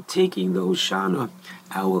 Our taking the Hoshanah,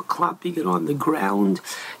 our clapping it on the ground,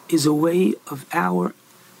 is a way of our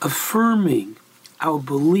affirming our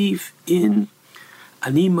belief in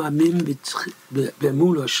Ani Ma'amin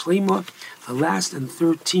B'Emunah Shlema, the last and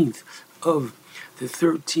 13th of the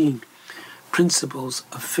 13 principles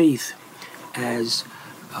of faith as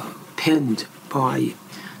penned by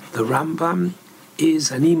the Rambam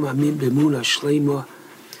is Ani Ma'amin B'Emunah Shleima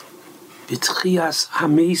B'Tchias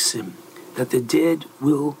HaMeisim, that the dead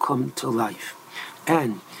will come to life.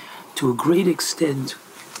 And to a great extent,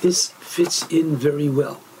 this fits in very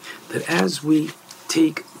well, that as we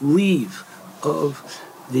take leave of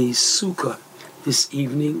the Sukkah this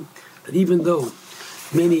evening, that even though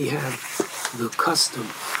many have the custom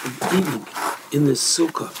of eating in the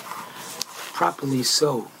Sukkah, properly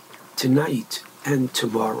so, tonight and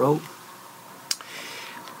tomorrow,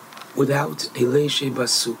 without a Leishe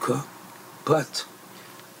Basukah, but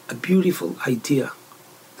a beautiful idea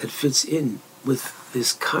that fits in with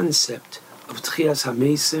this concept of Tchias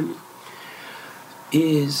HaMeisim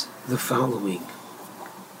is the following.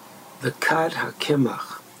 The Kad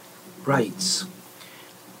HaKemach writes,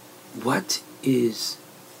 what is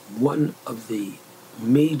one of the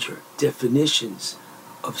major definitions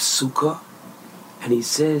of Sukkah? And he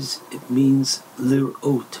says it means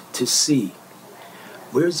lir'ot, to see.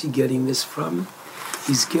 Where is he getting this from?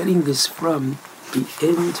 He's getting this from the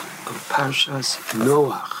end of Parshas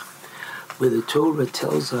Noach, where the Torah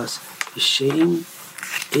tells us Shem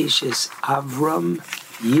Eshes Avram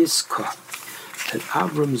Yiska, that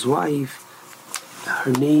Avram's wife,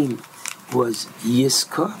 her name was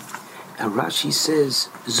Yiska, and Rashi says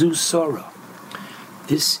Zu Sora.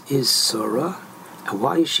 This is Sora, and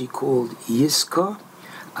why is she called Yiska?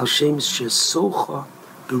 Al Shem Shesocha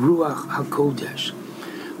Beruach HaKodesh,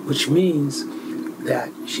 which means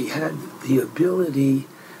that she had the ability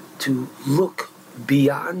to look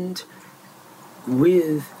beyond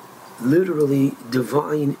with literally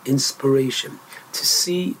divine inspiration, to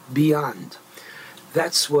see beyond.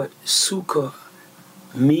 That's what Sukkah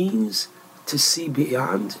means, to see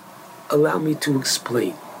beyond. Allow me to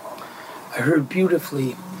explain. I heard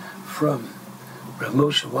beautifully from Rav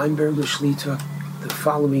Moshe Weinberger Shlita the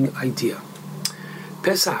following idea.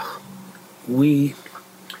 Pesach, we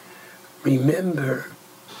remember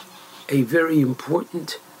a very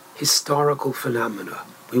important historical phenomena.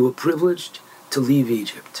 We were privileged to leave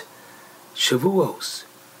Egypt. Shavuos,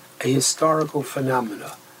 a historical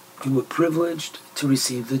phenomena. We were privileged to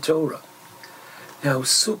receive the Torah. Now,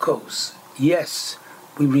 Sukkos, yes,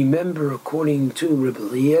 we remember according to Rabbi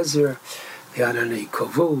Eliezer, the Ananei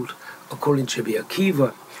Kovod, according to Rabbi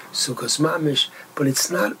Akiva, Sukkos Mamish, but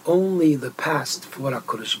it's not only the past for what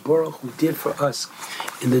HaKadosh Baruch Hu did for us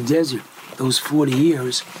in the desert, those 40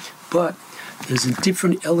 years, but there's a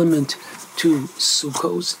different element to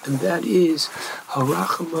Sukkos, and that is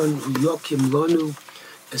Harachaman Hu Yokim Lanu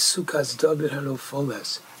Esukas David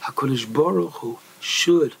Hanofoles. HaKadosh Baruch Hu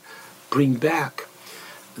should bring back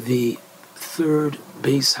the third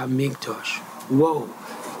Beis HaMikdash. Whoa,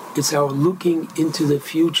 it's our looking into the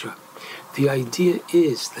future. The idea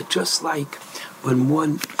is that just like when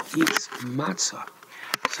one eats matzah,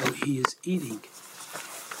 so he is eating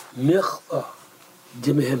Mich'ah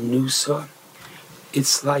Dimhem Nusa,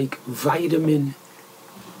 it's like vitamin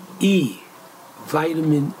E,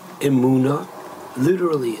 vitamin Emunah.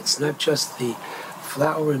 Literally, it's not just the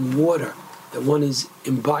flour and water that one is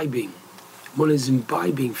imbibing. One is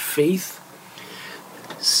imbibing faith.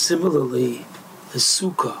 Similarly, the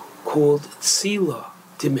Sukkah, called Tzila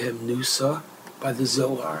Dimhem Nusa by the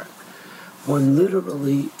Zohar, one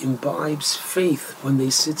literally imbibes faith when they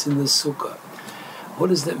sit in the Sukkah. What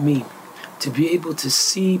does that mean? To be able to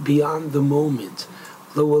see beyond the moment.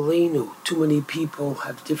 Lo aleinu, too many people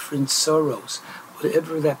have different sorrows,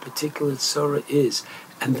 whatever that particular sorrow is,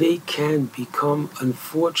 and they can become,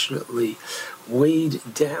 unfortunately, weighed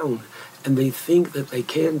down, and they think that they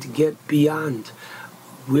can't get beyond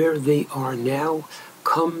where they are now.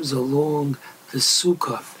 Comes along the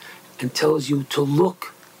Sukkah and tells you to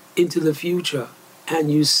look into the future,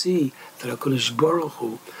 and you see that HaKadosh Baruch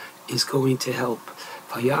Hu is going to help.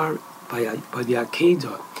 By the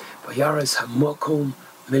Akedah, Vayaras Hamakom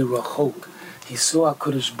Merachok, he saw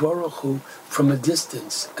HaKadosh Baruch Hu from a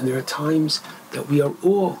distance, and there are times that we are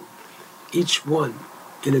all, each one,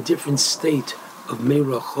 in a different state of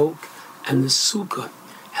Merachok, and the Sukkah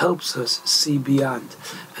helps us see beyond.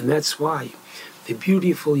 And that's why the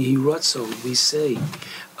beautiful Yiratzon we say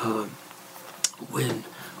when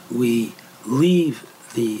we leave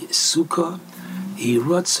the Sukkah,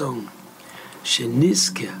 Yiratzon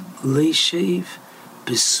Sheniske Leishev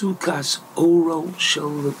Besukas Oro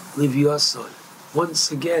Shel Livyason.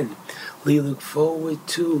 Once again, we look forward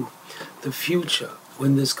to the future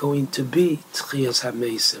when there's going to be Tchias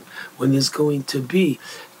HaMeisim, when there's going to be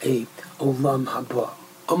a Olam Haba.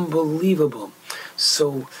 Unbelievable.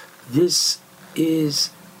 So this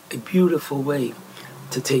is a beautiful way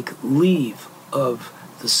to take leave of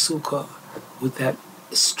the sukkah with that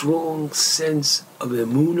strong sense of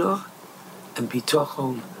emunah and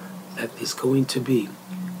bitachon that is going to be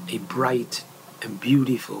a bright and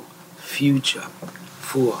beautiful future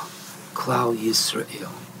for Klal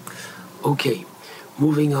Yisrael. Okay,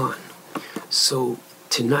 moving on. So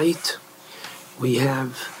tonight we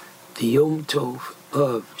have the Yom Tov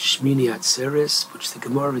of Shmini Atzeres, which the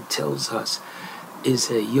Gemara tells us is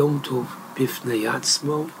a Yom Tov Bifnei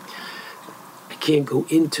Atzmo. I can't go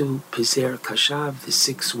into Pizer Kashav, the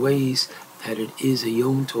 6 ways that it is a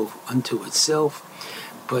Yom Tov unto itself,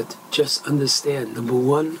 but just understand, number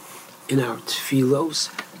 1, in our Tfilos,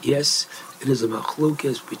 yes, it is a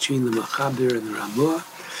machlukes between the Machaber and the Ramah,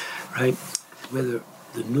 right? Whether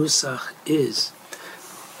the Nusach is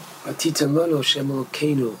Atitan Lano Shem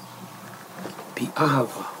Elokeinu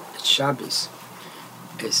Bi'ahava, at Shabbos,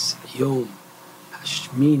 es Yom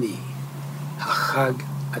Hashmini HaChag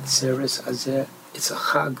Atzeres Azeh, it's a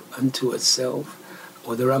Chag unto itself.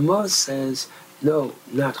 Or the Ramah says, no,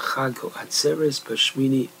 not Chag Atzeres, but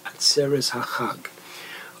Shmini Atzeres HaChag.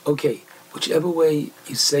 Okay, whichever way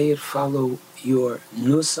you say it, follow your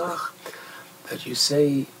Nusach that you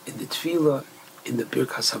say in the Tefillah, in the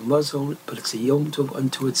Birkas HaMazon, but it's a Yom Tov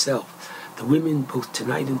unto itself. The women, both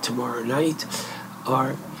tonight and tomorrow night,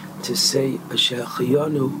 are to say Asher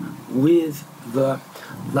Chayanu with the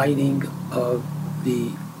lighting of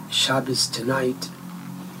the Shabbos tonight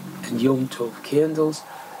and Yom Tov candles,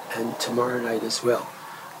 and tomorrow night as well.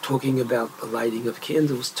 Talking about the lighting of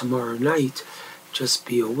candles tomorrow night, just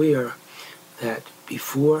be aware that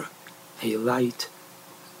before they light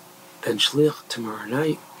Ben Shlich tomorrow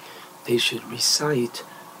night, they should recite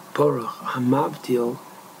Baruch HaMavdil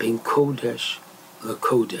Ben Kodesh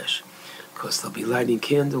LaKodesh, because they'll be lighting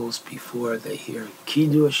candles before they hear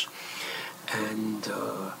Kiddush, and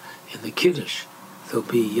in the Kiddush there'll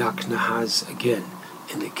be Yak Nahaz again.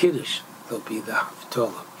 In the Kiddush there'll be the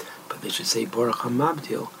Havdalah, but they should say Baruch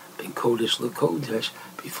HaMavdil Ben Kodesh LaKodesh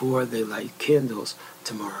before they light candles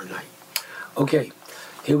tomorrow night. Okay,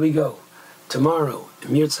 here we go. Tomorrow,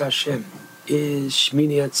 Mirz Hashem, is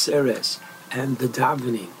Shmini Atzeres and the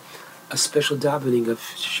davening, a special davening of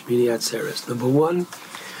Shmini Atzeres. Number 1,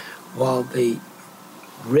 while they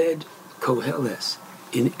read Koheles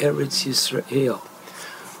in Eretz Yisrael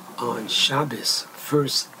on Shabbos,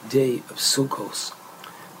 first day of Sukkos.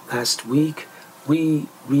 Last week, we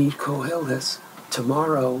read Koheles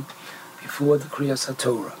tomorrow before the Kriyas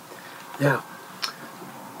HaTorah. Now,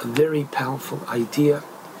 a very powerful idea,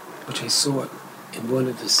 which I saw in one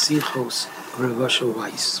of the Sichos of Rabbi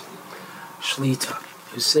Weiss, Shlita,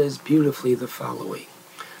 who says beautifully the following.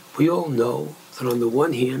 We all know that on the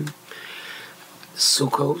one hand,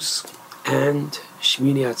 Sukkos and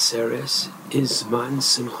Shmini Atzeres is Zman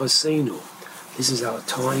Simchosenu. This is our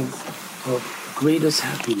time of greatest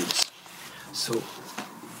happiness. So,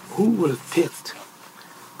 who would have picked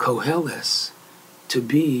Koheles to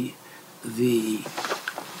be the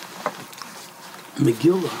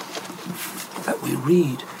Megillah that we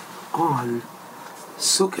read on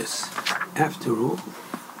Sukkot? After all,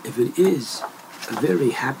 if it is a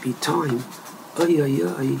very happy time,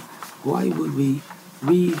 why would we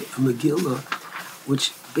read a Megillah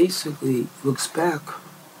which basically looks back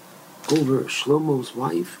over Shlomo's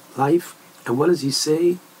life? And what does he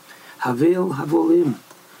say? Havel Havolim,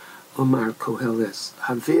 Omar Koheles.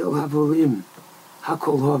 Havel Havolim,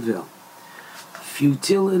 Hakol Havel.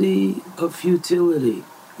 Futility of futility,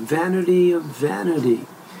 vanity of vanity,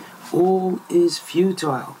 all is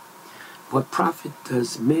futile. What profit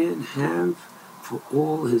does man have for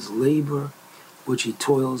all his labor which he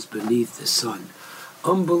toils beneath the sun?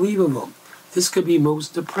 Unbelievable. This could be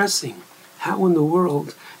most depressing. How in the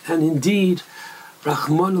world, and indeed,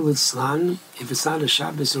 Rahman al-Islan, if it's not a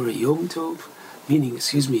Shabbos or a Yom Tov, meaning,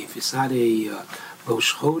 if it's not a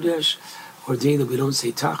Rosh Chodesh, or a day that we don't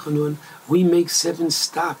say Tachanun, we make 7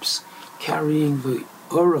 stops carrying the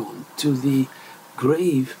Aron to the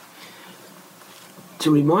grave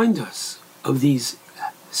to remind us of these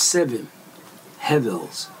 7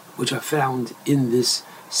 Hevels, which are found in this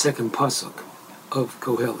second pasuk of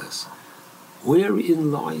Koheles.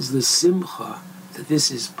 Wherein lies the Simcha that this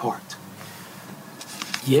is part?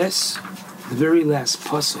 Yes, the very last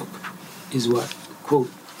pasuk is what,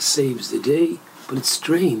 quote, saves the day, but it's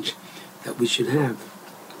strange that we should have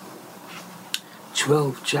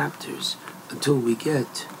 12 chapters until we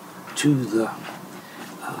get to the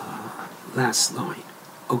last line.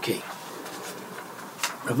 Okay.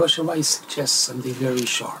 Rabbi Weiss suggests something very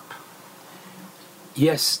sharp.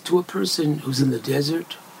 Yes, to a person who's in the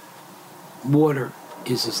desert, water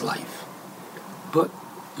is his life. But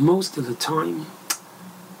most of the time,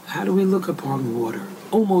 how do we look upon water?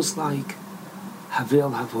 Almost like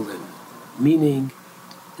Havel Havolim, meaning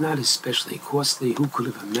not especially costly. Who could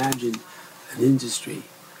have imagined an industry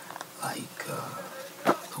like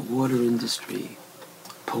the water industry,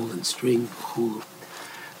 Poland string, hulu?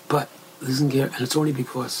 But listen here, and it's only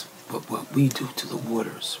because of what we do to the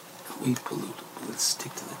waters that we pollute. Let's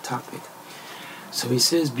stick to the topic. So he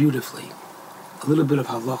says beautifully, a little bit of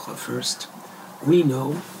halacha first. We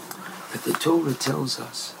know that the Torah tells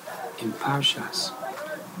us in Parshas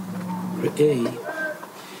Re'eh,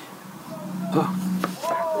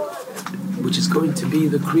 which is going to be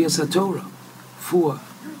the Kriyas HaTorah for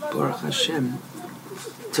Baruch Hashem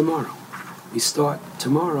tomorrow. We start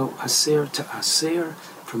tomorrow, Aser to Aser,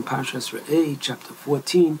 from Parshas Re'eh, chapter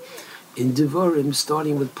 14, in Devarim,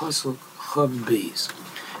 starting with Pasuk Chav Beis.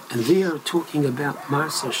 And they are talking about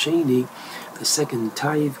Maser Sheni, the second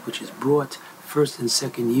tithe, which is brought first and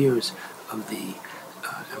second years of the,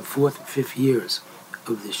 and fourth and fifth years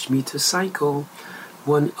of the Shemitah cycle.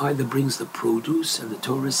 One either brings the produce, and the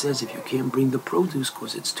Torah says if you can't bring the produce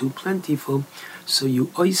because it's too plentiful, so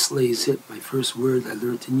you isolate it, my first word I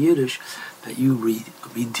learned in Yiddish, that you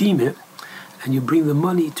redeem it, and you bring the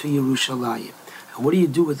money to Yerushalayim. And what do you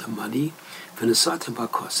do with the money? V'nasata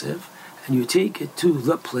b'kosev, and you take it to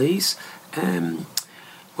the place, and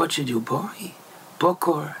what should you buy?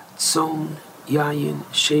 Bokor, tzon, yayin,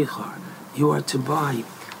 shechar. You are to buy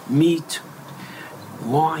meat,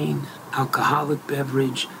 wine, alcoholic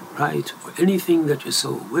beverage, right, or anything that your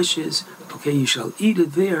soul wishes. Okay, you shall eat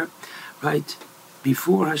it there, right,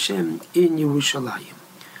 before Hashem in Yerushalayim.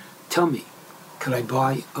 Tell me, could I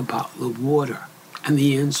buy a bottle of water? And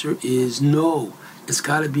the answer is no. It's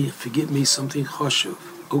got to be, forgive me, something choshev.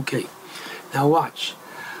 Okay, now watch.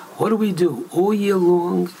 What do we do? All year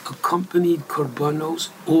long, accompanied korbanos,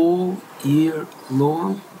 all year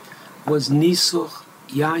long, was nisuch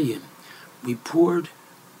yayin. We poured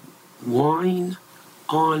wine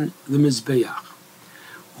on the Mizbeach.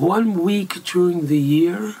 1 week during the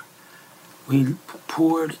year, we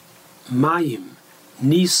poured mayim,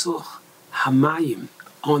 nisuch hamayim,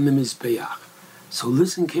 on the Mizbeach. So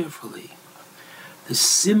listen carefully. The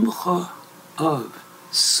simcha of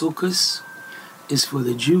Sukkot is for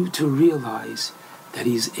the Jew to realize that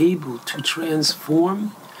he's able to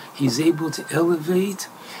transform, he's able to elevate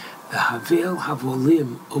the Havel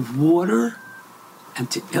Havolim of water and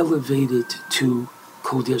to elevate it to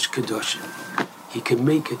Kodesh Kedoshim. He can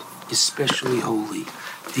make it especially holy.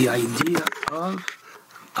 The idea of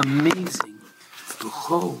amazing,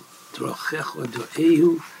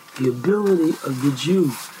 the ability of the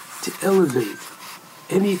Jew to elevate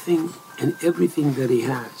anything and everything that he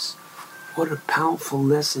has. What a powerful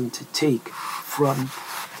lesson to take from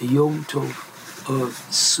the Yom Tov of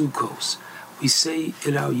Sukkos. We say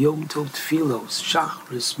in our Yom Tov Tfilos,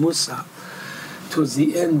 Shachris, Musaf, towards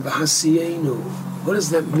the end, V'hasiyenu. What does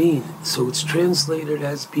that mean? So it's translated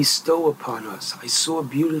as bestow upon us. I saw a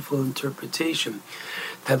beautiful interpretation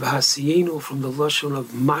that V'hasiyenu from the Lashon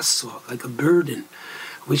of Masor, like a burden.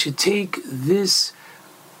 We should take this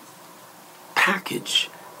package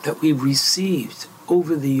that we received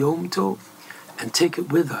over the Yom Tov and take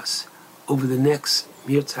it with us over the next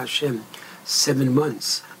Mirz Hashem 7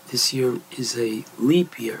 months. This year is a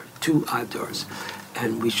leap year, 2 Adars,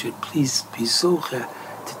 and we should please be zoche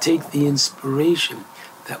to take the inspiration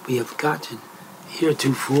that we have gotten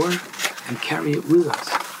heretofore and carry it with us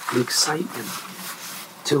with excitement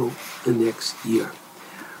till the next year.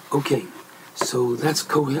 Okay, so that's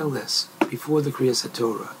Koheles before the Kriyas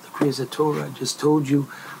HaTorah. The Kriyas HaTorah, I just told you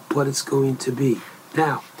what it's going to be.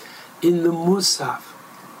 Now, in the Musaf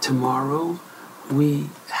tomorrow, we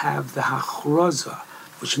have the Hachroza,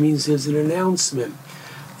 which means there's an announcement.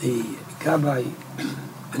 The Rabbi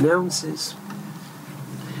announces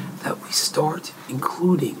that we start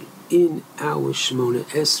including in our Shemona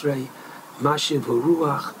Esrei, Mashiv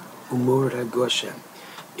HaRuach, Umor HaGoshem.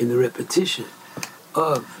 In the repetition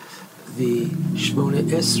of the Shemona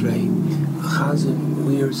Esrei, the Chazan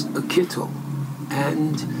wears a kittel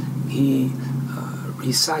and he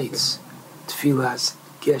recites Tfilas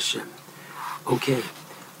Geshem. Okay,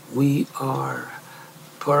 we are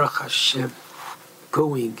Baruch Hashem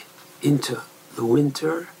going into the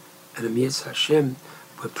winter, and Mirz Hashem,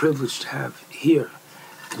 we're privileged to have here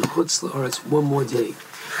in Chutz La'aretz one more day.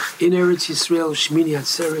 In Eretz Yisrael, Shmini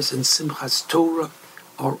Atzeres and Simchas Torah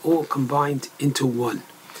are all combined into one.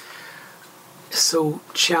 So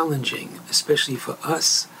challenging, especially for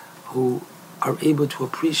us who are able to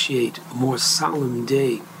appreciate a more solemn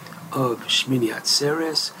day of Shmini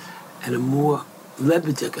Atzeres and a more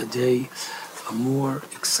Lebedeka day, a more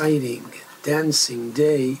exciting dancing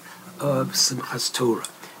day of Simchas Torah.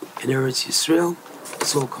 In Eretz Yisrael,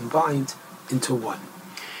 it's all combined into one.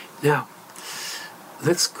 Now,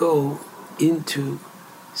 let's go into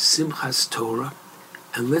Simchas Torah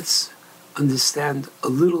and let's understand a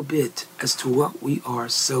little bit as to what we are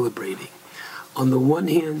celebrating. On the one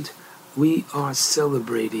hand, we are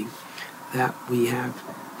celebrating that we have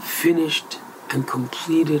finished and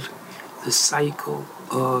completed the cycle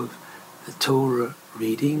of the Torah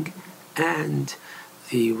reading, and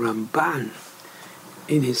the Ramban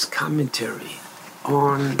in his commentary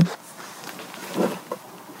on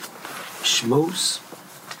Shmos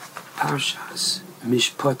Parshas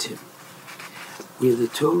Mishpatim, where the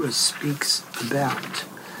Torah speaks about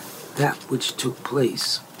that which took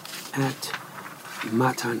place at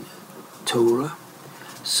Matan Torah.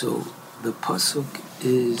 So the pasuk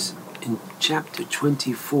is in chapter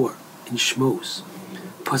 24 in Shmos,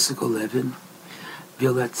 pasuk 11.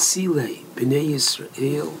 V'latzile b'nei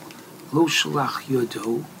Yisrael lo shalach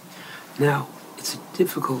yodo. Now, it's a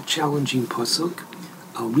difficult, challenging pasuk.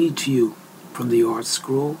 I'll read to you from the Art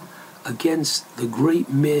Scroll. Against the great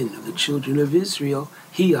men of the children of Israel,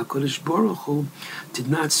 he, HaKadosh Baruch Hu, did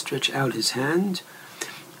not stretch out his hand.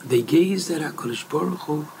 They gazed at HaKadosh Baruch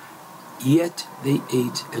Hu, yet they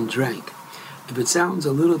ate and drank. If it sounds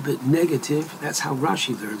a little bit negative, that's how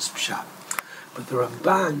Rashi learns Pshat. But the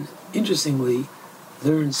Ramban, interestingly,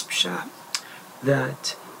 learns Pshat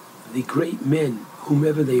that the great men,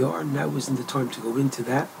 whomever they are, now isn't the time to go into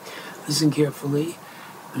that, listen carefully,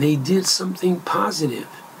 they did something positive.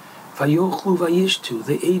 Vayochlu vayishtu,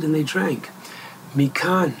 they ate and they drank.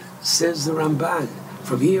 Mikan, says the Ramban,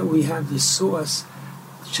 from here we have the source,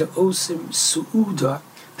 she'osim su'uda,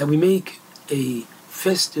 that we make a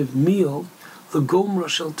festive meal, the Gomra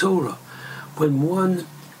Shel Torah, when one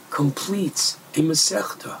completes a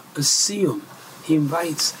Masechta, a Siyum, he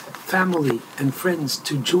invites family and friends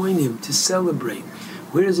to join him to celebrate.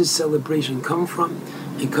 Where does this celebration come from?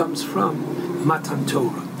 It comes from Matan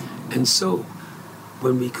Torah. And so,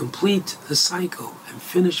 when we complete the cycle and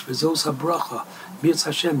finish V'zos HaBracha, Mirz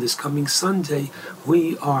Hashem, this coming Sunday,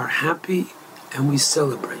 we are happy and we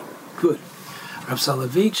celebrate. Good. Rav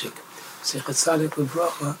Soloveitchik, Sechet Tzaddik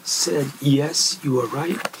Livracha, said, yes, you are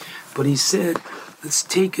right, but he said, let's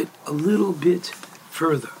take it a little bit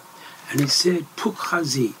further. And he said, Puk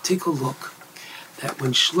Chazi, take a look, that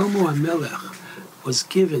when Shlomo HaMelech was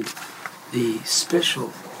given the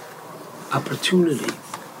special opportunity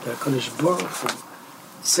that HaKadosh Baruch Hu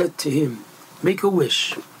said to him, make a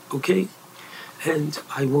wish, okay? And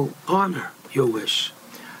I will honor your wish.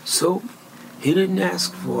 So he didn't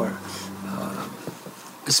ask for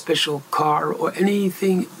a special car or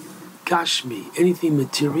anything gashmi, anything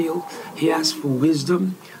material. He asked for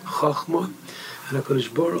wisdom, chachma. And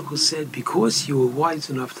HaKadosh Baruch Hu said, because you were wise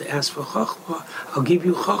enough to ask for chachma, I'll give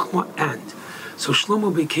you chachma and. So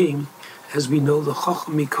Shlomo became, as we know, the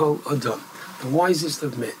chacham mikol adam, the wisest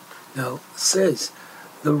of men. Now, says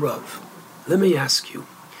the Rav, let me ask you,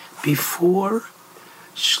 before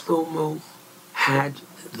Shlomo had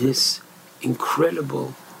this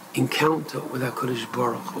incredible encounter with HaKadosh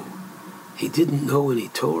Baruch Hu, he didn't know any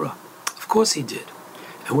Torah? Of course he did.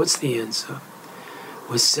 And what's the answer?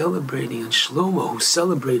 We're celebrating, and Shlomo, who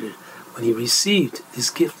celebrated when he received this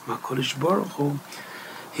gift from HaKadosh Baruch Hu,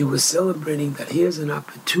 he was celebrating that here's an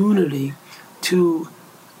opportunity to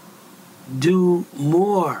do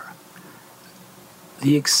more.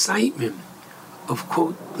 The excitement of,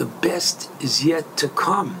 quote, the best is yet to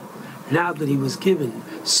come. Now that he was given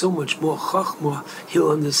so much more chachma,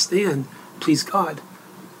 he'll understand, please God,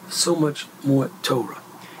 so much more Torah.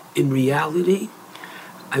 In reality,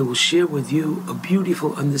 I will share with you a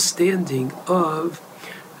beautiful understanding of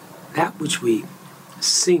that which we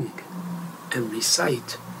sing and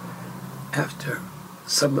recite after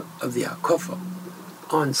some of the Akofa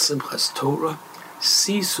on Simchas Torah,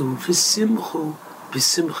 Sisu v'simchu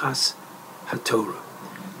b'simchas HaTorah.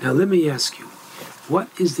 Now let me ask you, what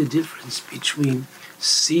is the difference between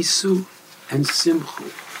Sisu and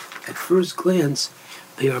Simchu? At first glance,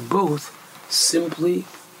 they are both simply,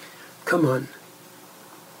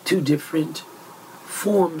 two different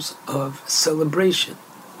forms of celebration.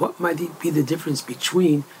 What might be the difference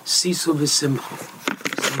between Sisu v'Simchu?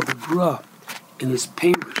 So the Gra, in his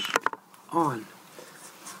Perush on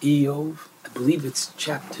Eov, I believe it's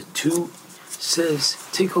chapter 2, says,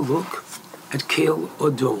 take a look at Keil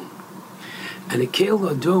Odon. And at Keil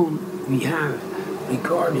Odon, we have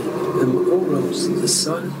regarding the Ma'oros, the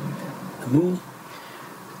sun, the moon,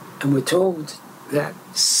 and we're told that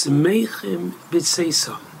Semeichim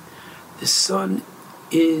B'Tseisam, the sun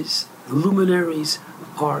is, the luminaries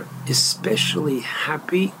are especially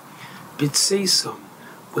happy, Bitsesam,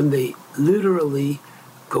 when they literally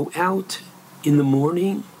go out in the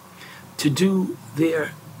morning to do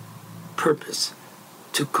their purpose,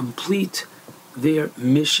 to complete their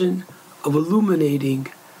mission of illuminating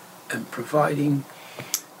and providing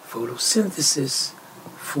photosynthesis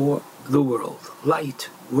for the world, light,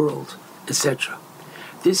 world, etc.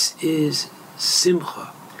 This is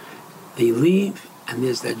simcha. They leave, and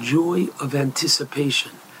there's that joy of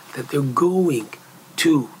anticipation that they're going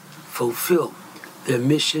to fulfill their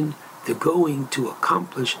mission. They're going to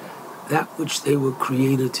accomplish that which they were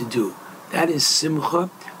created to do. That is simcha,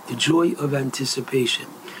 the joy of anticipation.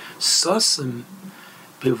 Sasim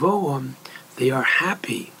bevoam, they are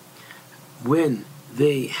happy when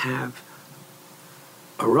they have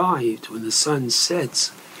arrived, when the sun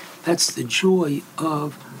sets. That's the joy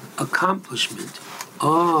of accomplishment.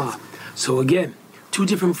 So again, two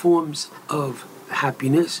different forms of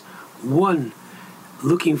happiness. One,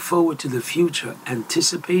 looking forward to the future,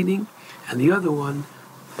 anticipating, and the other one,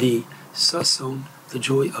 the sason, the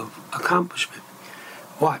joy of accomplishment.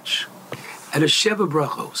 Watch. At a Sheva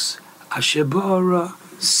Brachos, Ashebara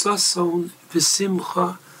sason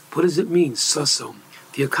v'simcha. What does it mean, sason?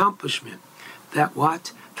 The accomplishment. That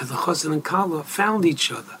what? That the Chassan and Kala found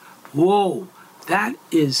each other. Whoa, that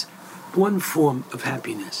is one form of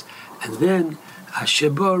happiness. And then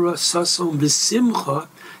Ashebara sason v'simcha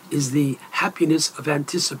is the happiness of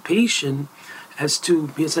anticipation as to,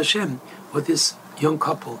 B'ez Hashem, what this young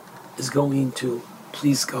couple is going to,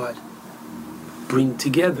 please God, bring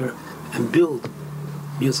together and build,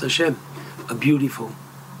 B'ez Hashem, a beautiful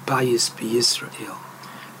Bayis B'Yisrael.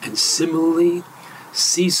 And similarly,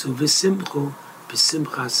 Sisu v'simchu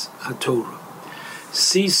b'simchas HaTorah.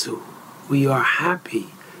 Sisu, we are happy,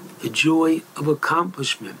 the joy of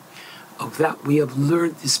accomplishment of that we have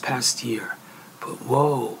learned this past year. But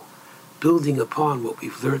whoa, building upon what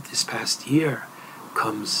we've learned this past year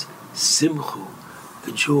comes simchu,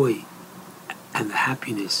 the joy and the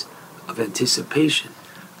happiness of anticipation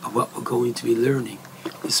of what we're going to be learning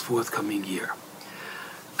this forthcoming year.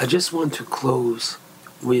 I just want to close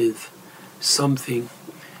with something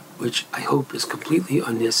which I hope is completely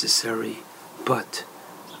unnecessary, but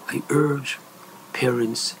I urge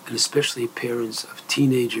parents, and especially parents of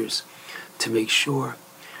teenagers, to make sure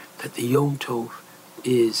that the Yom Tov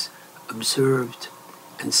is observed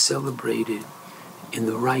and celebrated in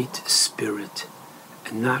the right spirit,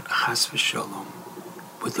 and not chas v'shalom,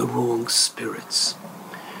 with the wrong spirits.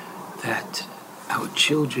 That our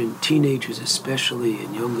children, teenagers especially,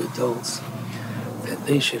 and young adults, that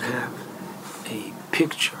they should have a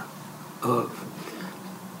picture of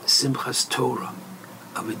Simchas Torah,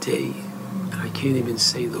 of a day, and I can't even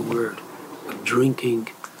say the word, of drinking.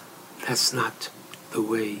 That's not the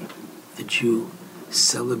way the Jew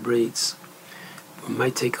celebrates. We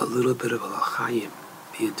might take a little bit of a l'chaim,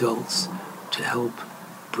 the adults, to help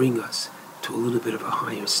bring us to a little bit of a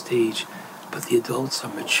higher stage, but the adults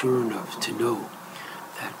are mature enough to know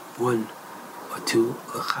that 1 or 2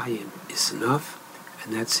 l'chaim is enough,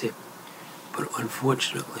 and that's it. But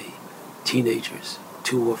unfortunately, teenagers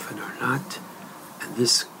too often are not, and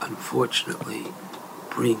this unfortunately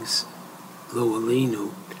brings lo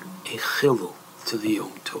aleinu a chilul to the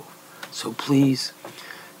Yom Tov. So please,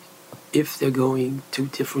 if they're going to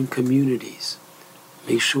different communities,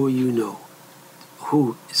 make sure you know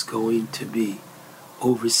who is going to be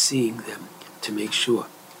overseeing them to make sure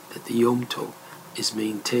that the Yom Tov is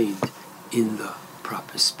maintained in the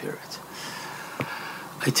proper spirit.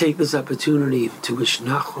 I take this opportunity to wish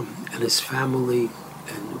Nachum and his family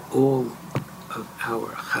and all of our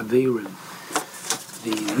Chaverim,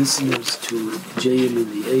 the listeners to JM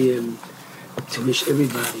in the AM, to wish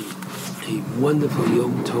everybody a wonderful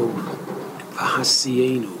Yom Tov,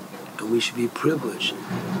 v'hasienu, and we should be privileged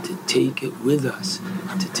to take it with us,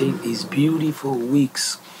 to take these beautiful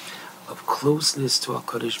weeks of closeness to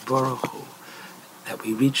HaKadosh Baruch Hu, that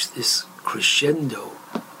we reach this crescendo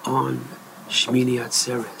on Shmini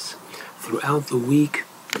Atzeres. Throughout the week,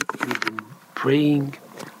 we've been praying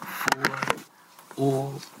for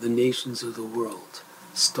all the nations of the world.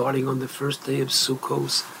 Starting on the first day of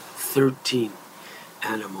Sukkot, 13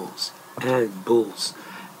 animals and bulls,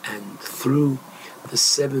 and through the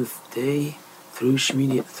 7th day, through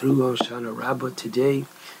Shmini, through Hoshanah Rabba today,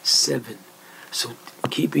 7. So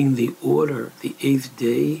keeping the order, the 8th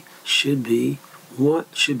day should be what?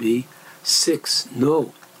 Should be 6.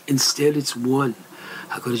 No, instead it's 1.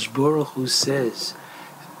 HaKadosh Baruch Hu says,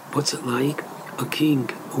 what's it like? A king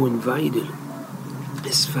who invited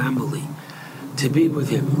his family to be with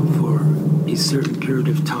him for a certain period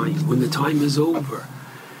of time. When the time is over,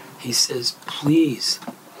 he says, please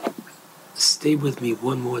stay with me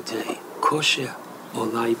one more day. Kosher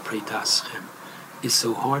olai predaschem. It's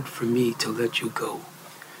so hard for me to let you go.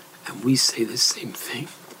 And we say the same thing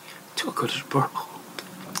to HaKadosh Baruch Hu.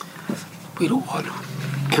 We don't want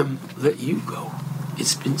to let you go.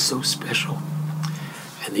 It's been so special.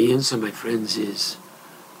 And the answer, my friends, is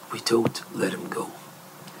we don't let him go.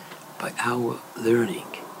 By our learning,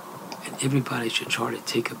 and everybody should try to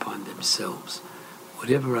take upon themselves,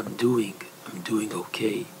 whatever I'm doing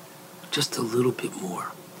okay, just a little bit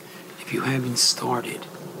more. If you haven't started,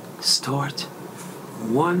 start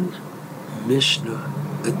one Mishnah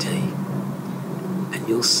a day, and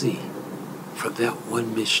you'll see from that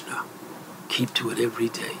one Mishnah, keep to it every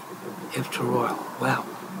day. After a while, wow,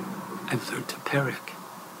 I've learned a Perek.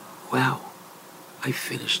 Wow, I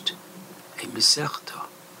finished a Masechta.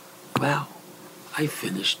 Wow, I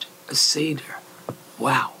finished a Seder.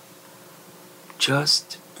 Wow.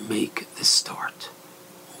 Just make the start.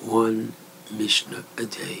 One Mishnah a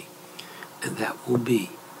day. And that will be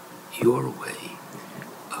your way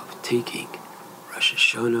of taking Rosh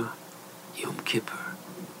Hashanah, Yom Kippur,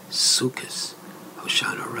 Sukkot,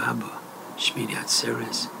 Hoshanah Rabba, Shmini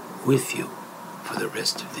Atzeres with you for the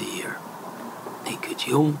rest of the year. A good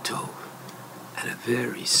Yom Tov and a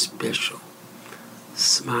very special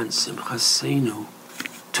Sman Simchaseinu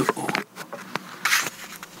to all.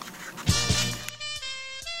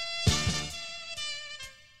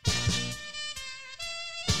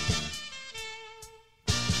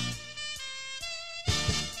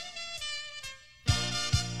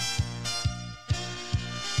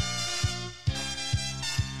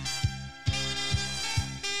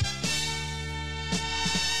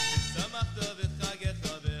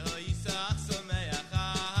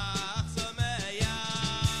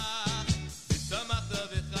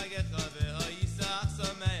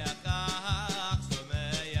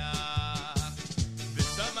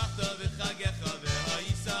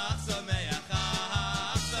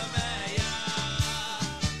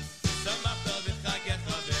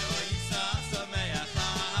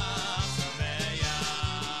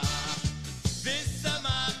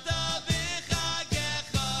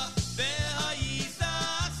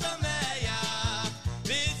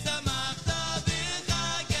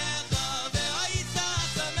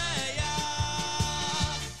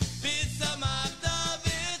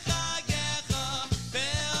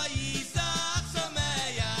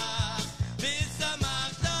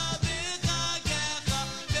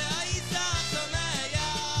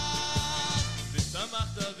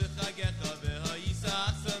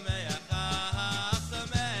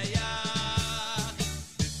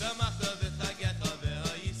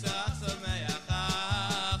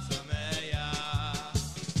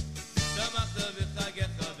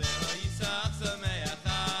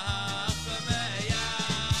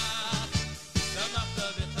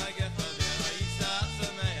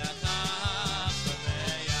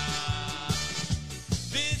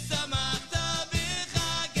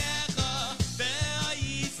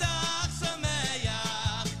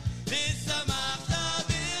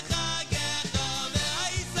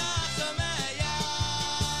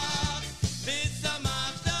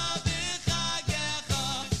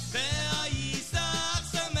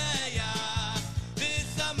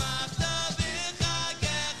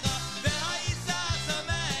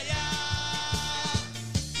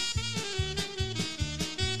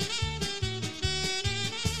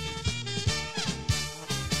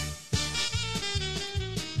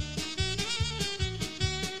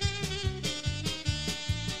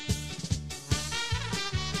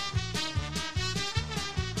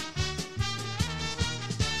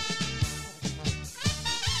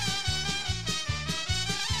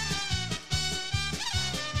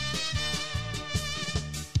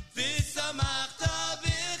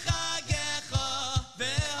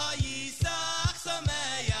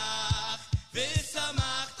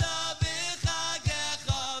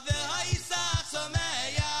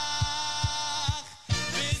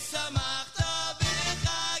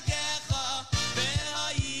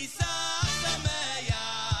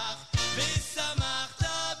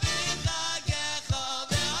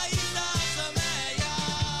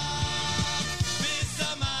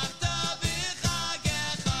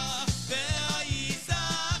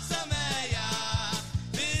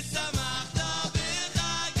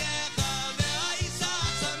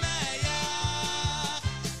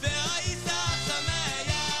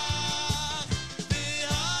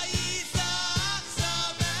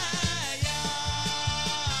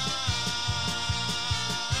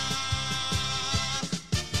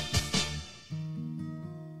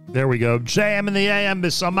 There we go. JM in the AM,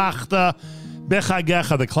 B'samachta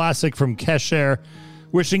B'chagecha, the classic from Kesher.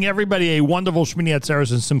 Wishing everybody a wonderful Shmini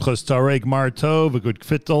Atzeres and Simchas Torah, Gmar Tov, a good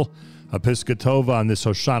kvittel, A Piska Tova on this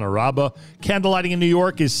Hoshanah Rabba. Candlelighting in New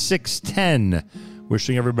York is 6:10.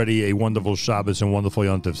 Wishing everybody a wonderful Shabbos and wonderful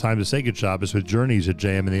Yom Tov. Time to say good Shabbos with Journeys at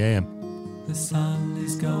JM in the AM. The sun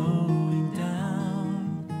is going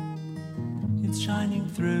down. It's shining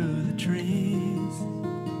through the trees.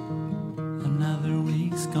 Another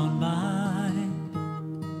week's gone by.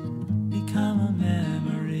 Become a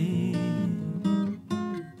memory.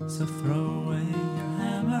 So throw away your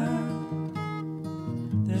hammer.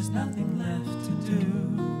 There's nothing left to do.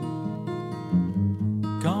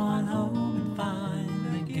 Go on home and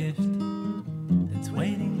find a gift that's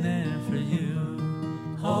waiting there for you.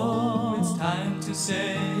 Oh, it's time to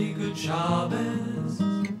say good Shabbos,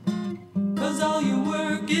 'cause all your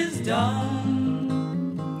work is done.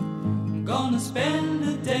 Gonna spend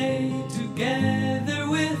a day together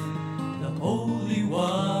with the Holy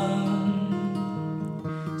One.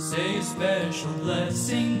 Say a special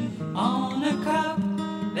blessing on a cup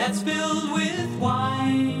that's filled with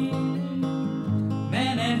wine.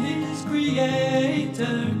 Man and his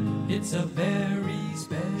creator, it's a very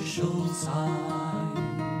special sign.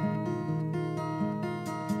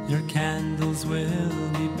 Your candles will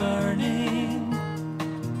be burning.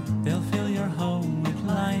 They'll fill your home with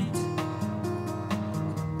light.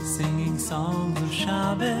 Singing songs of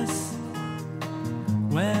Shabbos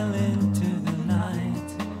well into the night.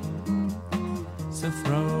 So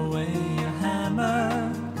throw away your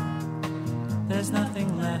hammer. There's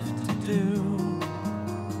nothing left to do.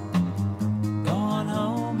 Go on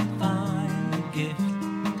home and find a gift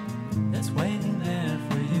that's waiting there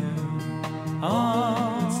for you.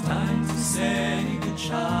 Oh, it's time to say good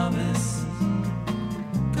Shabbos,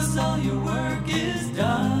 'cause all your work is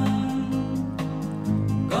done.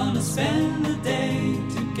 Gonna spend the day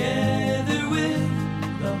together with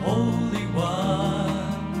the Holy One.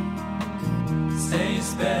 Say a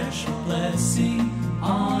special blessing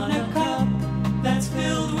on a cup that's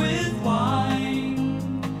filled with wine.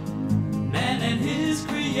 Man and his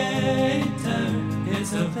creator,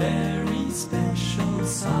 it's a very special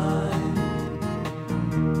sign.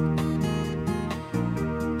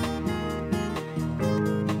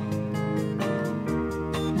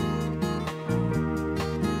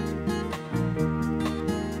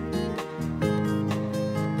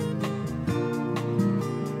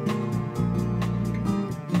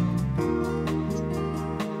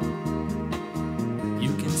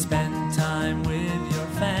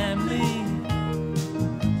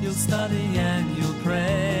 Study and you'll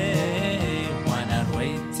pray. Why not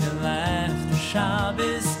wait till after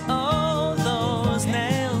Shabbos? Oh, those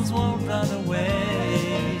nails won't run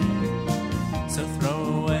away. So throw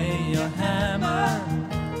away your hammer.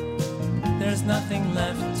 There's nothing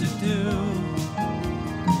left to do.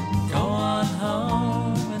 Go on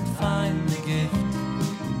home and find the gift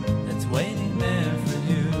that's waiting there for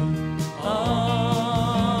you. Oh,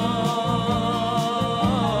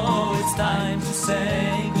 it's time to say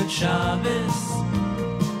Shabbos,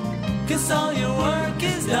 'cause all your work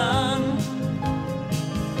is done.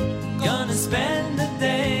 Gonna spend the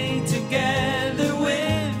day together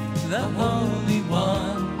with the Holy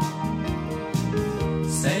One.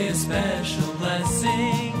 Say a special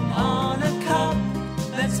blessing on a cup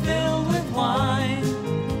that's filled with wine.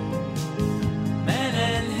 Man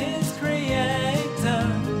and his creator,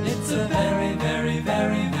 it's a very, very,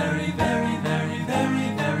 very, very, very, very, very,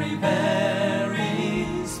 very,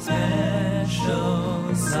 very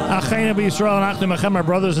special sign. Achayna b'Yisrael and Achim Achem, our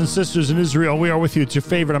brothers and sisters in Israel. We are with you. It's your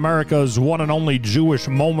favorite America's one and only Jewish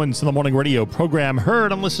Moments in the Morning radio program,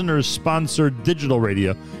 heard on listeners-sponsored digital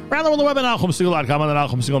radio. Rather on the web at NachumSegal.com, on the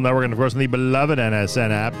Nachum Segal Network, and of course on the beloved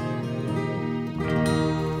NSN app.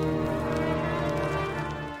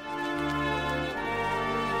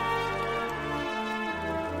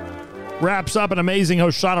 Wraps up an amazing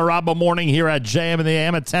Hoshanah Rabbah morning here at JM in the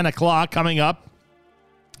AM at 10 o'clock. Coming up,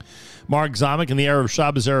 Mark Zamek and the Erev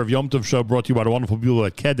Shabbos, Erev Yom Tov show, brought to you by the wonderful people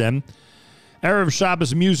at Kedem. Erev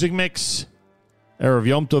Shabbos music mix, Erev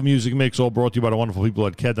Yom Tov music mix, all brought to you by the wonderful people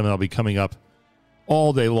at Kedem. They'll be coming up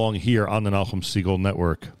all day long here on the Nachum Segal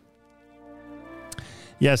Network.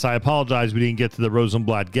 Yes, I apologize we didn't get to the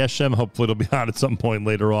Rosenblatt Geshem. Hopefully it'll be on at some point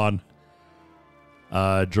later on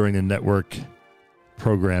during the network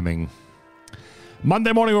programming.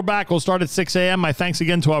 Monday morning, we're back. We'll start at 6 a.m. My thanks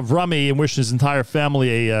again to Avrami and wish his entire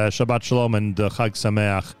family a Shabbat Shalom and Chag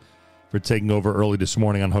Sameach for taking over early this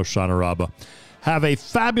morning on Hoshanah Rabbah. Have a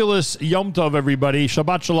fabulous Yom Tov, everybody.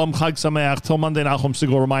 Shabbat Shalom, Chag Sameach. Till Monday, Nachum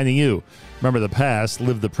Segal reminding you, remember the past,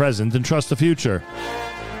 live the present, and trust the future.